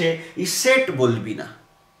পড়তে এসে এই সেট বলবি না,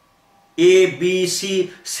 এ বি সি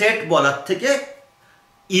সেট বলার থেকে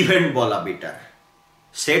ইভেন্ট বলা বেটার।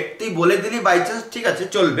 সেট তুই বলে দিলি বাই চান্স, ঠিক আছে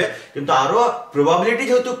চলবে, কিন্তু আরো প্রবাবিলিটি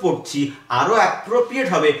যেহেতু পড়ছি আরো অ্যাপ্রোপ্রিয়েট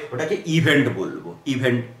হবে ওটাকে ইভেন্ট বলবো।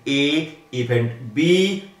 ইভেন্ট এ, event B,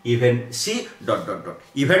 event C dot dot dot.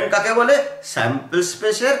 Event কাকে বলে? স্যাম্পল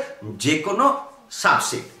স্পেসের যে কোনো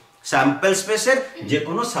সাবসেট, স্যাম্পল স্পেসের যে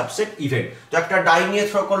কোনো সাবসেট ইভেন্ট। তো একটা ডাই নিয়ে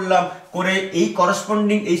থ্রো করলাম, করে এই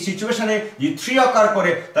করসপন্ডিং এই সিচুয়েশনে যদি 3 অকার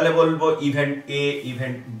করে তাহলে বলবো ইভেন্ট এ,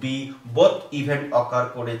 ইভেন্ট বি বোথ ইভেন্ট অকার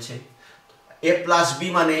করেছে। A plus B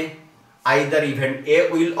মানে either event A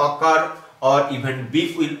will occur or event B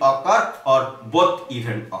will occur or both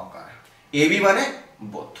event occur. AB মানে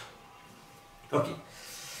both. ওকে,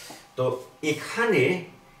 তো এখানে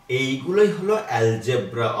এইগুলোই হলো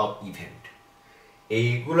অ্যালজেব্রা অফ ইভেন্ট,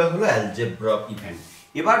 এইগুলো হলো অ্যালজেব্রা অফ ইভেন্ট।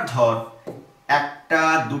 এবার ধর একটা,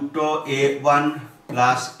 দুটো, A1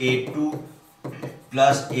 plus A2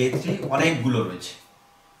 plus A3 অনেকগুলো রয়েছে,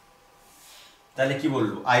 তাহলে কি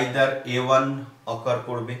বলবো? আইদার A1 অকার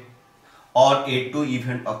করবে অর A2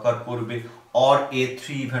 ইভেন্ট অকার করবে অর A3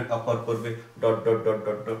 ইভেন্ট অকার করবে dot dot dot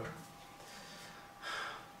dot dot.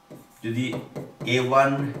 যদি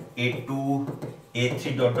A1 A2 A3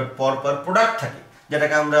 dot dot পর পর প্রোডাক্ট থাকে,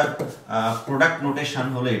 যেটাকে আমরা প্রোডাক্ট নোটেশন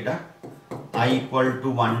হলো এটা, i equal to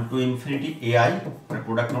 1 to infinity ai,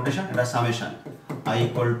 product notation, এটা summation i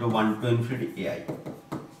equal to 1 to infinity ai,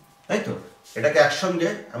 তাই তো? এটাকে একসঙ্গে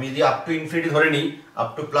আমি যদি আপ টু ইনফিনিটি ধরে নিই, আপ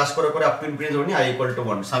টু প্লাস করে করে আপ টু ইনফিনিটি ধরে নিই, i equal to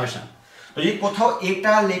 1 সামেশন। তো যদি কোথাও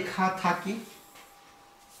এটা লেখা থাকে,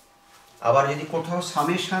 আবার যদি কোথাও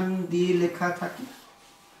সামেশন দিয়ে লেখা থাকে,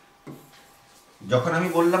 যখন আমি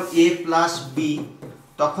বললাম a প্লাস বি,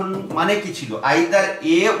 তখন মানে কি ছিল? Either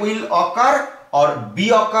a will ochre or B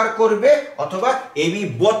অকার করবে, অথবা এ বি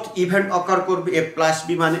বোথ ইভেন্ট অকার করবে a প্লাস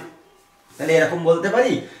বি মানে। তাহলে এরকম বলতে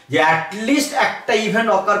পারি যে অ্যাটলিস্ট একটা ইভেন্ট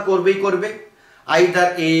অকার করবেই করবে, either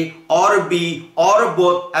a or be or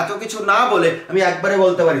both, এত কিছু না বলে আমি একবারে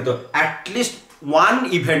বলতে পারি তো at least one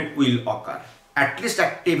event will ochre, at least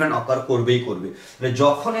একটা ইভেন্ট অকার করবেই করবে।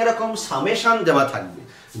 যখন এরকম সামেশন দেওয়া থাকবে,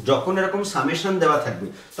 যখন এরকম সামেশন দেওয়া থাকবে,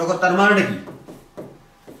 তখন তার মানেটা কি?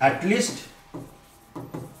 At least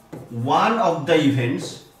one of the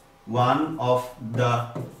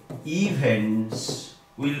events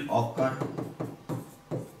will occur,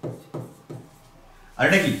 আর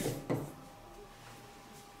এটা কি?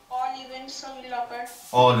 all events will occur,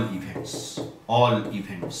 all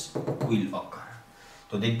events will occur।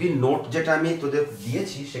 তো দেখবি নোট যেটা আমি তোদের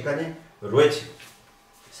দিয়েছি সেখানে রয়েছে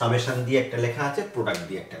সামেশন দিয়ে একটা লেখা আছে, প্রোডাক্ট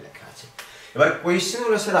দিয়ে একটা লেখা আছে। এবার কোয়েশ্চেন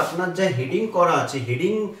হলো স্যার আপনার যা হেডিং করা আছে,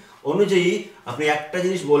 হেডিং অনুযায়ী আপনি একটা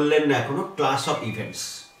জিনিস বললেন না এখনো, class of events.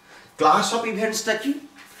 Class of ইভেন্টসটা কি?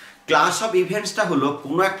 ক্লাস অফ ইভেন্টসটা হলো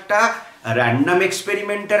কোনো একটা র্যান্ডম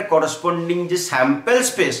এক্সপেরিমেন্টের করসপন্ডিং যে স্যাম্পল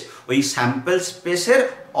স্পেস, ওই স্যাম্পল স্পেসের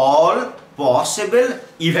all possible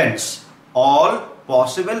events, all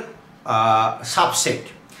possible subset.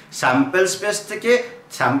 Sample space থেকে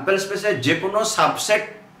স্যাম্পল স্পেসের যে কোনো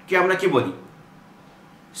সাবসেটকে আমরা কি বলি?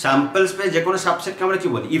 স্যাম্পল স্পেস যে কোনো সাবসেটকে আমরা কি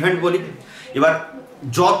বলি? ইভেন্ট বলি। এবার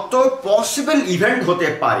যত পসিবল ইভেন্ট হতে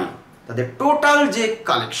পারে তাদের টোটাল যে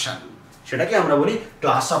কালেকশন, সেটাকে আমরা বলি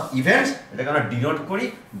ক্লাস অফ ইভেন্টস। এটাকে আমরা ডিনোট করি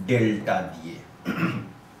ডেল্টা দিয়ে।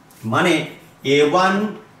 মানে a1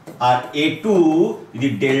 আর a2 যদি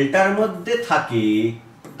ডেল্টার মধ্যে থাকে,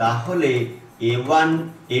 তাহলে a1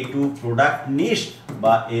 a2 প্রোডাক্ট নিস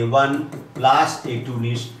বা a1 প্লাস a2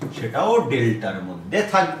 নিস, সেটাও ডেল্টার মধ্যে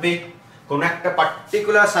থাকবে। কোন একটা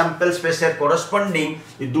পার্টিকুলার স্যাম্পল স্পেসের করসপন্ডিং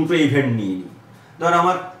দুটো ইভেন্ট নিয়ে নিই। ধর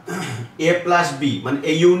আমার a প্লাস বি মানে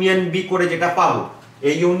a ইউনিয়ন বি করে যেটা পাবো,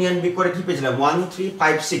 a ইউনিয়ন বি করে কি পেয়েছিলাম 1 3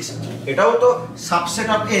 5 6, এটাও তো সাবসেট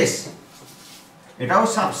অফ এস, এটাও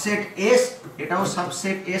সাবসেট এস, এটাও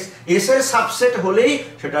সাবসেট এস। এস এর সাবসেট হলেই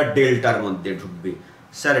সেটা ডেল্টার মধ্যে ঢুকবে।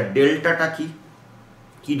 স্যার ডেল্টাটা কি?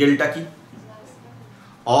 কি ডেল্টা কি?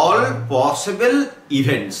 All possible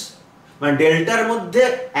events. মানে ডেল্টার মধ্যে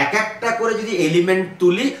এক একটা করে যদি এলিমেন্ট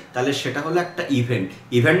তুলি তাহলে সেটা হলো একটা ইভেন্ট।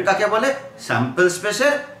 ইভেন্ট কাকে বলে? স্যাম্পল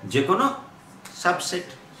স্পেসের যে কোনো সাবসেট।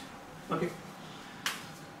 ওকে,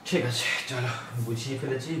 ঠিক আছে, চলো বুঝিয়ে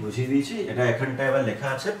ফেলেছি, বুঝিয়ে দিয়েছি। এটা এখানটা এবার লেখা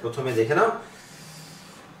আছে, প্রথমে দেখে নাও।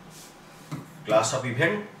 Class of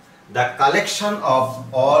event, the collection of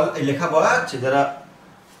all, লেখা বলা আছে, যারা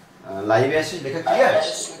লাইভে আসিস লেখা ক্লিয়ার?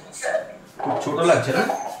 খুব ছোট লাগছে না?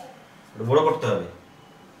 বড় করতে হবে,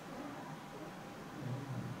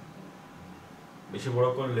 বেশি বড়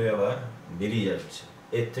করলে আবার বেরিয়ে যাচ্ছে,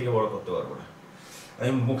 এর থেকে বড় করতে পারবো না।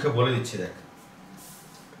 আমি মুখে বলে দিচ্ছি, দেখ,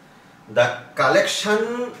 the collection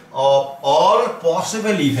of all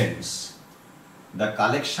possible events, the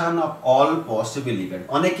collection of all possible event.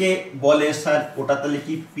 অনেকে বলে স্যার ওটা তাহলে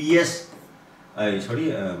কি পিএস, সরি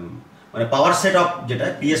মানে পাওয়ার সেট অফ, যেটা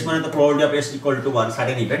পিএস মানে তো probability of S equal to 1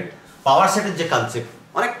 certain event, পাওয়ার সেটের যে কনসেপ্ট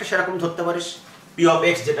অনেকটা সেরকম ধরতে পারিস, পি অফ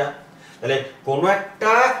এক্স যেটা। তাহলে কোনো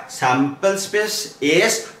একটা স্যাম্পল স্পেস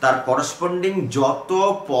এস, তার করসপন্ডিং যত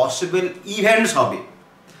পসিবল ইভেন্টস হবে,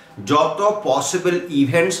 যত পসিবল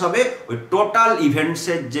ইভেন্টস হবে, ওই টোটাল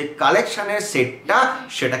ইভেন্টসের যে কালেকশনের সেটটা,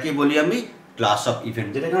 সেটাকে বলি আমি ক্লাস অফ ইভেন্ট,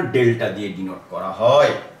 যেটা ডেল্টা দিয়ে ডিনোট করা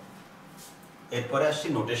হয়। এরপরে আসছি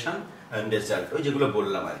নোটেশন এন্ড রেজাল্ট, ওই যেগুলো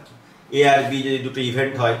বললাম আর কি। এ আর বি যদি দুটো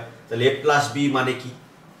ইভেন্ট হয়, তাহলে এ প্লাস বি মানে কি?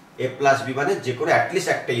 এ প্লাস বি মানে যে কোনো অ্যাটলিস্ট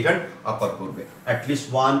একটা ইভেন্ট অকার করবে, at least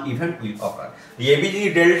one event will ochre. A B যদি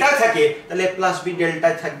ডেল্টা থাকে তাহলে এ প্লাস বি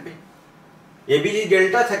ডেল্টায় থাকবে। এ বি যদি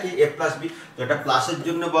ডেল্টা থাকে এ প্লাস বি, তো এটা প্লাসের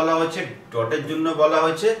জন্য বলা হয়েছে, ডটের জন্য বলা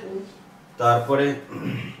হয়েছে। তারপরে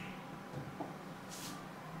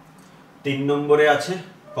 3 নম্বরে আছে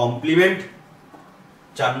কমপ্লিমেন্ট,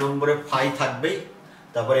 4 নম্বরে ফাই থাকবেই।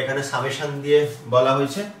 তারপরে এখানে সামেশন দিয়ে বলা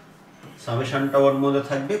হয়েছে, সামেশনটা ওর মধ্যে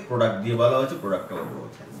থাকবে। প্রোডাক্ট দিয়ে বলা হয়েছে, প্রোডাক্টটা ওর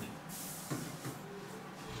মধ্যে থাকবে।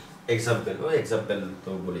 এক্সাম্পল, ও এক্সাম্পল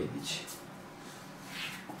তো বলেই দিচ্ছি।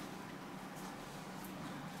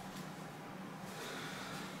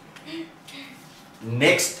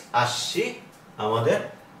 নেক্সট আসছি আমাদের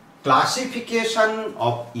ক্লাসিফিকেশন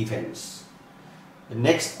অফ ইভেন্টস।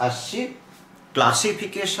 নেক্সট আসছি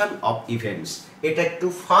ক্লাসিফিকেশন অফ ইভেন্টস। এটা একটু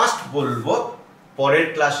ফাস্ট বলবো, পরের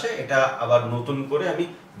ক্লাসে এটা আবার নতুন করে আমি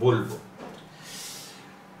বলবো।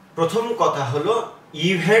 প্রথম কথা হলো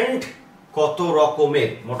ইভেন্ট কত রকমের,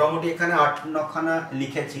 মোটামুটি এখানে 8-9 খানা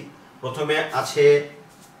লিখেছি।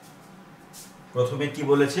 প্রথমে কি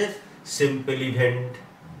বলেছে, সিম্পল ইভেন্ট,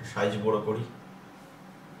 সাইজ বড় করি,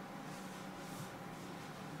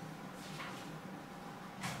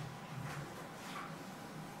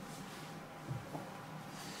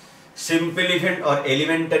 সিম্পল ইভেন্ট আর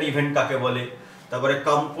এলিমেন্টারি ইভেন্ট কাকে বলে, তারপরে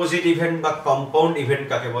কম্পোজিট ইভেন্ট বা কম্পাউন্ড ইভেন্ট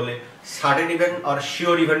কাকে বলে, সাডেন ইভেন্ট আর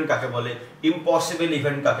শিওর ইভেন্ট কাকে বলে, ইম্পসিবল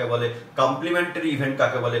ইভেন্ট কাকে বলে, কমপ্লিমেন্টারি ইভেন্ট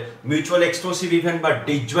কাকে বলে, মিউচুয়াল এক্সক্লুসিভ ইভেন্ট বা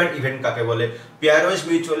ডিসজয়েন্ট ইভেন্ট কাকে বলে, পেয়ারওয়াইজ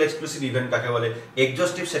মিউচুয়াল এক্সক্লুসিভ ইভেন্ট কাকে বলে,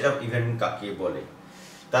 এক্সহস্টিভ সেট অফ ইভেন্ট কাকে বলে।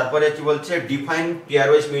 তারপরে কি বলছে, define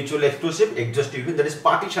পেয়ারওয়াইজ mutual exclusive এক্সহস্টিভ event, that is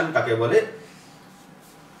partition কাকে বলে।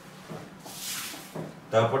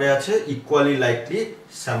 তারপরে আছে ইকুয়ালি লাইকলি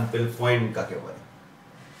স্যাম্পল পয়েন্ট কাকে বলে।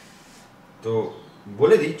 তো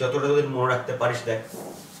বলে দিই, যতটা তোদের মনে রাখতে পারিস। দেখ,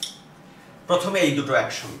 প্রথমে এই দুটো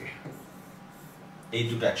একসঙ্গে,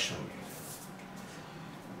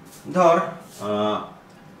 ধর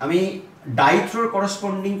আমি ডাইথ্রোর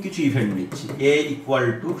করসপন্ডিং কিছু ইভেন্ট নিচ্ছি। এ ইকুয়াল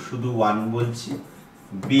টু শুধু 1 বলছি,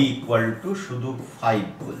 বি ইকুয়াল টু শুধু 5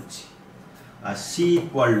 বলছি, আর সি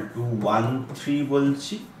ইকুয়াল টু 1 3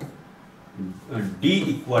 বলছি, ডি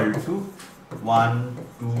ইকুয়াল টু 1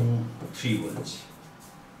 2 3 বলছি।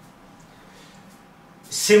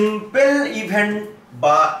 সিম্পল ইভেন্ট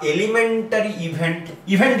বা এলিমেন্টারি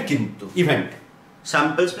ইভেন্ট কিন্তু ইভেন্ট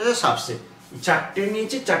স্যাম্পল স্পেসের সাবসেট। চারটে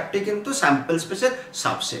নিয়েছি, চারটে কিন্তু স্যাম্পল স্পেসের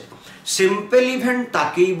সাবসেট। সিম্পল ইভেন্ট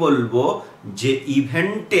তাকেই বলবো যে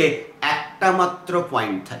ইভেন্টে একটা মাত্র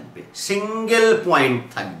পয়েন্ট থাকবে, সিঙ্গেল পয়েন্ট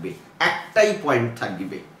থাকবে, একটাই পয়েন্ট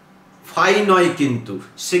থাকবে, ফাই নয় কিন্তু,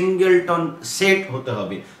 সিঙ্গেলটন সেট হতে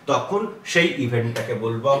হবে, তখন সেই ইভেন্টটাকে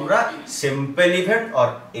বলবো আমরা simple event or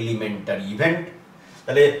elementary event.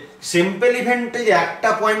 তাহলে সিম্পল ইভেন্টে যে একটা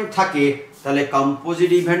পয়েন্ট থাকে, তাহলে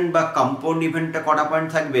কম্পোজিট ইভেন্ট বা কম্পাউন্ড ইভেন্টে কটা পয়েন্ট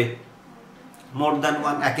থাকবে? মোর দ্যান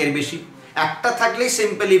 1, একের বেশি। একটা থাকলেই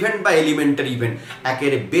সিম্পল ইভেন্ট বা এলিমেন্টারি ইভেন্ট,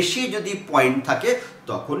 একের বেশি যদি পয়েন্ট থাকে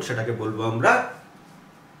তখন সেটাকে বলবো আমরা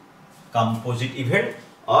কম্পোজিট ইভেন্ট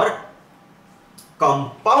আর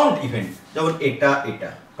কম্পাউন্ড ইভেন্ট। যেমন এটা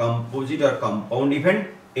কম্পোজিট আর কম্পাউন্ড ইভেন্ট,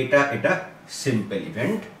 এটা সিম্পল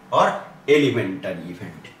ইভেন্ট আর এলিমেন্টারি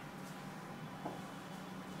ইভেন্ট।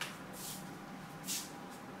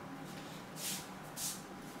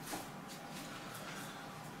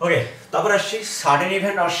 ওকে, তারপর আসছি সার্টেন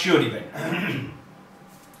ইভেন্ট আর শিওর ইভেন্ট।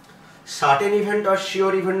 সার্টেন ইভেন্ট আর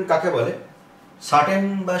শিওর ইভেন্ট কাকে বলে? সার্টেন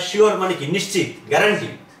বা শিওর মানে কি? নিশ্চিত, গ্যারান্টি,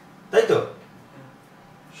 তাই তো?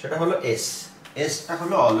 সেটা হলো এসটা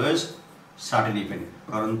হলো অলওয়েজ সার্টেন ইভেন্ট,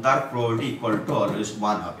 কারণ তার প্রবাবিলিটি ইকুয়াল টু অলওয়েজ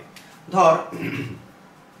 1 হবে। ধর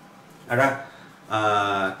একটা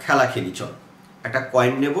খেলা খেলি, চল একটা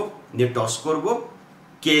কয়েন নেব, নিয়ে টস করব,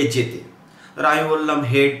 কে জেতে। ধর আমি বললাম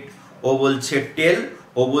হেড, ও বলছে টেল,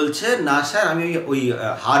 ও বলছে না স্যার আমি ওই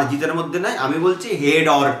হার জিতের মধ্যে নাই, আমি বলছি হেড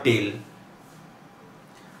অর টেল।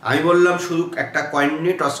 আমি বললাম শুধু একটা কয়েন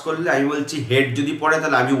নিয়ে টস করলে, আমি বলছি হেড যদি পড়ে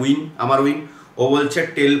তাহলে আমি উইন, আমার উইন। ও বলছে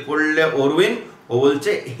টেল পড়লে ওর উইন, ও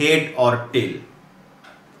বলছে হেড অর টেল।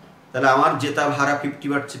 তাহলে আমার জেতা হারা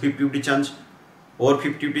 50-50 চান্স, ওর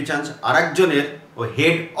 50-50 চান্স। আর একজনের ও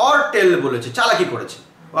হেড অর টেল বলেছে, চালাকি করেছে,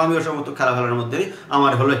 ও আমি ওর সমস্ত খেলার মধ্যে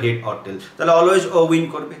আমার হলো হেড অর টেল, তাহলে অলওয়েজ ও উইন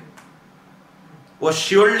করবে, ও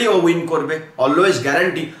শিওরলি ও উইন করবে, অলওয়েজ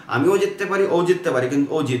গ্যারান্টি। আমিও জিততে পারি, ও জিততে পারি, কিন্তু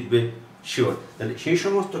ও জিতবে শিওর। তাহলে সেই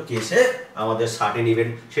সমস্ত কেসে আমাদের সার্টেন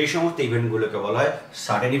ইভেন্ট, সেই সমস্ত ইভেন্টগুলোকে বলা হয়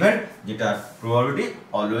সার্টেন ইভেন্ট, যেটার প্রবাবিলিটি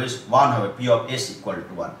অলওয়েজ 1 হবে, P of S equal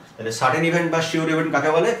to 1। তাহলে সার্টেন ইভেন্ট বা শিওর ইভেন্ট কাকে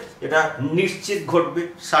বলে? এটা নিশ্চিত ঘটবে,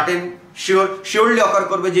 সার্টেন, শিওরলি অকার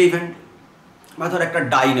করবে যে ইভেন্ট। বা ধর একটা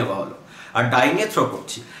ডাই নেওয়া হলো, আর ডাই নিয়ে থ্রো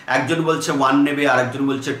করছি, একজন বলছে 1 নেবে, আরেকজন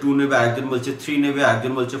বলছে 2 নেবে, আরেকজন বলছে 3 নেবে,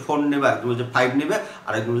 আরেকজন বলছে 4 নেবে, আরেকজন বলছে 5 নেবে,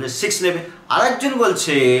 আরেকজন বলছে 6 নেবে, আরেকজন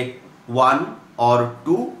বলছে 1 অর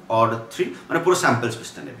 2 অর 3, মানে পুরো স্যাম্পল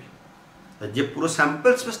স্পেসটা নেবে। যে পুরো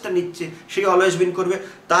স্যাম্পল স্পেসটা নিচ্ছে সেই অলওয়েজ উইন করবে,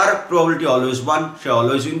 তার প্রবাবিলিটি অলওয়েজ 1, সে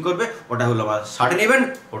অলওয়েজ উইন করবে। ওটা হলো আমার সার্টেন ইভেন্ট,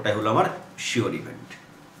 ওটাই হলো আমার শিওর ইভেন্ট।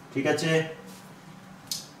 ঠিক আছে,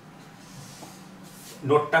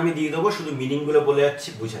 নোটটা আমি দিয়ে দেবো, শুধু মিনিংগুলো বলে যাচ্ছি,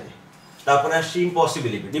 বুঝে নে। তারপরে আসছি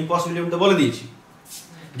ইম্পসিবল ইভেন্ট। ইম্পসিবল ইভেন্ট তো বলে দিয়েছি,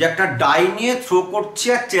 যে একটা ডাই নিয়ে থ্রো করছি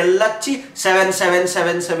আর চেল্লাচ্ছি 7 7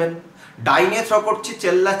 7 7, ডাই নিয়ে থ্রো করছি,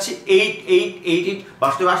 চেল্লাচ্ছি 8 8 8 8।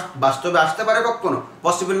 বাস্তবে আসতে পারে কখনো,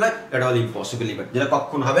 পসিবল নয়, এটা হলো ইম্পসিবল ইভেন্ট, যেটা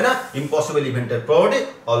কখনো হবে না। ইম্পসিবল ইভেন্টের প্রবাবিলিটি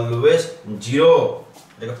অলওয়েজ 0,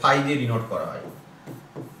 এটাকে 5 দিয়ে ডিনোট করা হয়,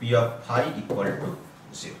 পি অফ 5 ইকুয়াল টু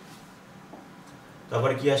 0।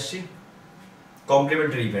 তারপরে কি আসছি,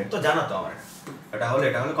 কমপ্লিমেন্টারি ইভেন্ট তো জানা তো আমার, এটা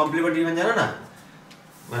হলো কমপ্লিমেন্টারি ইভেন্ট, জানা না?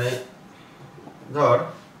 মানে ধর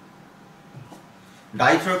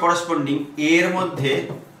ডাইথ্রো করেসপন্ডিং এর মধ্যে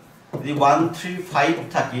যদি 1 3 5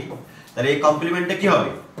 থাকে তাহলে এই কমপ্লিমেন্টে কি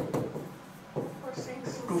হবে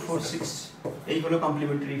 2 4 6, এই হলো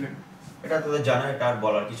কমপ্লিমেন্টারি ইভেন্ট। এটা তোদের জানা, এটা আর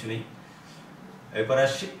বলার কিছু নেই। এরপর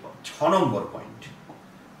আসছি 6 নম্বর point,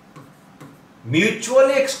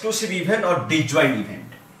 mutually exclusive event or disjoint event.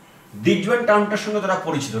 Disjoint টার্মটার সঙ্গে তোরা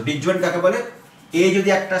পরিচিত। ডিসজয়েন্ট কাকে বলে? এ যদি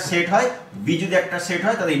একটা সেট হয়, বি যদি একটা সেট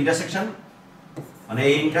হয়, তাহলে ইন্টারসেকশন মানে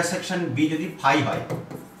এই ইন্টারসেকশন বি যদি ফাই হয়,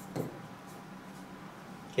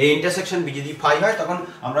 এই ইন্টারসেকশন বি যদি ফাই হয়, তখন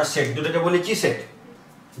আমরা সেট দুটোকে বলি কি সেট,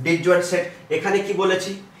 ডিসজয়েন্ট সেট। এখানে কি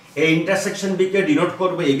বলেছি, এই ইন্টারসেকশন বি কে ডিনোট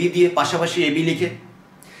করব এবি দিয়ে, পাশাপাশি এবি লিখে।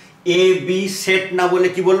 এ বি সেট না বলে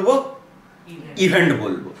কি বলবো, ইভেন্ট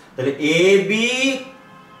বলবো। তাহলে এ বি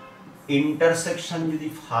ইন্টারসেকশন যদি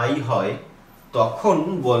ফাই হয় তখন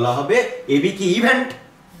বলা হবে এবি কি ইভেন্ট।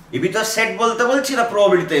 এবি তো সেট বলতে বলছি না,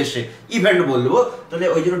 প্রবাবিলিটিতে এসে ইভেন্ট বলবো। তাহলে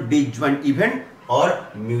ওই জন্য disjoint event or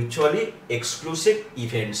mutually exclusive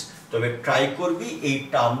events. তবে ট্রাই করবি এই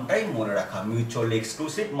টার্মটাই মনে রাখা, মিউচুয়ালি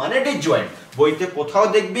এক্সক্লুসিভ মানে ডিসজয়েন্ট। বইতে কোথাও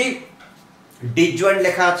দেখবি ডিসজয়েন্ট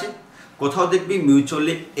লেখা আছে, কোথাও দেখবি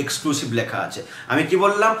মিউচুয়ালি এক্সক্লুসিভ লেখা আছে। আমি কি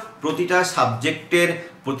বললাম, প্রতিটা সাবজেক্টের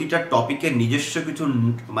প্রতিটা টপিকের নিজস্ব কিছু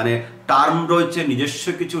মানে টার্ম রয়েছে, নিজস্ব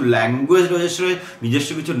কিছু ল্যাঙ্গুয়েজ রয়েছে, নিজস্ব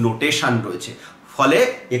কিছু নোটেশন রয়েছে। ফলে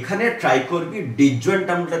এখানে ট্রাই করবি ডিসজয়েন্ট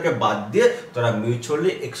টার্মটাকে বাদ দিয়ে তোরা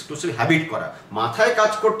মিউচুয়ালি এক্সক্লুসিভ হ্যাবিট করা মাথায়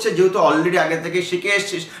কাজ করছে, যেহেতু অলরেডি আগে থেকে শিখে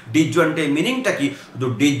এসেছিস ডিসজয়েন্টের মিনিংটা কি। শুধু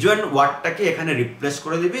ডিসজয়েন্ট ওয়ার্ডটাকে এখানে রিপ্লেস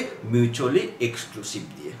করে দিবি মিউচুয়ালি এক্সক্লুসিভ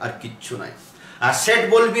দিয়ে, আর কিচ্ছু নাই। আর সেট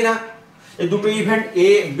বলবি না, এই দুটো ইভেন্ট এ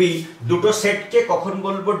বি দুটো সেটকে কখন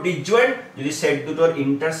বলবো ডিসজয়েন্ট, যদি সেট দুটোর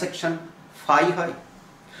ইন্টারসেকশন ফাই হয়।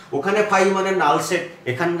 ওখানে ফাই মানে নাল সেট,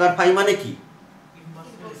 এখানকার ফাই মানে কি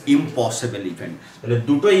ইম্পসিবল ইভেন্ট। তাহলে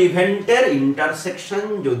দুটো ইভেন্টের ইন্টারসেকশন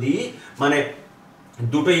যদি মানে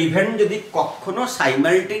দুটো ইভেন্ট যদি কখনো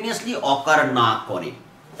সাইমালটেনিয়াসলি অকার না করে,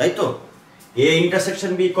 তাই তো, A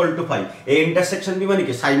intersection B equal to phi, A intersection B মানে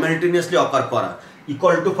কি সাইমালটেনিয়াসলি অকার করা,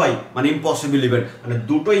 ইকুয়াল টু ফাই মানে ইম্পসিবল ইভেন্ট। মানে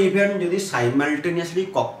দুটো ইভেন্ট যদি সাইমালটেনিয়াসলি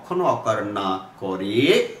কখনো অকার না করে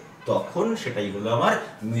তখন সেটাই হলো আমার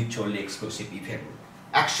মিউচুয়ালি এক্সক্লুসিভ ইভেন্ট।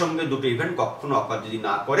 একসঙ্গে দুটো ইভেন্ট কখনো অকার যদি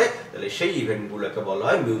না করে তাহলে সেই ইভেন্টগুলোকে বলা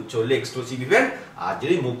হয় মিউচুয়ালি এক্সক্লুসিভ ইভেন্ট। আর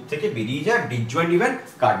যদি মুখ থেকে বেরিয়ে যায় ডিসজয়েন্ট ইভেন্ট,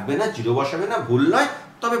 কাটবে না, জিরো বসাবে না, ভুল নয়,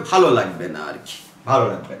 তবে ভালো লাগবে না আর কি, ভালো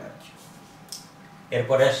লাগবে না আর কি।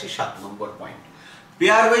 এরপরে আসি 7 নম্বর point,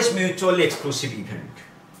 pair wise mutually exclusive event.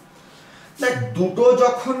 দেখ দুটো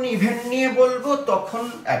যখন ইভেন্ট নিয়ে বলবো তখন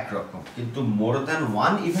একরকম, কিন্তু মোর দ্যান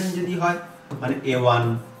ওয়ান ইভেন্ট যদি হয়, মানে A1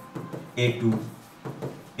 A2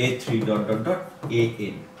 A3 dot dot dot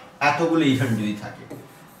AN এতগুলো ইভেন্ট যদি থাকে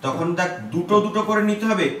তখন দেখ দুটো দুটো করে নিতে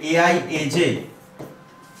হবে। AI AJ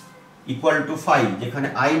ইকুয়াল টু 5, যেখানে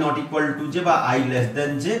I not equal to J বা I less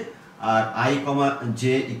than J, R I comma J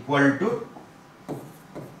equal to,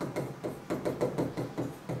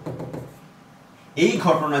 এই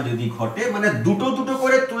ঘটনা যদি ঘটে মানে দুটো দুটো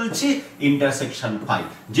করে তুলছি ইন্টারসেকশন ফাই,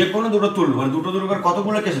 যে কোনো দুটো তুলবো, মানে দুটো দুটো করে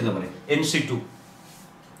কতগুলো কেস হতে পারে NC2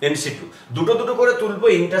 দুটো দুটো করে তুলবো,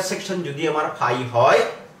 ইন্টারসেকশন যদি আমার ফাই হয়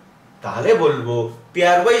তাহলে বলবো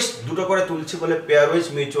পেয়ার ওয়াইজ দুটো করে তুলছি বলে পেয়ার ওয়াইজ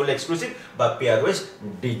মিউচুয়াল এক্সক্লুসিভ বা pair wise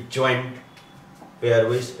disjoint, pair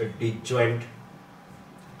wise disjoint.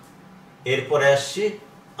 এরপরে আসছি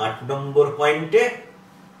 8 নম্বর পয়েন্টে,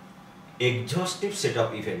 এক্সহস্টিভ সেট অফ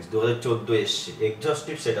ইভেন্টস। 2014 এসছে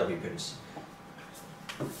এক্সহস্টিভ সেট অফ ইভেন্টস।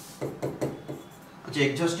 আচ্ছা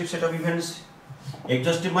এক্সহস্টিভ সেট অফ ইভেন্টস,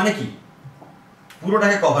 এক্সহস্টিভ মানে কি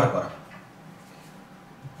পুরোটাকে কভার করা,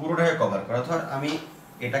 পুরোটাকে কভার করা। ধর আমি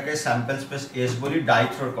এটাকে স্যাম্পল স্পেস এস বলি,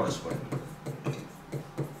 ডাইথ্রোর করেসপন্ডিং।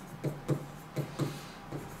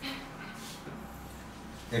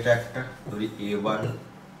 এটা একটা ধরি A1,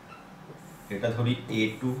 এটা ধরি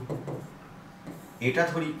A2, এটা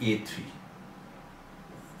ধরি A3,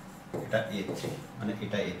 এটা A3 মানে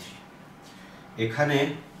এটা A3। এখানে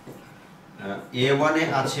A1 এ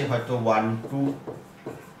আছে হয়তো 1 2,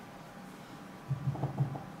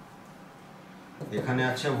 এখানে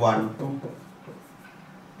আছে 1 2,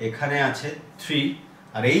 এখানে আছে 3,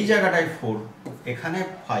 আর এই জায়গাটায় 4, এখানে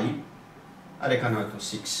 5, আর এখানে হয়তো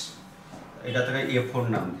 6। এটা থেকে A4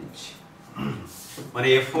 নাম দিচ্ছি, মানে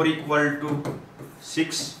A4 equal to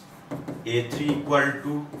 6, A3 equal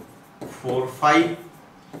to 4 5,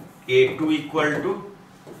 A2 equal to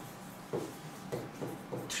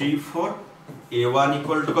 3 4, A1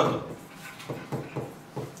 equal to কত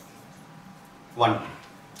 1 2।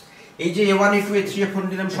 এই যে A1 A2 A3 A4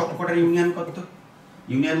 দিলাম সবকটার ইউনিয়ন কত?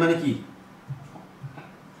 ইউনিয়ন মানে কি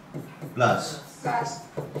প্লাস প্লাস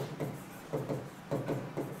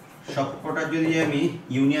সবকটা যদি আমি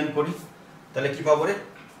ইউনিয়ন করি তাহলে কি পাবো রে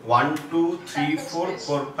 1 2 3 4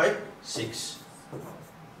 4 5 6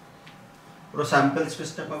 পুরো স্যাম্পল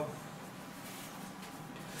স্পেসটা পাবো।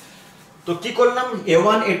 তো কি করলাম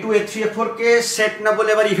a1 a2 a3 a4 কে সেট না বলে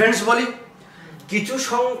এবার ইভেন্টস বলি। কিছু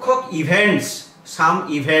সংখ্যক ইভেন্টস সাম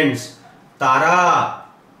ইভেন্টস তারা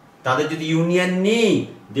তাদের যদি ইউনিয়ন নিই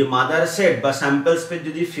যে মাদার সেট বা স্যাম্পল স্পেস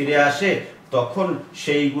যদি ফিরে আসে তখন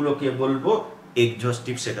সেইগুলোকে বলবো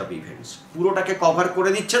এক্সহস্টিভ সেট অফ ইভেন্টস। পুরোটাকে কভার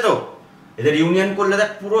করে দিচ্ছে তো, এদের ইউনিয়ন করলে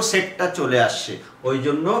দেখ পুরো সেটটা চলে আসছে, ওই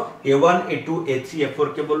জন্য a1 a2 a3 a4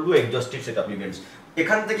 কে বলবো এক্সহস্টিভ সেট অফ ইভেন্টস।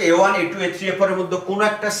 এখান থেকে a1 a2 a3 a4 এর মধ্যে কোনো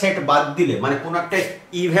একটা সেট বাদ দিলে মানে কোনো একটা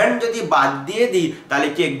ইভেন্ট যদি বাদ দিয়ে দিই তাহলে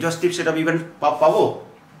কি এক্সহস্টিভ সেট অফ ইভেন্টস পাবো?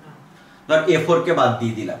 ধর a4 কে বাদ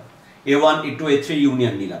দিয়ে দিলাম, a1 a2 a3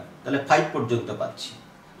 ইউনিয়ন নিলাম, তাহলে 5 পর্যন্ত পাচ্ছি।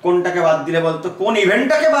 কোনটাকে বাদ দিলে বলতো, কোন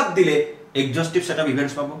ইভেন্টটাকে বাদ দিলে এক্সহস্টিভ সেট অফ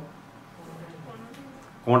ইভেন্টস পাবো?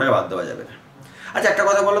 কোনটাকে বাদ দেওয়া যাবে না। আচ্ছা একটা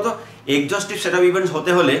কথা বলো তো, এক্সহস্টিভ সেট অফ ইভেন্টস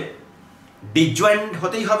হতে হলে ডিসজয়েন্ট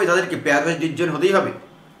হতেই হবে, তাদেরকে পেয়ার ওয়াইজ ডিসজয়েন্ট হতেই হবে।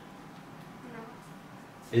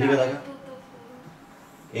 এদিকে দেখা,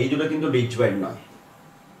 এই দুটো কিন্তু ডিসজয়েন্ট নয়।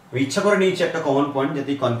 আমি ইচ্ছা করে নিয়েছি একটা কমন পয়েন্ট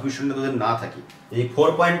যাতে কনফিউশনটা তোদের না থাকে। এই 4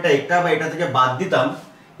 পয়েন্টটা একটা বা এটা থেকে বাদ দিতাম,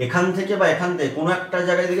 এখান থেকে বা এখান থেকে কোনো একটা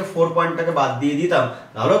জায়গায় থেকে 4 পয়েন্টটাকে বাদ দিয়ে দিতাম,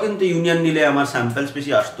 তাহলেও কিন্তু ইউনিয়ন নিলে আমার স্যাম্পল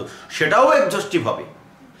স্পেসই আসতো, সেটাও এক্সহস্টিভ হবে।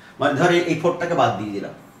 মানে ধর এই 4টাকে বাদ দিয়ে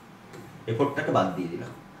দিলাম, এই 4টাকে বাদ দিয়ে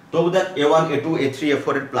দিলাম, তবু দেখ a1 a2 a3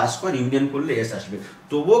 a4 এর প্লাস করে ইউনিয়ন করলে এস আসবে,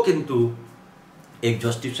 তবুও কিন্তু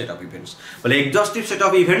এক্সহস্টিভ সেট অফ ইভেন্টস। বলে এক্সহস্টিভ সেট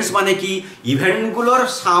অফ ইভেন্টস মানে কি, ইভেন্টগুলোর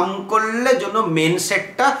সাম করলে জন্য মেন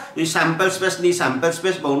সেটটা যদি স্যাম্পল স্পেস নিই, স্যাম্পল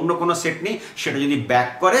স্পেস বা অন্য কোনো সেট নিই, সেটা যদি ব্যাক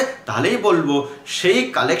করে তাহলেই বলবো সেই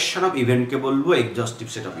কালেকশন অফ ইভেন্টকে বলবো এক্সহস্টিভ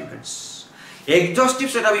set of events. এক্সহস্টিভ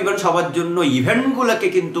set of events হওয়ার জন্য ইভেন্টগুলোকে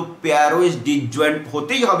কিন্তু পেয়ার ওয়াইজ ডিসজয়েন্ট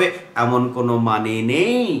হতেই হবে এমন কোনো মানে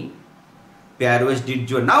নেই। পেয়ার ওয়াইজ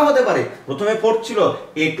ডিসজয়েন্ট নাও হতে পারে। প্রথমে পড়ছিল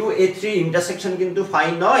a2 a3 ইন্টারসেকশন কিন্তু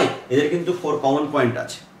 5 নয়, এদের কিন্তু 4 কমন পয়েন্ট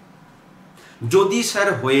আছে। যদি স্যার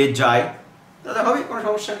হয়ে যায় তাহলে হবে, কোনো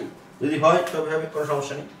সমস্যা নেই, যদি হয় তবে হবে, কোনো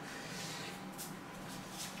সমস্যা নেই।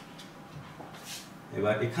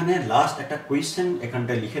 এবার এখানে লাস্ট একটা কোয়েশ্চেন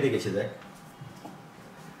এখানটা লিখে রেখেছে, দেখ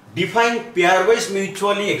define pair wise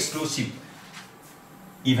mutually exclusive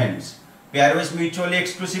events. Pair wise mutually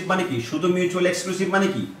exclusive মানে কি, শুধু মিউচুয়ালি এক্সক্লুসিভ মানে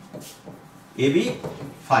কি ab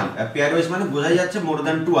 5, আর পেয়ার ওয়াইজ মানে বোঝাই যাচ্ছে মোর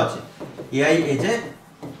দ্যান 2 আছে, ai aj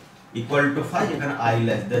ইকুয়াল টু 5, এখানে i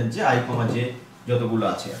less than j, i j যতগুলো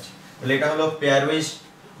আছে আছে। তাহলে এটা হলো pair wise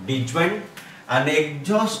disjoint and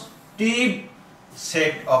এক্সহস্টিভ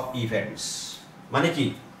set of events. মানে কি,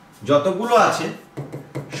 যতগুলো আছে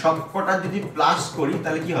সবকটা যদি প্লাস করি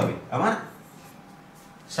তাহলে কি হবে, আমার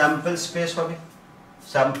স্যাম্পল স্পেস হবে,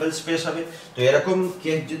 স্যাম্পল স্পেস হবে। তো এরকম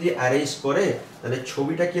কেস যদি অ্যারেঞ্জ করে তাহলে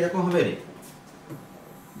ছবিটা কিরকম হবে রে,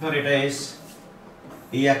 ধর এটা এস,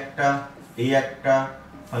 এই একটা, এই একটা,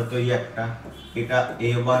 হয়তো এই একটা, এটা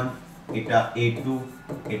a1, এটা a2,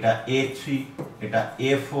 এটা a3, এটা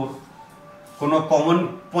a4। কোনো কমন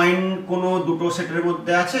পয়েন্ট কোনো দুটো সেটের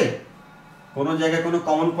মধ্যে আছে, কোনো জায়গায় কোনো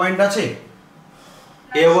কমন পয়েন্ট আছে?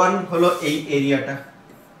 a1 হলো এই এরিয়াটা,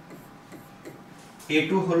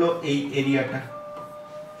 a2 হলো এই এরিয়াটা,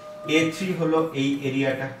 a3 হলো এই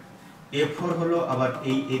এরিয়াটা, a4 হলো আবার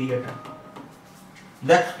এই এরিয়াটা।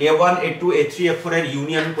 দেখ a1 a2 a3 a4 এর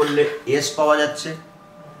ইউনিয়ন করলে s পাওয়া যাচ্ছে,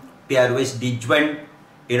 পেয়ার ওয়াইজ ডিসজয়েন্ট।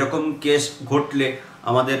 এরকম কেস ঘটলে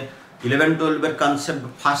আমাদের 11 12 এর কনসেপ্ট,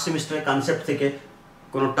 ফার্স্ট সেমিস্টারের কনসেপ্ট থেকে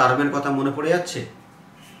কোনো টার্মের কথা মনে পড়ে যাচ্ছে?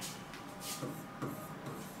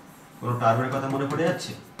 কোনো টার্মের কথা মনে পড়ে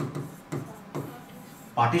যাচ্ছে?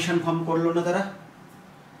 পার্টিশন ফর্ম করলো না তারা,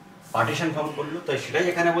 পার্টিশন ফর্ম করলো, তাই সেটাই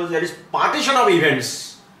এখানে বলছে that is partition of events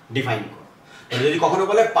define করো। যদি কখনো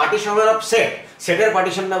বলে পার্টিশন অফ সেট, সেটের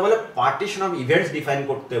পার্টিশন না বলে পার্টিশন অফ ইভেন্টস ডিফাইন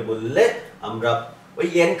করতে বললে আমরা ওই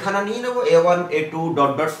n খানা নিয়ে নেবো, a1 a2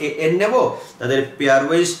 dot dot an নেব, তাদের পেয়ার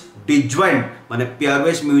ওয়াইজ ডিসজয়েন্ট মানে পেয়ার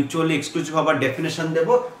ওয়াইজ মিউচুয়ালি এক্সক্লুসিভ হবার ডেফিনেশন দেব।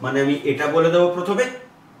 মানে আমি এটা বলে দেবো প্রথমে,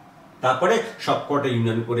 তারপরে সবকটা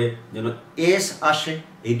ইউনিয়ন করে যেন এস আসে,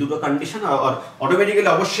 এই দুটো কন্ডিশন। আর অটোমেটিক্যালি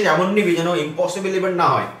অবশ্যই এমন নিবি যেন ইম্পসিবল ইভেন্ট না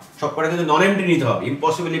হয়, সবকটা কিন্তু নন এমটি নিতে হবে,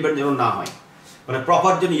 ইম্পসিবল ইভেন্ট যেন না হয়, মানে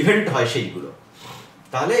প্রপার যেন ইভেন্ট হয় সেইগুলো।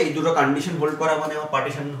 তাহলে এই দুটো কন্ডিশন হোল্ড করা মানে আমার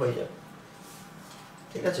পার্টিশন হয়ে যাবে।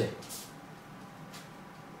 ঠিক আছে,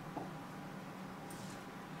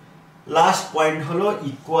 লাস্ট পয়েন্ট হলো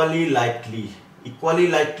equally likely. Equally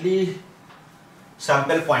likely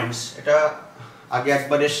sample points, এটা আগে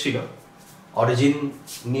একবার এসেছিল, অরিজিন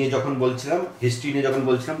নিয়ে যখন বলছিলাম, হিস্ট্রি নিয়ে যখন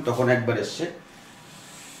বলছিলাম তখন একবার এসছে।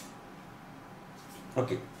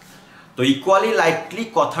 ওকে, তো ইকুয়ালি লাইকলি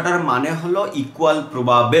কথাটার মানে হলো ইকুয়াল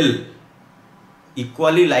প্রবাবেল।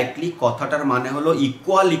 ইকুয়ালি লাইকলি কথাটার মানে হলো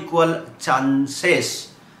ইকুয়াল চান্সেস।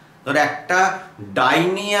 ধর একটা ডাই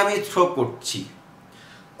নিয়ে আমি থ্রো করছি,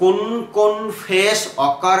 কোন কোন ফেস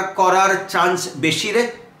অকার করার চান্স বেশি রে?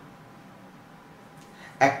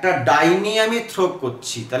 একটা ডাই নিয়ে আমি থ্রো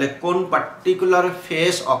করছি, তাহলে কোন পার্টিকুলার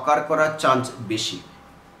ফেস অকার করার চান্স বেশি?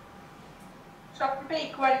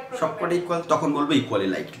 সবকটা ইকুয়াল, তখন বলবো ইকুয়ালি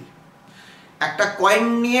লাইকলি। একটা কয়েন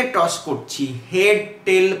নিয়ে টস করছি, হেড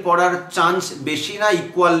টেল পড়ার চান্স বেশি না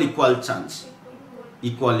ইকুয়াল চান্স?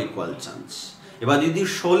 Equal chance. এবার যদি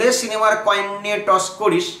 16 সিনেমার কয়েন নিয়ে টস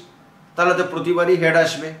করিস তাহলে তো প্রতিবারই হেড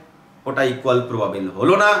আসবে, ওটা ইকুয়াল প্রবাবেল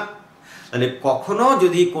হলো না। তাহলে কখনো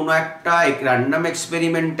যদি কোনো একটা র্যান্ডম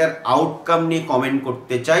এক্সপেরিমেন্টের আউটকাম নিয়ে কমেন্ট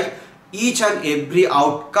করতে চাই, ইচ অ্যান্ড এভরি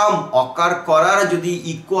আউটকাম অকার করার যদি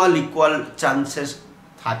ইকুয়াল চান্সেস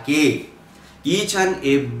থাকে, ইচ অ্যান্ড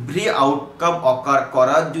এভরি আউটকাম অকার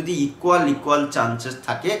করার যদি ইকুয়াল চান্সেস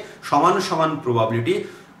থাকে, সমান প্রবাবিলিটি,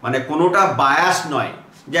 মানে কোনোটা বায়াস নয়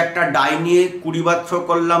যে একটা ডাই নিয়ে 20 বার থ্রো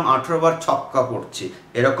করলাম 18 বার ছক্কা পড়ছে,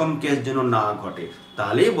 এরকম কেস যেন না ঘটে,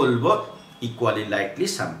 তাহলেই বলবো equally likely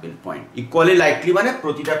sample point. Equally likely মানে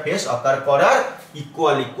প্রতিটা ফেস অকার করার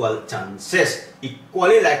equal chances.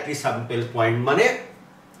 Equally likely sample point মানে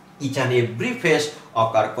ইচ অ্যান্ড এভরি ফেস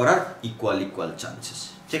অকার করার ইকুয়াল চান্সেস।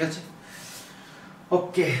 ঠিক আছে,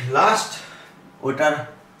 ওকে। লাস্ট ওটার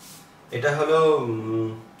এটা হলো,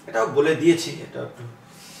 এটাও বলে দিয়েছি, এটা একটু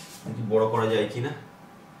বড় করা যায় কিনা।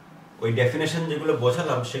 ওই ডেফিনেশন যেগুলো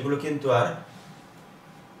বোঝালাম সেগুলো কিন্তু আর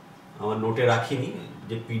আমার নোটে রাখিনি,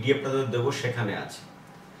 যে পিডিএফটা দেবো সেখানে আছে।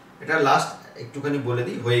 এটা লাস্ট একটুখানি বলে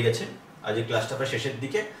দিই, হয়ে গেছে আজ এই ক্লাসটা প্রায় শেষের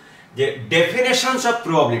দিকে। যে definitions of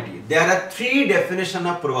probability, there R 3 definition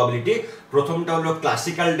of probability. প্রথমটা হলো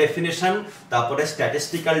ক্লাসিক্যাল ডেফিনেশন, তারপরে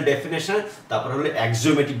স্ট্যাটিস্টিক্যাল ডেফিনেশন, তারপরে হলো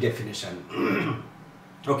axiomatic definition.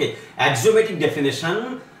 Okay, axiomatic definition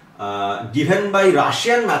given by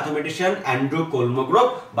Russian mathematician Andrew Kolmogorov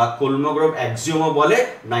বা Kolmogorov axiom বলে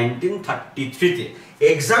 1933 তে।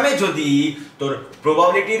 এক্সামে যদি তোর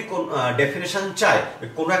প্রবাবিলিটির কোন ডেফিনেশন চায়,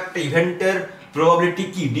 কোন একটা ইভেন্টের প্রবাবিলিটি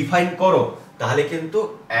কি ডিফাইন করো, তাহলে কিন্তু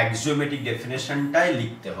অ্যাক্সিওমেটিক ডেফিনেশনটাই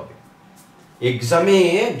লিখতে হবে। এক্সামে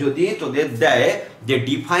যদি তোদের দেয় যে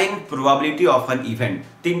define probability of an event,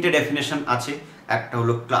 3টে ডেফিনেশন আছে, একটা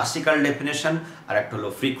হলো ক্লাসিক্যাল ডেফিনেশন, আর একটা হলো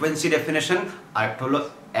ফ্রিকোয়েন্সি ডেফিনেশন, আর একটা হলো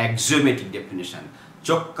অ্যাক্সিওমেটিক ডেফিনেশন।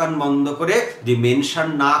 চোখ কান বন্ধ করে যে মেনশন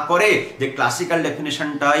না করে যে ক্লাসিক্যাল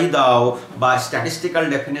ডেফিনেশনটাই দাও বা স্ট্যাটিস্টিক্যাল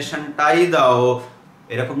ডেফিনেশনটাই দাও,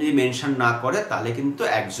 এরকম যদি মেনশন না করে তাহলে কিন্তু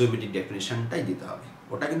অ্যাক্সিওমেটিক ডেফিনেশনটাই দিতে হবে।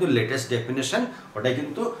 ওটা কিন্তু লেটেস্ট ডেফিনেশন, ওটাই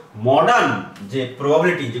কিন্তু মডার্ন যে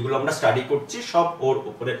প্রবাবিলিটি যেগুলো আমরা স্টাডি করছি সব ওর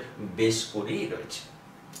উপরে বেস করেই রয়েছে।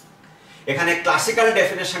 এখানে ক্লাসিক্যাল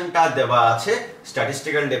ডেফিনেশনটা দেওয়া আছে,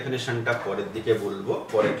 স্ট্যাটিস্টিক্যাল ডেফিনেশনটা পরের দিকে বলবো,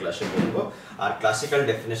 পরের ক্লাসে বলবো। আর ক্লাসিক্যাল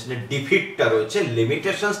ডেফিনেশনের ডিফিটটা রয়েছে,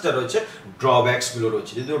 লিমিটেশনসটা রয়েছে, ড্রব্যাকস গুলো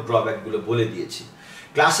রয়েছে, যদিও ড্রব্যাক গুলো বলে দিয়েছি।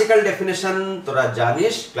 ক্লাসিক্যাল ডেফিনেশন তোরা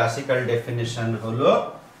জানিস, ক্লাসিক্যাল ডেফিনেশন হলো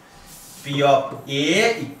P of A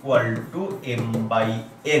equal to M by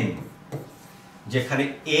N, যেখানে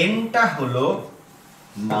N টা হলো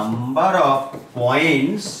number of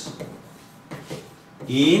points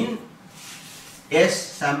in S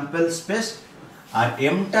sample space, R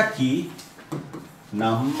M টা কি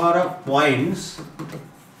number of points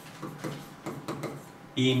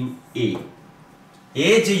in A। A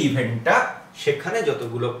যে ইভেন্টটা, সেখানে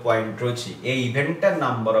যতগুলো পয়েন্ট রয়েছে, এই ইভেন্টটার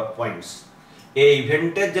নাম্বার অফ পয়েন্টস, এই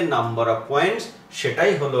ইভেন্টের যে নাম্বার অফ পয়েন্টস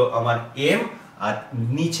সেটাই হলো আমার M, আর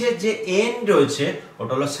নিচে যে N রয়েছে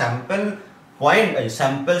ওটা হলো স্যাম্পল পয়েন্ট,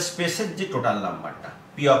 স্যাম্পল স্পেসের যে টোটাল নাম্বারটা,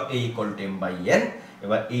 P of A equal to M by N।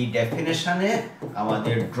 এবার এই ডেফিনেশনে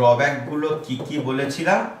আমাদের ড্রব্যাক গুলো কি কি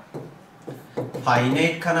বলেছিলাম,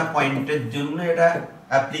 ফাইনাইট খানা পয়েন্টের জন্য এটা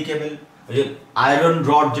অ্যাপ্লিকেবল। ওই যে আয়রন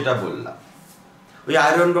রড যেটা বললাম, ওই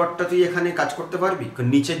আয়রন রডটা তুই এখানে কাজ করতে পারবি,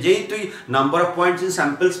 নিচে যেই তুই number of points in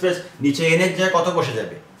sample space, নিচে এন এর জায়গায় কত বসে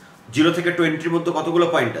যাবে, 0 থেকে 20 মধ্যে কতগুলো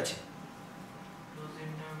পয়েন্ট আছে,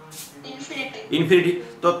 ইনফিনিটি।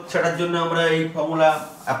 তো সেটার জন্য আমরা এই ফর্মুলা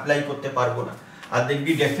অ্যাপ্লাই করতে পারবো না। আর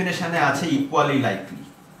দেখবি ডেফিনেশনে আছে equally likely.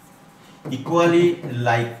 Equally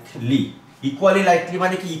likely, equally likely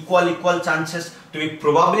মানে কি ইকুয়াল চান্সেস। তুমি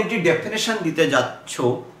প্রবাবিলিটি ডেফিনেশন দিতে যাচ্ছ,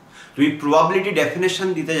 তুমি প্রবাবিলিটি ডেফিনেশন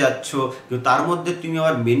দিতে যাচ্ছ, কিন্তু তার মধ্যে তুমি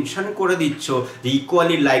আবার মেনশন করে দিচ্ছ যে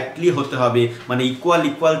ইকুয়ালি লাইকলি হতে হবে, মানে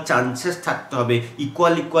ইকুয়াল চান্সেস থাকতে হবে,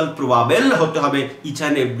 ইকুয়াল প্রবাবেল হতে হবে ইচ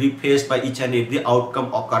অ্যান্ড এভরি ফেস বা ইচ অ্যান্ড এভরি আউটকাম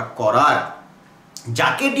অকার করার।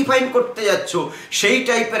 যাকে ডিফাইন করতে যাচ্ছ সেই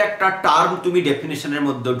টাইপের একটা টার্ম তুমি ডেফিনেশনের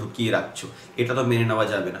মধ্যে ঢুকিয়ে রাখছো, এটা তো মেনে নেওয়া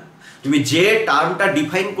যাবে না। তুমি যে টার্মটা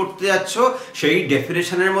ডিফাইন করতে যাচ্ছ সেই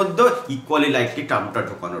ডেফিনেশনের মধ্যে ইকুয়ালি লাইকলি টার্মটা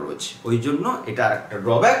ঢোকানো রয়েছে, ওই জন্য এটা আরেকটা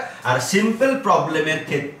ড্রব্যাক। আর সিম্পল প্রবলেমের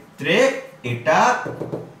ক্ষেত্রে এটা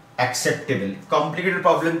অ্যাকসেপ্টেবল। কমপ্লিকেটেড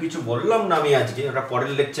প্রবলেম কিছু বললাম না আমি আজকে, ওটা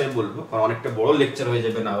পরের লেকচারে বলবো, কারণ অনেকটা বড় লেকচার হয়ে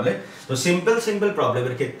যাবে না হলে। তো সিম্পল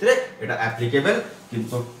প্রবলেমের ক্ষেত্রে এটা অ্যাপ্লিকেবল,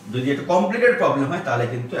 কিন্তু যদি এটা কমপ্লিকেটেড প্রবলেম হয় তাহলে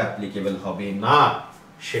কিন্তু অ্যাপ্লিকেবল হবে না,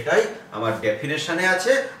 সেটাই আমার ডেফিনেশনে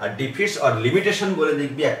আছে। আর ডিফিটস আর লিমিটেশন বলে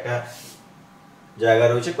দেখবি একটা জায়গা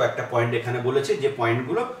রয়েছে, কয়েকটা পয়েন্ট এখানে বলেছে, যে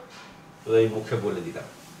পয়েন্টগুলো তো এই মুখে বলে দিলাম।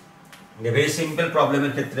 ভেরি সিম্পল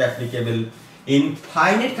প্রবলেমের ক্ষেত্রে অ্যাপ্লিকেবল।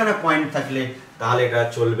 ইনফাইনাইট খানা পয়েন্ট থাকলে তাহলে এটা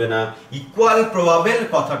চলবে না। ইকুয়াল প্রবাবল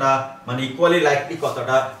কথাটা মানে ইকুয়ালি লাইকলি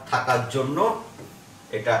কথাটা থাকার জন্য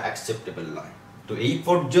এটা অ্যাকসেপ্টেবল নয়। তো এই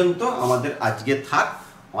পর্যন্ত আমাদের আজকে থাক।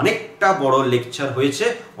 অনেকটা বড় লেকচার হয়েছে,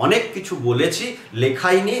 অনেক কিছু বলেছি,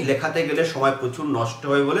 লেখাইনি, লেখাতে গেলে সময় প্রচুর নষ্ট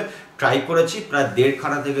হয় বলে ট্রাই করেছি প্রায়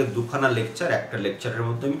 1.5 থেকে 2 লেকচার একটা লেকচারের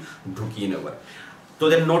মধ্যে আমি ঢুকিয়ে নেব।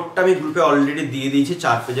 তোদের নোটটা আমি গ্রুপে অলরেডি দিয়ে দিয়েছি,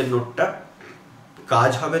 4 পেজের নোটটা।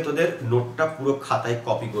 কাজ হবে তোদের নোটটা পুরো খাতায়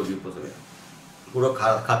কপি করবি, প্রথমে পুরো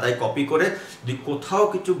খাতায় কপি করে যদি কোথাও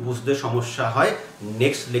কিছু বুঝতে সমস্যা হয়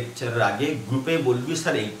নেক্সট লেকচারের আগে গ্রুপে বলবি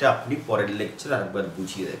স্যার এইটা আপনি পরের লেকচারে আরেকবার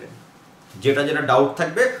বুঝিয়ে দেবেন। যেটা যেটা ডাউট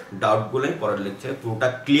থাকবে ডাউটগুলোই পরের লেকচারে পুরোটা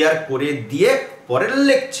ক্লিয়ার করে দিয়ে পরের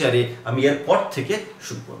লেকচারে আমি এর পর থেকে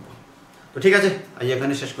শুরু করব। তো ঠিক আছে, আজ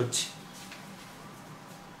এখানে শেষ করছি।